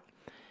know it?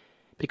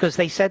 Because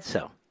they said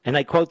so. And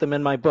I quote them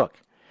in my book.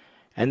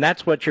 And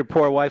that's what your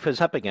poor wife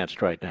is up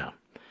against right now.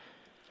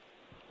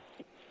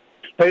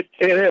 It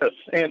is.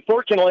 And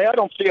fortunately, I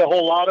don't see a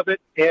whole lot of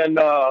it in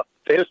the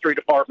history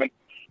department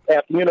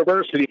at the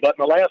university. But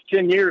in the last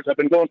 10 years, I've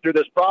been going through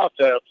this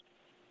process.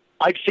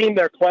 I've seen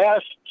their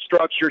class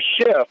structure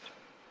shift.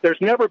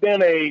 There's never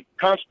been a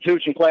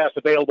Constitution class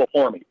available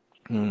for me.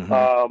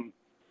 Mm-hmm.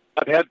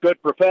 I've had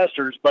good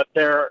professors, but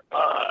their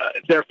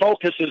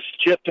focus is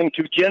shifting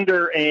to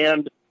gender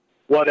and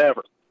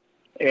whatever.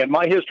 And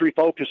my history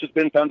focus has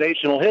been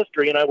foundational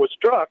history, and I was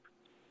struck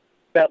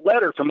that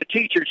letter from the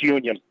teachers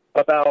union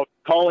about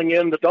calling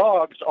in the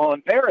dogs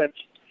on parents.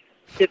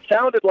 It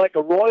sounded like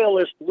a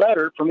royalist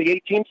letter from the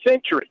 18th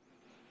century.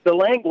 The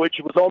language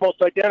was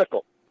almost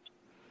identical.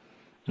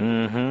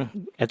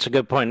 It's a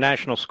good point.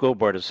 National School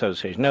Board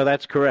Association. No,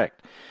 that's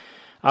correct.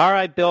 All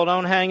right, Bill,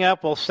 don't hang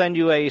up. We'll send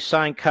you a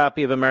signed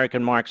copy of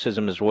American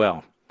Marxism as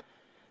well.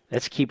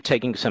 Let's keep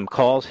taking some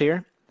calls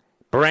here.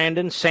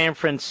 Brandon, San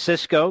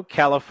Francisco,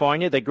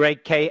 California, the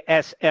great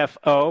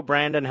KSFO.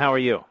 Brandon, how are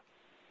you?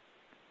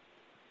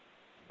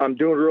 I'm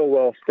doing real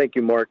well. Thank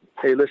you, Mark.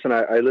 Hey, listen,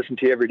 I listen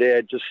to you every day.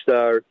 I just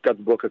got the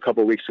book a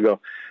couple of weeks ago.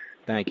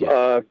 Thank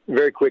you.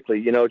 Very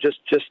quickly, just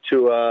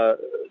to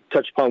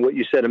touch upon what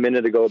you said a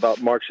minute ago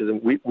about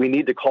Marxism, we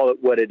need to call it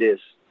what it is,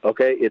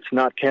 okay? It's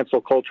not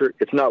cancel culture.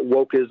 It's not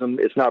wokeism.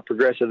 It's not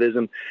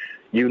progressivism.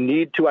 You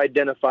need to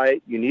identify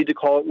it. You need to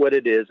call it what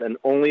it is, and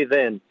only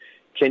then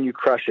can you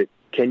crush it.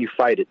 Can you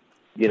fight it?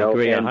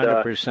 Agree, and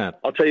 100%.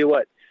 I'll tell you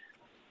what,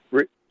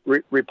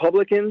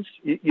 Republicans,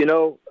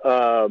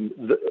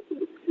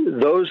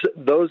 those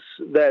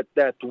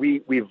that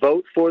we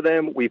vote for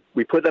them, we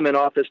put them in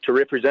office to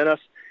represent us.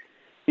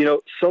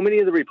 So many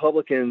of the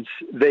Republicans,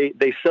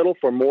 they settle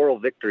for moral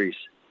victories.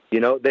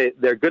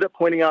 They're good at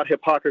pointing out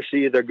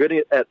hypocrisy. They're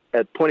good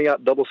at pointing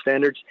out double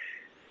standards,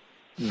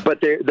 but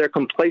they're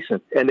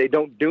complacent and they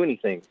don't do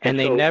anything. And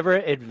they never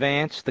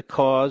advance the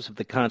cause of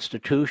the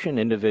Constitution,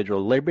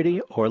 individual liberty,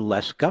 or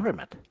less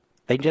government.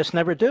 They just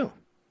never do.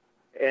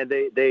 And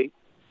they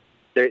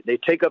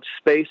take up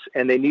space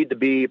and they need to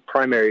be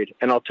primaried.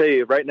 And I'll tell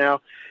you right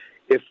now,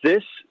 if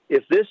this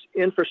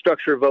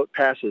infrastructure vote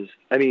passes,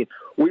 I mean,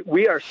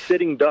 we are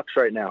sitting ducks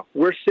right now.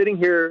 We're sitting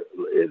here.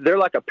 They're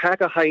like a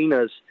pack of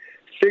hyenas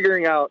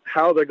figuring out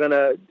how they're going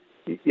to,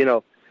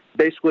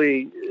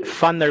 basically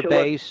fund their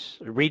base,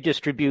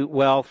 redistribute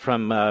wealth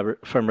from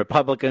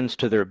Republicans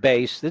to their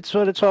base. That's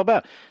what it's all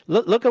about.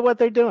 Look at what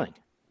they're doing.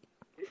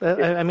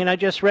 I mean, I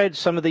just read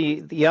some of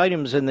the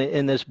items in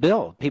this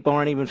bill people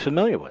aren't even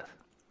familiar with.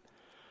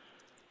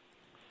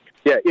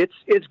 Yeah,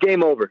 it's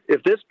game over.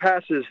 If this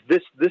passes,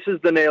 this is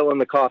the nail in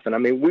the coffin. I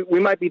mean, we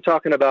might be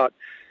talking about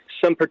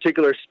some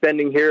particular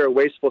spending here or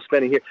wasteful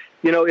spending here.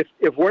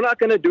 If we're not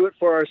going to do it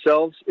for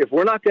ourselves, if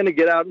we're not going to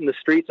get out in the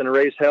streets and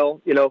raise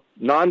hell,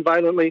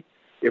 non-violently,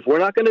 if we're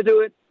not going to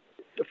do it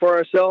for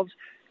ourselves,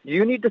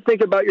 you need to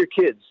think about your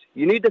kids.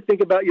 You need to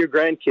think about your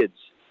grandkids.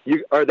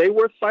 Are they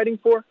worth fighting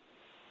for?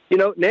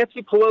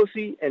 Nancy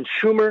Pelosi and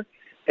Schumer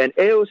and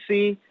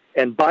AOC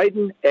and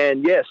Biden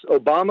and, yes,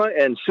 Obama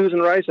and Susan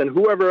Rice and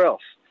whoever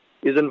else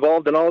is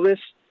involved in all this,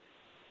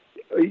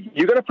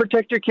 you're going to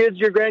protect your kids,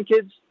 your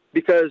grandkids,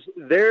 because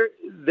they're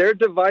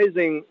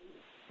devising,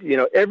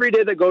 every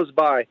day that goes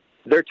by,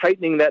 they're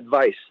tightening that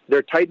vice.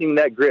 They're tightening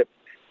that grip.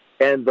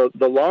 And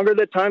the longer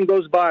that time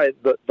goes by,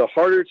 the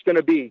harder it's going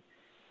to be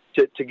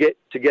to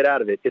get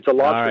out of it. It's a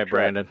lot. All right,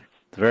 Brandon.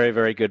 Very,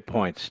 very good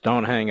points.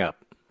 Don't hang up.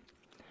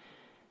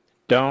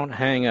 Don't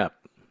hang up.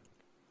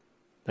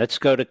 Let's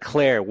go to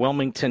Claire,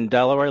 Wilmington,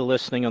 Delaware,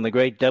 listening on the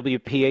great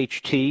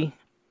WPHT.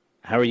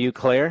 How are you,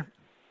 Claire?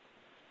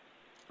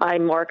 Hi,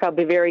 Mark. I'll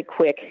be very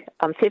quick.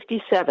 I'm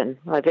 57.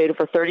 I voted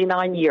for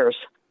 39 years.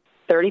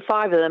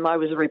 35 of them I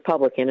was a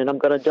Republican, and I'm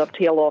going to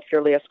dovetail off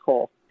your last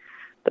call.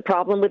 The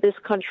problem with this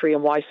country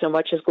and why so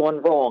much has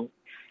gone wrong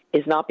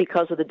is not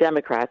because of the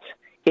Democrats.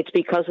 It's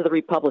because of the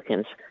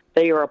Republicans.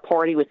 They are a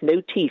party with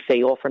no teeth.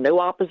 They offer no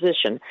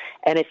opposition.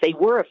 And if they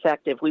were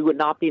effective, we would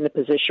not be in the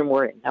position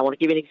we're in. I want to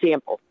give you an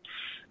example.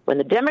 When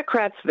the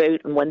Democrats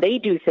vote and when they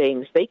do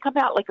things, they come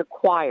out like a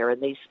choir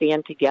and they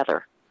stand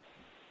together.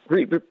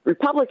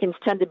 Republicans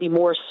tend to be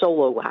more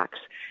solo acts.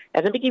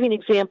 And let me give you an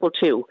example,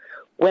 too.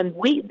 When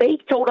they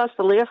told us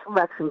the last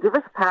election, give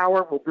us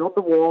power, we'll build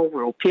the wall,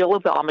 we'll repeal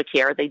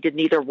Obamacare, they did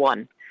neither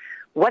one.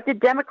 What did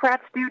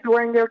Democrats do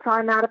during their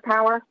time out of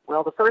power?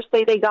 Well, the first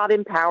day they got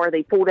in power,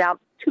 they pulled out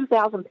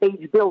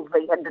 2,000-page bills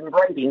they had been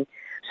writing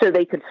so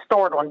they could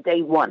start on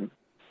day one.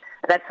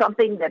 That's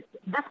something that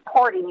this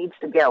party needs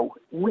to go.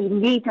 We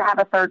need to have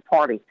a third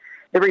party.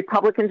 The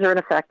Republicans are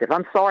ineffective.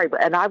 I'm sorry,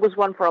 and I was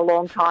one for a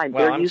long time.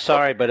 Well, I'm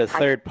sorry, but a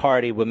third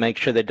party would make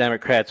sure the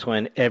Democrats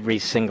win every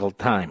single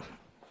time.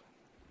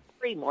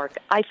 Mark,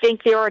 I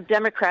think there are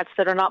Democrats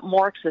that are not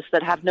Marxists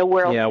that have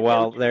nowhere else to go. Yeah,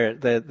 well,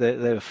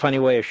 they're a funny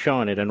way of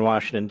showing it in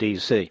Washington,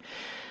 D.C.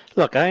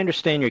 Look, I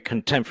understand your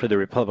contempt for the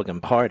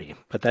Republican Party,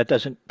 but that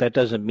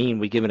doesn't mean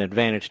we give an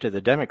advantage to the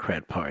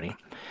Democrat Party.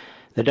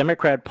 The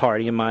Democrat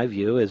Party, in my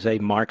view, is a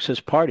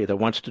Marxist party that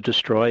wants to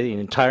destroy the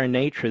entire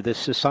nature of this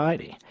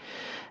society.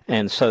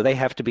 And so they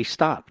have to be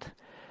stopped.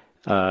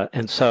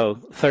 And so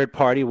third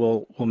party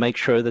will make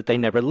sure that they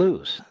never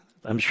lose.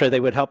 I'm sure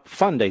they would help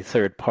fund a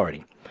third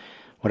party.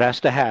 What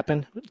has to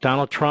happen?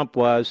 Donald Trump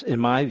was, in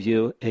my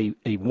view, a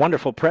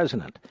wonderful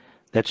president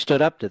that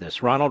stood up to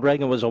this. Ronald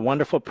Reagan was a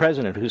wonderful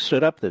president who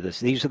stood up to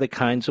this. These are the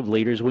kinds of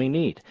leaders we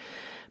need.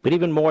 But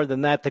even more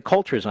than that, the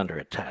culture is under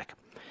attack.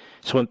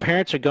 So when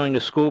parents are going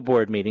to school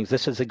board meetings,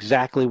 this is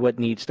exactly what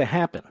needs to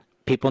happen.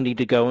 People need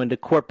to go into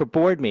corporate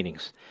board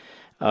meetings,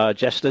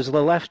 just as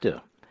the left do.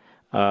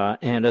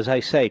 And as I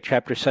say,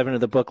 Chapter 7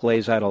 of the book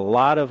lays out a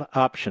lot of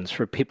options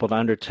for people to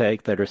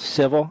undertake that are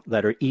civil,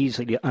 that are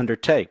easy to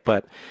undertake.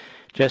 But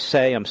just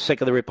say, I'm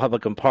sick of the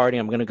Republican Party,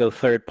 I'm going to go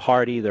third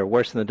party, they're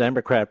worse than the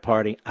Democrat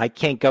Party, I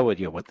can't go with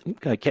you.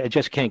 I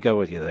just can't go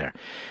with you there.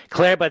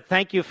 Claire, but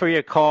thank you for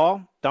your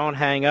call. Don't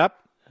hang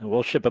up, and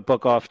we'll ship a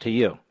book off to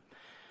you.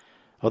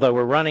 Although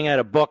we're running out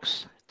of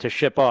books to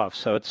ship off,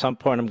 so at some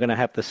point I'm going to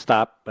have to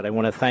stop, but I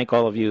want to thank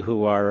all of you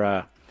who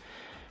are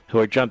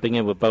jumping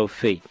in with both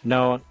feet.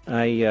 No,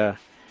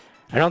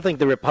 I don't think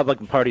the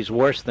Republican Party is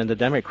worse than the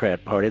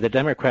Democrat Party. The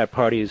Democrat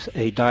Party is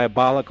a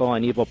diabolical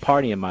and evil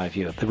party in my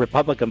view. The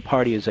Republican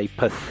Party is a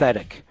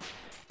pathetic,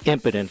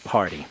 impotent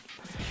party.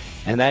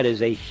 And that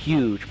is a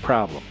huge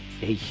problem,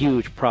 a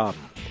huge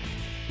problem.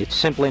 It's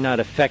simply not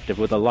effective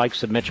with the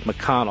likes of Mitch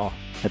McConnell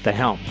at the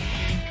helm.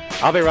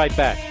 I'll be right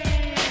back.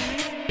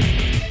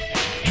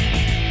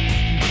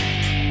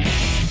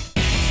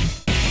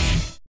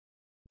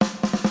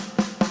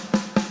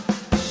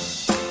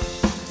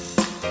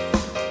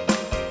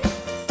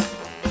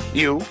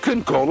 You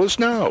can call us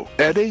now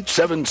at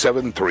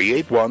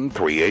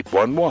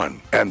 877-381-3811.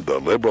 And the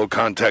Liberal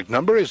contact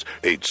number is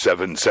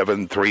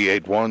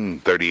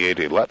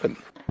 877-381-3811.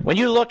 When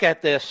you look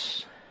at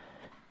this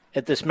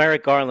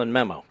Merrick Garland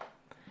memo,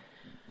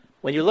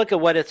 when you look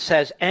at what it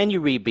says and you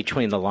read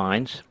between the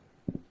lines,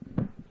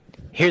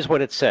 here's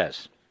what it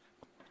says.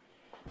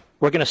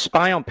 We're going to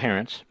spy on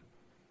parents.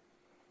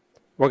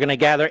 We're going to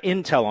gather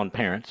intel on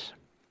parents.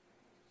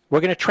 We're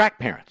going to track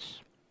parents.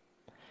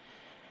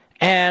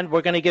 And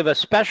we're going to give a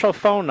special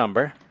phone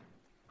number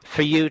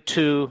for you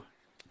to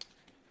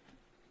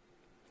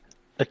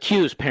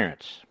accuse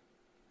parents.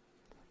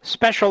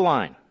 Special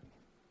line.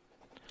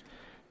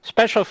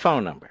 Special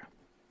phone number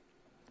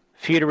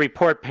for you to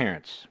report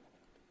parents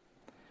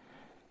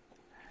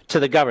to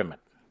the government.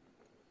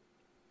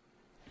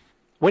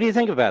 What do you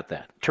think about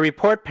that? To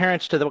report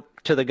parents to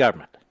the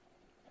government.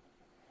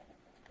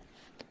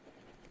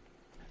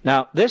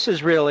 Now, this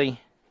is really,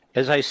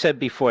 as I said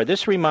before,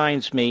 this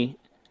reminds me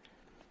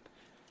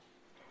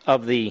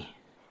of the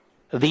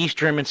East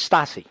German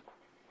Stasi,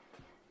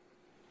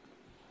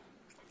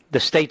 the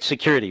state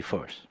security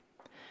force.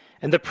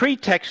 And the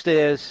pretext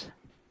is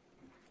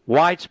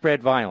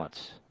widespread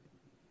violence,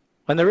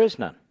 when there is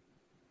none.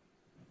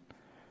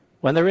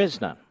 When there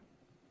is none.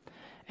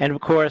 And, of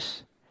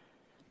course,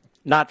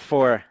 not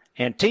for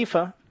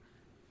Antifa,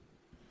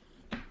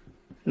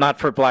 not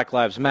for Black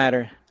Lives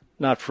Matter,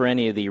 not for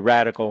any of the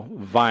radical,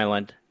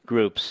 violent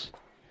groups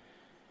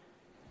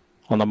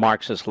on the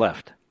Marxist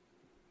left.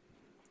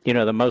 You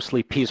know, the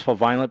mostly peaceful,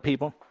 violent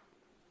people.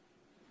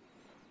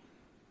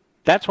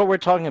 That's what we're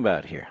talking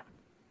about here.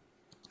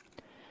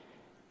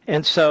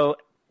 And so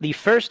the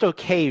first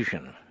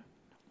occasion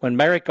when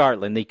Merrick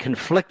Garland, the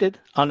conflicted,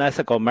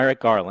 unethical Merrick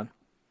Garland,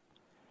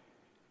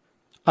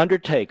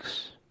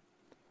 undertakes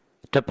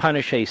to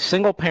punish a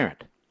single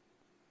parent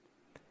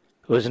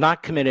who has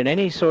not committed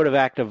any sort of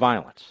act of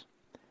violence,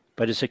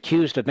 but is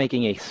accused of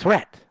making a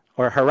threat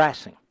or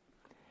harassing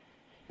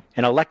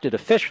an elected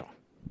official,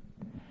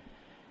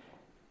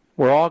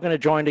 we're all going to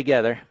join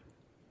together,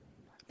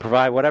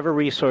 provide whatever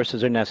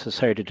resources are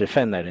necessary to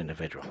defend that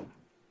individual.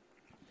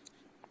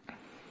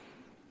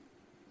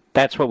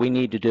 That's what we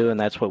need to do, and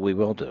that's what we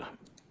will do,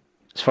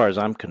 as far as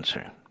I'm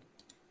concerned.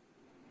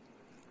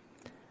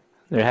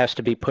 There has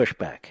to be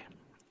pushback.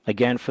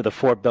 Again, for the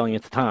 4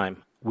 billionth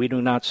time, we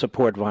do not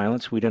support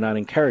violence. We do not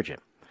encourage it.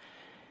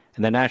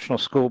 And the National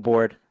School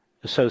Board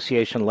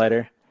Association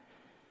letter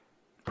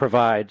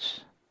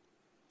provides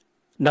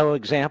no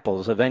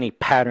examples of any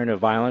pattern of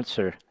violence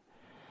or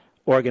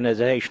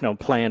organizational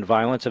planned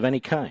violence of any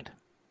kind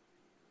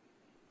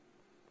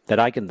that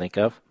I can think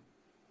of.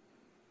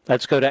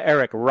 Let's go to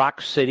Eric,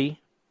 Rock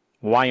City,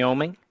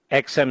 Wyoming,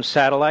 XM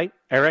Satellite.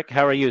 Eric,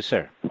 how are you,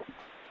 sir?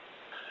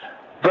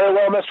 Very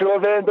well, Mr.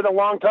 Levin. Been a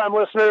long-time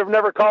listener. I've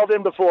never called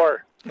in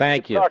before.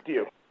 Thank you. Talk to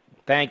you.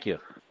 Thank you.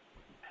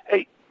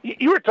 Hey,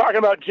 you were talking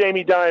about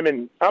Jamie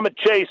Dimon. I'm a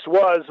Chase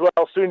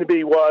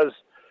soon-to-be was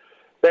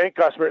bank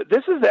customer.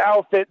 This is the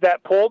outfit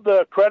that pulled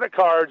the credit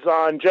cards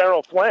on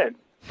General Flynn.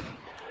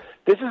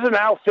 This is an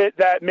outfit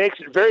that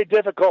makes it very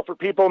difficult for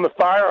people in the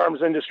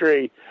firearms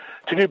industry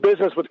to do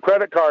business with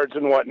credit cards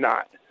and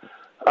whatnot.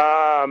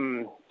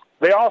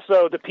 They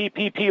also, the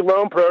PPP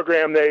loan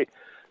program, they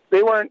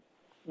weren't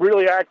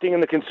really acting in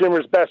the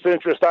consumer's best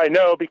interest, I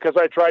know, because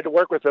I tried to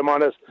work with them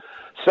on his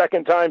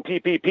second-time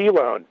PPP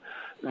loan.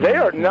 They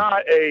are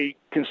not a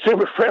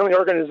consumer-friendly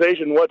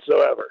organization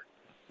whatsoever.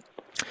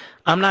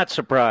 I'm not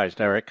surprised,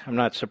 Eric. I'm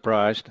not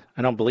surprised.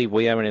 I don't believe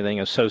we have anything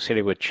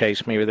associated with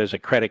Chase. Maybe there's a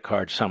credit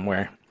card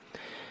somewhere.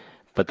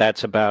 But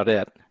that's about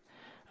it.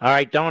 All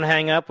right, don't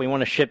hang up. We want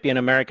to ship you an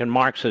American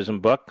Marxism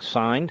book,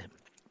 signed.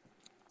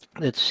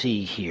 Let's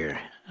see here.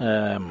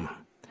 I'm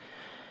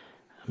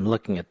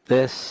looking at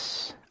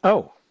this.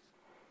 Oh,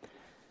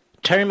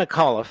 Terry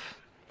McAuliffe,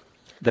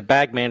 the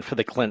bagman for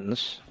the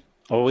Clintons,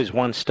 always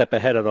one step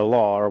ahead of the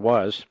law, or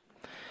was,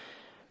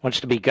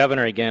 wants to be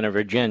governor again of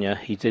Virginia.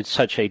 He did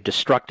such a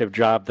destructive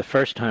job the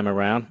first time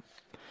around.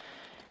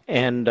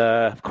 And,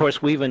 of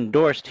course, we've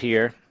endorsed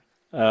here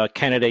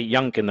candidate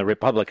Youngkin, the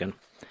Republican.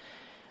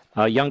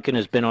 Youngkin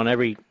has been on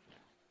every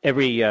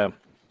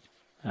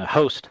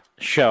host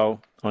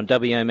show on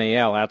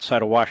WMAL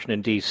outside of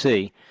Washington,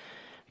 D.C.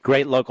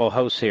 Great local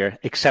hosts here,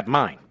 except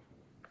mine.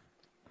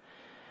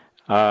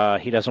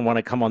 He doesn't want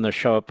to come on the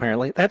show,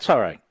 apparently. That's all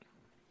right.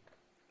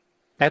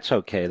 That's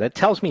okay. That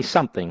tells me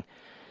something.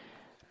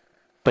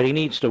 But he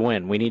needs to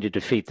win. We need to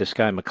defeat this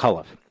guy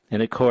McCullough.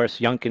 And, of course,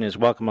 Youngkin is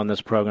welcome on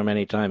this program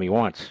anytime he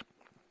wants.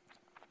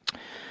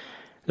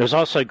 There's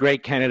also a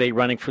great candidate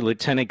running for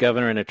lieutenant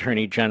governor and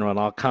attorney general, and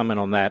I'll comment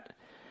on that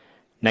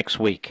next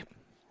week.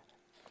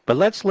 But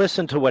let's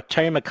listen to what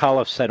Terry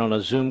McAuliffe said on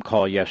a Zoom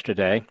call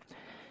yesterday.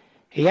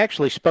 He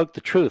actually spoke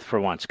the truth for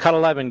once. Cut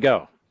 11,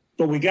 go.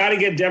 But we got to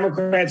get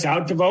Democrats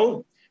out to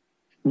vote.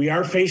 We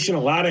are facing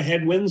a lot of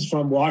headwinds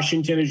from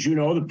Washington. As you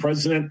know, the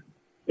president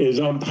is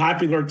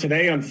unpopular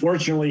today,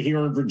 unfortunately, here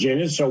in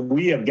Virginia, so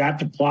we have got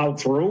to plow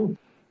through.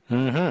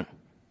 Mm-hmm.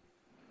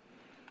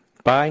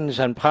 Biden's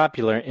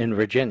unpopular in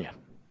Virginia.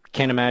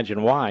 Can't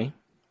imagine why.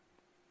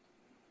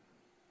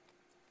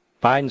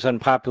 Biden's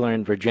unpopular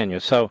in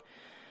Virginia. So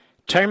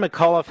Terry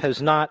McAuliffe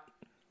has not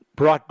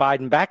brought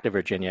Biden back to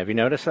Virginia. Have you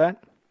noticed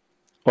that?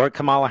 Or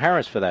Kamala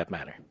Harris, for that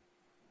matter.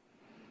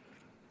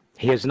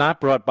 He has not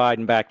brought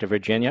Biden back to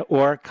Virginia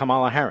or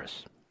Kamala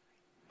Harris.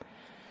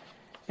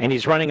 And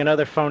he's running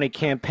another phony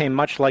campaign,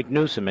 much like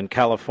Newsom in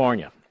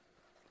California.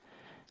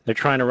 They're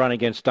trying to run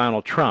against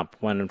Donald Trump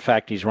when, in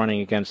fact, he's running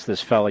against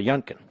this fella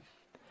Youngkin.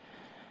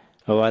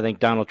 Oh, I think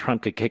Donald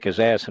Trump could kick his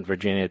ass in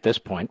Virginia at this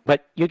point,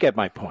 but you get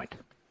my point.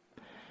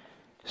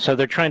 So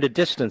they're trying to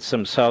distance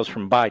themselves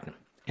from Biden.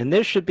 And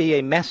this should be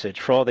a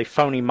message for all the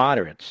phony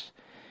moderates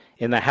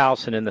in the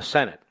House and in the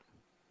Senate.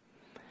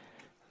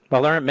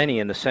 Well, there aren't many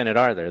in the Senate,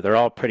 are there? They're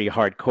all pretty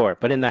hardcore.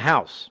 But in the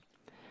House,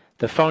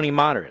 the phony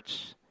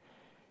moderates,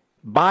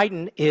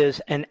 Biden is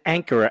an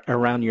anchor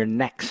around your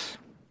necks,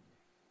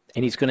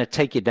 and he's going to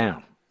take you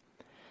down.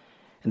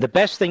 And the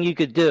best thing you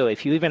could do,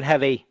 if you even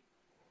have a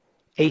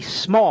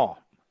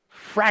small,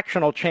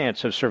 fractional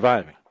chance of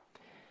surviving,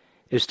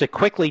 is to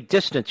quickly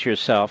distance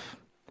yourself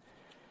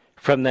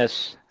from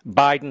this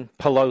Biden,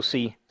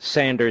 Pelosi,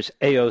 Sanders,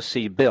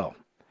 AOC bill.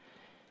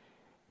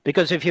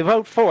 Because if you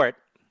vote for it,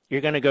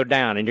 you're going to go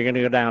down, and you're going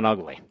to go down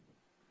ugly.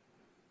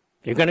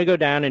 You're going to go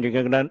down, and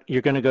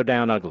you're going to go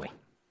down ugly.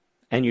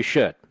 And you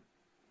should.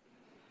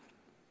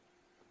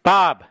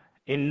 Bob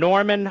in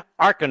Norman,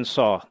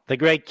 Arkansas, the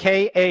great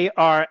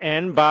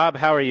Karn. Bob,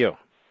 how are you?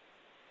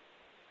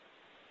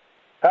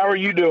 How are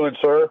you doing,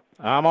 sir?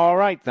 I'm all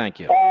right, thank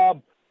you.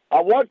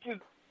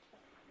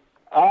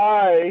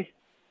 I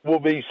will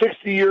be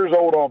 60 years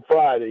old on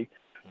Friday,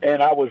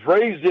 and I was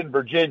raised in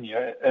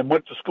Virginia and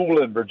went to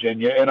school in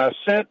Virginia, and I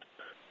sent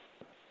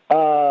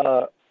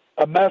a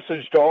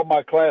message to all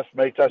my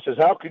classmates. I says,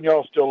 how can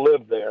y'all still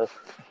live there?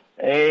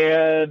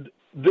 And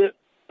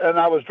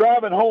I was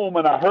driving home,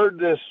 and I heard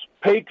this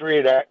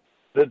Patriot Act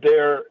that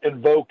they're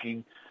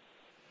invoking.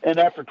 And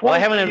after 20 well, I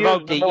haven't years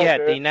invoked it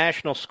yet. The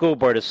National School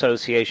Board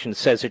Association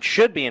says it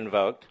should be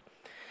invoked,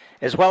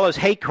 as well as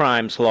hate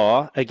crimes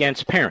law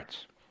against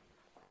parents.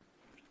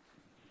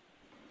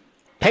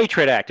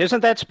 Patriot Act,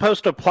 isn't that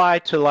supposed to apply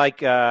to, like,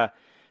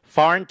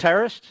 foreign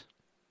terrorists?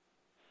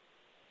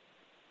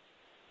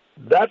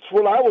 That's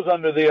what I was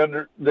under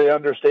the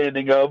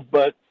understanding of,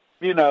 but,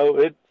 you know,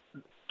 it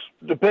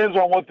depends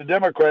on what the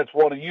Democrats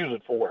want to use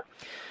it for.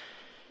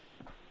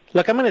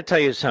 Look, I'm going to tell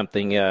you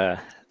something.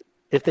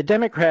 If the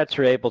Democrats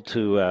are able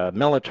to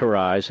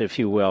militarize, if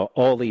you will,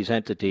 all these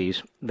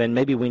entities, then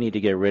maybe we need to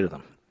get rid of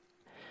them.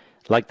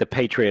 Like the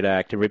Patriot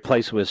Act, and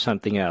replace it with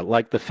something else.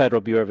 Like the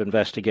Federal Bureau of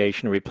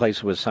Investigation, and replace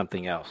it with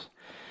something else.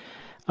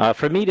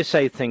 For me to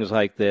say things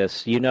like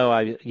this,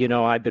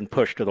 I've been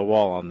pushed to the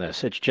wall on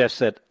this. It's just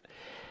that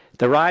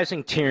the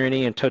rising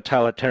tyranny and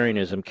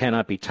totalitarianism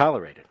cannot be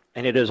tolerated.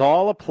 And it is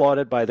all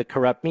applauded by the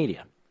corrupt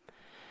media.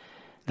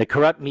 The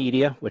corrupt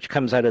media, which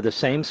comes out of the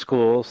same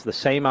schools, the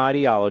same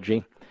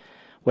ideology,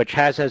 which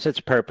has as its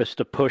purpose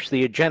to push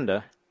the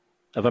agenda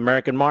of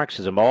American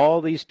Marxism.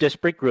 All these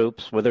disparate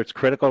groups, whether it's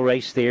critical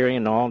race theory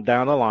and all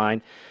down the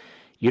line,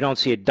 you don't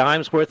see a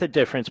dime's worth of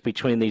difference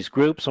between these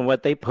groups and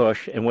what they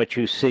push and what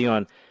you see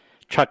on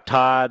Chuck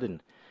Todd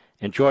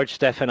and George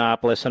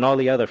Stephanopoulos and all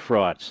the other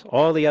frauds,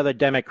 all the other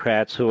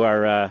Democrats who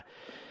are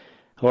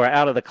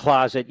out of the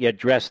closet yet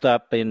dressed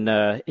up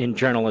in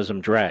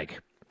journalism drag.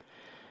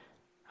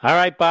 All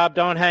right, Bob,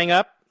 don't hang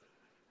up.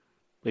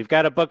 We've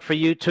got a book for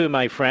you too,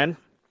 my friend.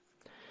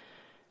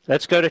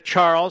 Let's go to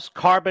Charles,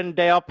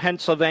 Carbondale,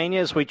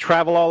 Pennsylvania, as we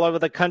travel all over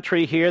the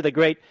country here. The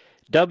great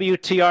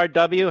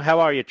WTRW.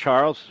 How are you,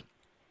 Charles?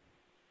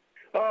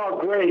 Oh,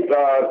 great,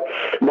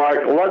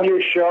 Mark. Love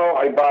your show.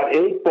 I bought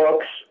 8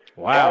 books.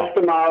 Wow. Passed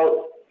them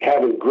out,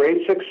 having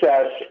great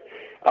success.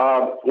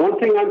 One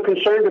thing I'm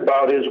concerned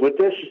about is with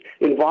this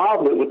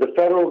involvement with the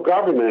federal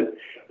government,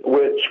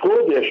 with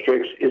school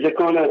districts, is it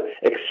going to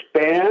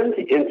expand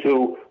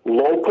into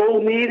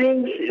local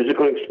meetings? Is it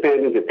going to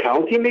expand into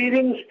county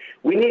meetings?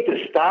 We need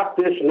to stop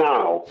this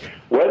now.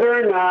 Whether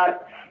or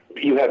not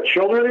you have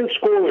children in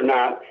school or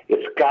not,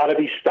 it's got to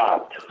be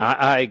stopped.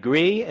 I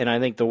agree, and I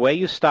think the way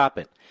you stop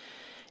it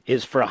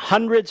is for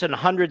hundreds and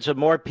hundreds of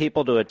more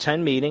people to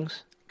attend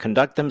meetings,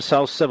 conduct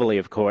themselves civilly,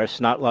 of course,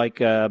 not like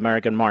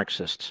American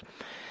Marxists.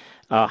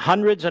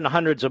 Hundreds and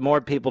hundreds of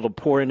more people to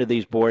pour into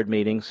these board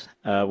meetings,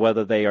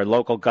 whether they are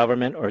local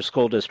government or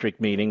school district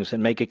meetings,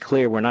 and make it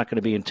clear we're not going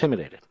to be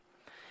intimidated.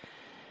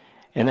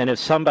 And then if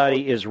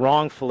somebody is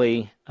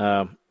wrongfully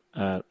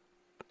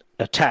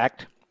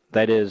attacked,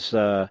 that is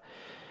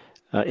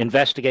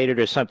investigated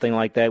or something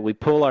like that, we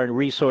pool our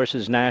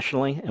resources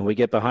nationally and we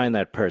get behind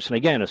that person.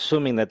 Again,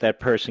 assuming that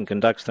that person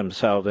conducts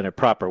themselves in a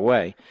proper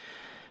way,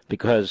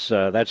 because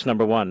that's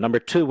number one. Number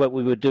two, what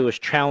we would do is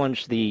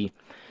challenge the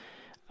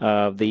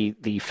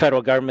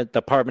federal government,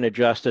 Department of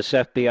Justice,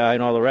 FBI,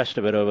 and all the rest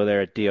of it over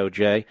there at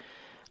DOJ.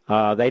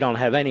 They don't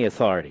have any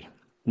authority,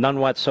 none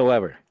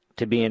whatsoever,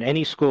 to be in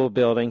any school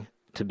building,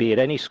 to be at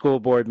any school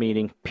board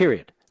meeting,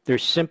 period. There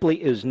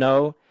simply is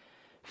no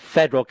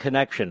federal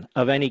connection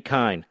of any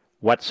kind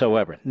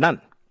whatsoever. None.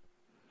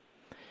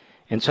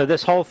 And so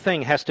this whole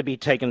thing has to be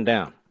taken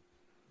down.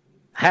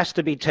 Has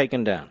to be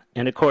taken down.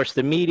 And, of course,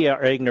 the media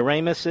are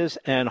ignoramuses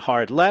and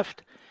hard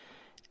left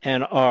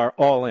and are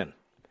all in.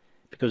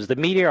 Because the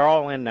media are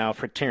all in now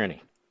for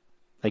tyranny.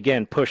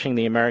 Again, pushing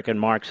the American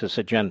Marxist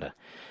agenda.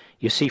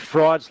 You see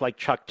frauds like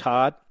Chuck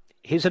Todd.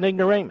 He's an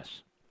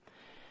ignoramus.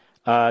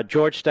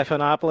 George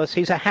Stephanopoulos,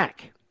 he's a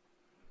hack.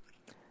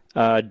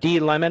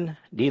 Levin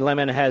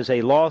has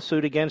a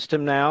lawsuit against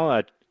him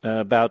now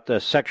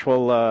about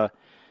sexual,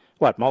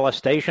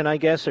 molestation, I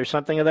guess, or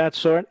something of that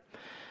sort.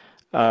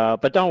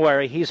 But don't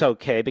worry, he's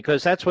okay,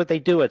 because that's what they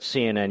do at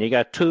CNN. You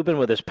got Tubin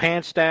with his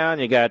pants down,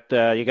 you got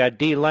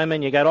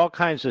Levin, you got all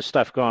kinds of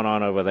stuff going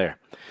on over there.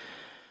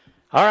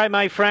 All right,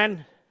 my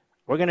friend,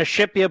 we're going to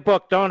ship you a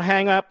book. Don't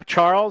hang up,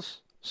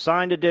 Charles.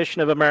 Signed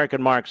edition of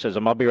American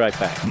Marxism. I'll be right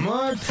back.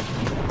 Mark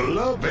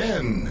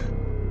Levin.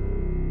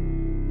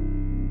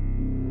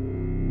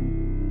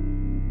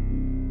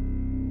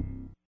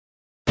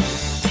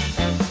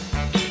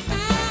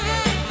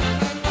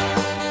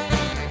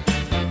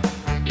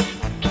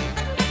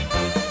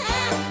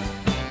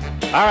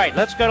 All right,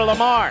 let's go to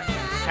Lamar,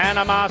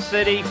 Panama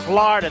City,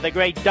 Florida, the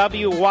great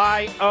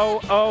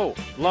WYOO.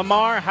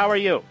 Lamar, how are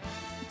you?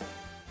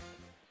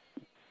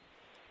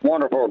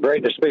 Wonderful.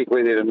 Great to speak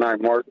with you tonight,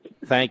 Mark.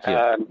 Thank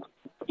you.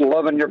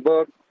 Loving your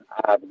book.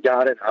 I've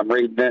got it. I'm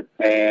reading it.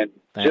 And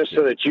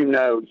so that you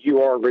know,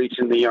 you are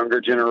reaching the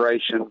younger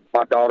generation.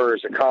 My daughter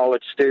is a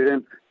college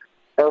student.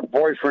 Her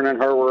boyfriend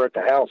and her were at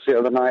the house the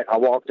other night. I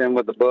walked in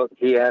with the book.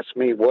 He asked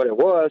me what it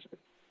was,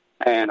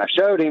 and I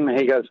showed him, and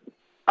he goes,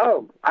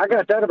 "Oh, I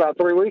got that about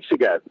 3 weeks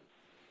ago."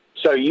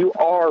 So you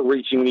are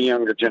reaching the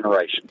younger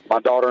generation. My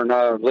daughter and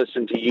I have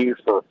listened to you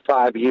for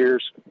 5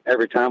 years.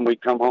 Every time we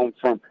come home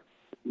from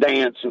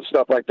dance and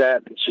stuff like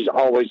that, she's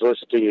always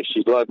listened to you.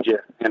 She loved you.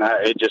 And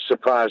it just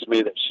surprised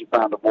me that she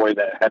found a boy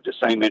that had the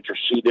same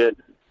interest she did.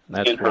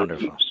 That's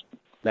wonderful.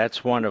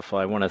 That's wonderful.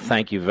 I want to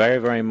thank you very,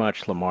 very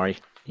much, Lamar.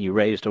 You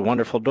raised a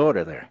wonderful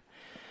daughter there.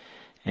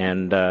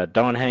 And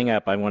don't hang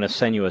up. I want to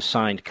send you a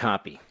signed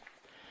copy.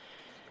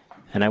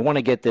 And I want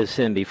to get this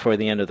in before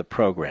the end of the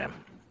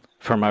program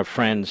from our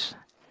friends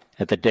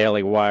at the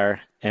Daily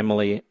Wire,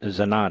 Emily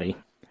Zanotti.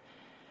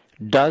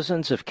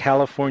 Dozens of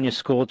California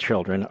school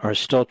children are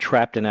still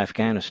trapped in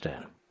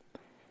Afghanistan,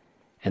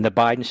 and the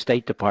Biden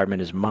State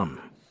Department is mum.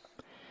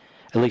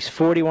 At least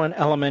 41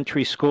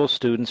 elementary school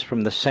students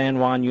from the San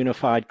Juan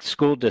Unified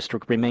School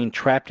District remain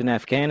trapped in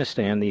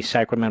Afghanistan, the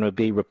Sacramento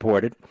Bee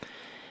reported,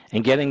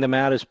 and getting them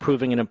out is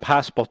proving an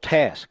impossible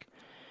task.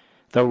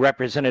 Though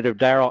Representative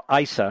Darrell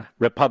Issa,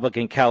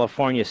 Republican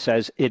California,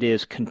 says it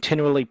is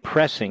continually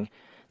pressing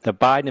the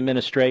Biden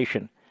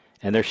administration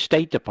and their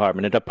State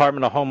Department, the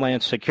Department of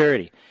Homeland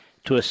Security,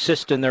 to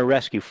assist in their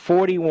rescue.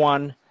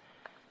 41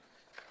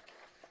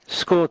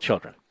 school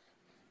children.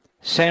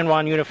 San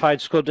Juan Unified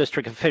School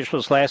District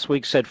officials last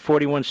week said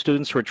 41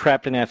 students were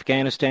trapped in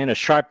Afghanistan, a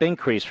sharp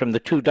increase from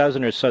the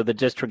 24 or so the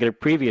district had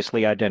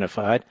previously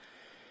identified.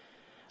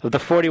 Of the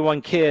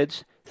 41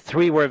 kids,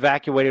 3 were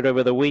evacuated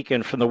over the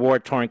weekend from the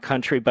war-torn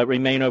country but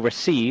remain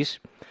overseas.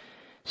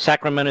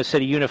 Sacramento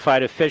City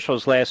Unified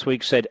officials last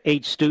week said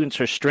 8 students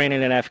are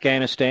stranded in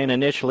Afghanistan.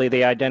 Initially,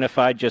 they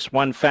identified just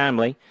one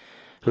family,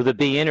 who the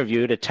Bee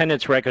interviewed.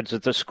 Attendance records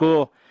at the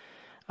school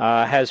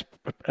has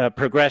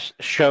progressed,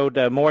 showed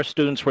more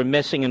students were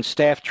missing, and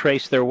staff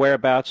traced their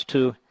whereabouts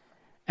to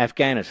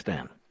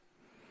Afghanistan.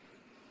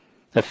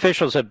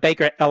 Officials at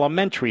Baker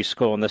Elementary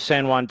School in the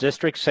San Juan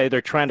district say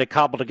they're trying to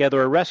cobble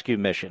together a rescue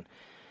mission,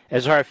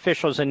 as are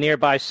officials in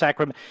nearby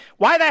Sacramento.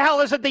 Why the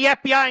hell isn't the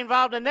FBI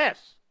involved in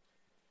this?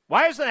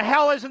 Why the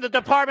hell isn't the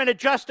Department of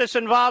Justice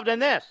involved in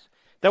this?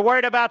 They're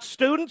worried about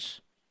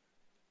students?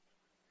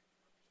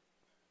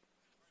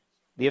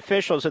 The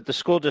officials at the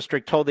school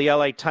district told the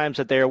LA Times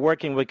that they are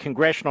working with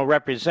congressional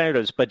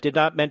representatives, but did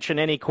not mention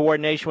any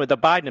coordination with the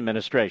Biden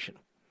administration.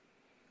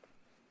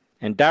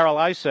 And Darrell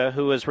Issa,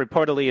 who is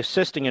reportedly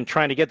assisting in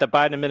trying to get the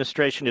Biden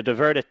administration to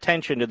divert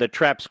attention to the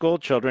trapped school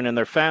children and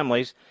their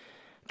families,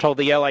 told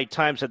the LA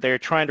Times that they are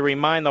trying to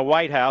remind the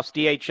White House,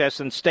 DHS,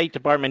 and State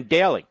Department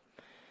daily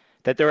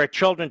that there are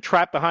children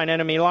trapped behind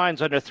enemy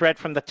lines under threat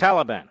from the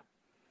Taliban.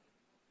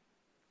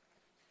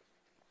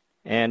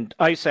 And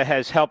ISA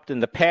has helped in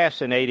the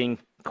past in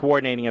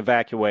coordinating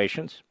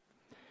evacuations.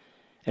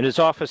 And his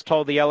office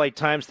told the LA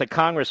Times that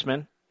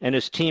Congressman and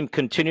his team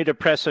continue to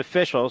press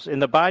officials in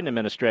the Biden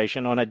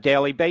administration on a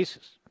daily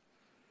basis.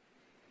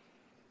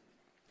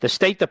 The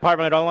State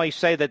Department only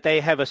say that they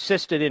have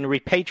assisted in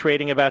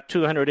repatriating about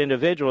 200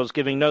 individuals,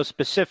 giving no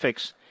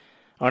specifics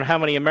on how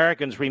many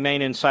Americans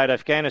remain inside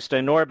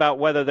Afghanistan, nor about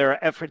whether there are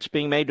efforts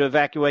being made to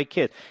evacuate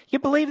kids. You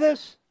believe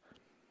this?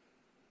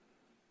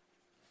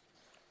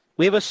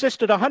 We have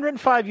assisted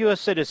 105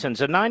 U.S.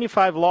 citizens and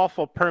 95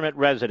 lawful permit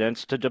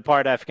residents to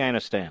depart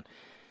Afghanistan.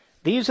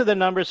 These are the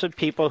numbers of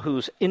people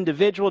whose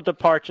individual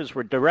departures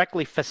were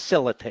directly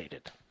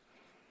facilitated.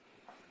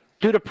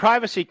 Due to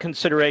privacy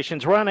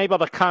considerations, we're unable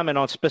to comment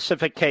on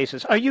specific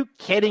cases. Are you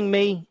kidding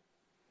me?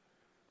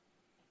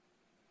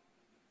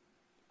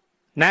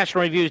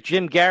 National Review's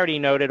Jim Garrity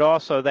noted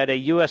also that a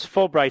U.S.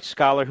 Fulbright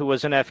scholar who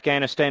was in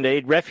Afghanistan to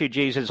aid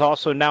refugees is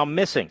also now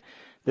missing.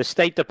 The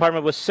State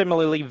Department was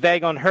similarly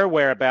vague on her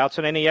whereabouts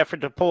in any effort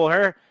to pull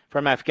her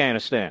from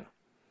Afghanistan.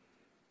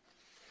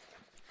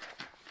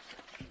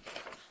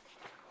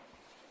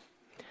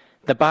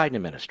 The Biden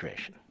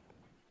administration,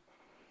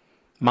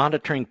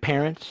 monitoring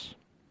parents,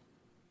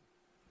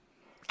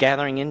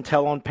 gathering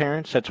intel on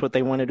parents, that's what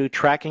they want to do,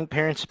 tracking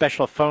parents,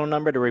 special phone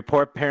number to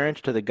report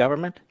parents to the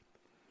government.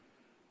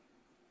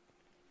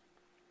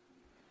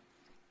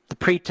 The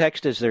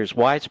pretext is there's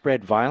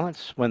widespread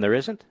violence when there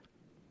isn't.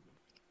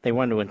 They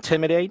want to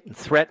intimidate and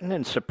threaten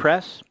and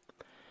suppress.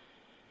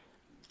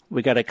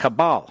 We got a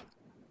cabal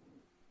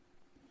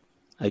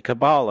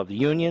of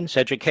unions,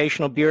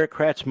 educational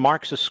bureaucrats,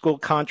 Marxist school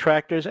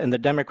contractors, and the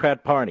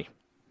Democrat Party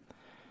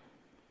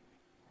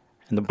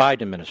and the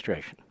Biden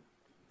administration.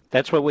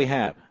 That's what we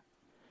have.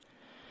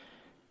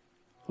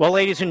 Well,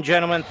 ladies and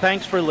gentlemen,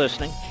 thanks for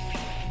listening.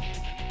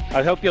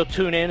 I hope you'll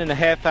tune in a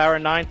half hour,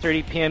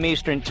 9:30 p.m.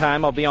 Eastern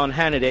Time. I'll be on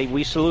Hannity.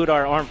 We salute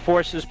our armed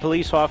forces,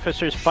 police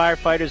officers,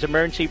 firefighters,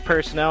 emergency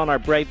personnel, and our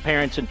brave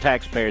parents and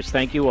taxpayers.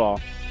 Thank you all.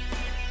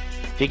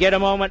 If you get a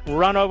moment,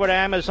 run over to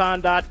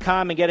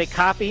Amazon.com and get a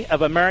copy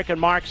of American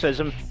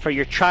Marxism for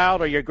your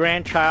child or your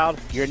grandchild,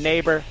 your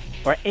neighbor,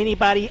 or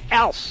anybody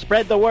else.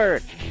 Spread the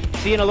word.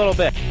 See you in a little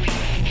bit.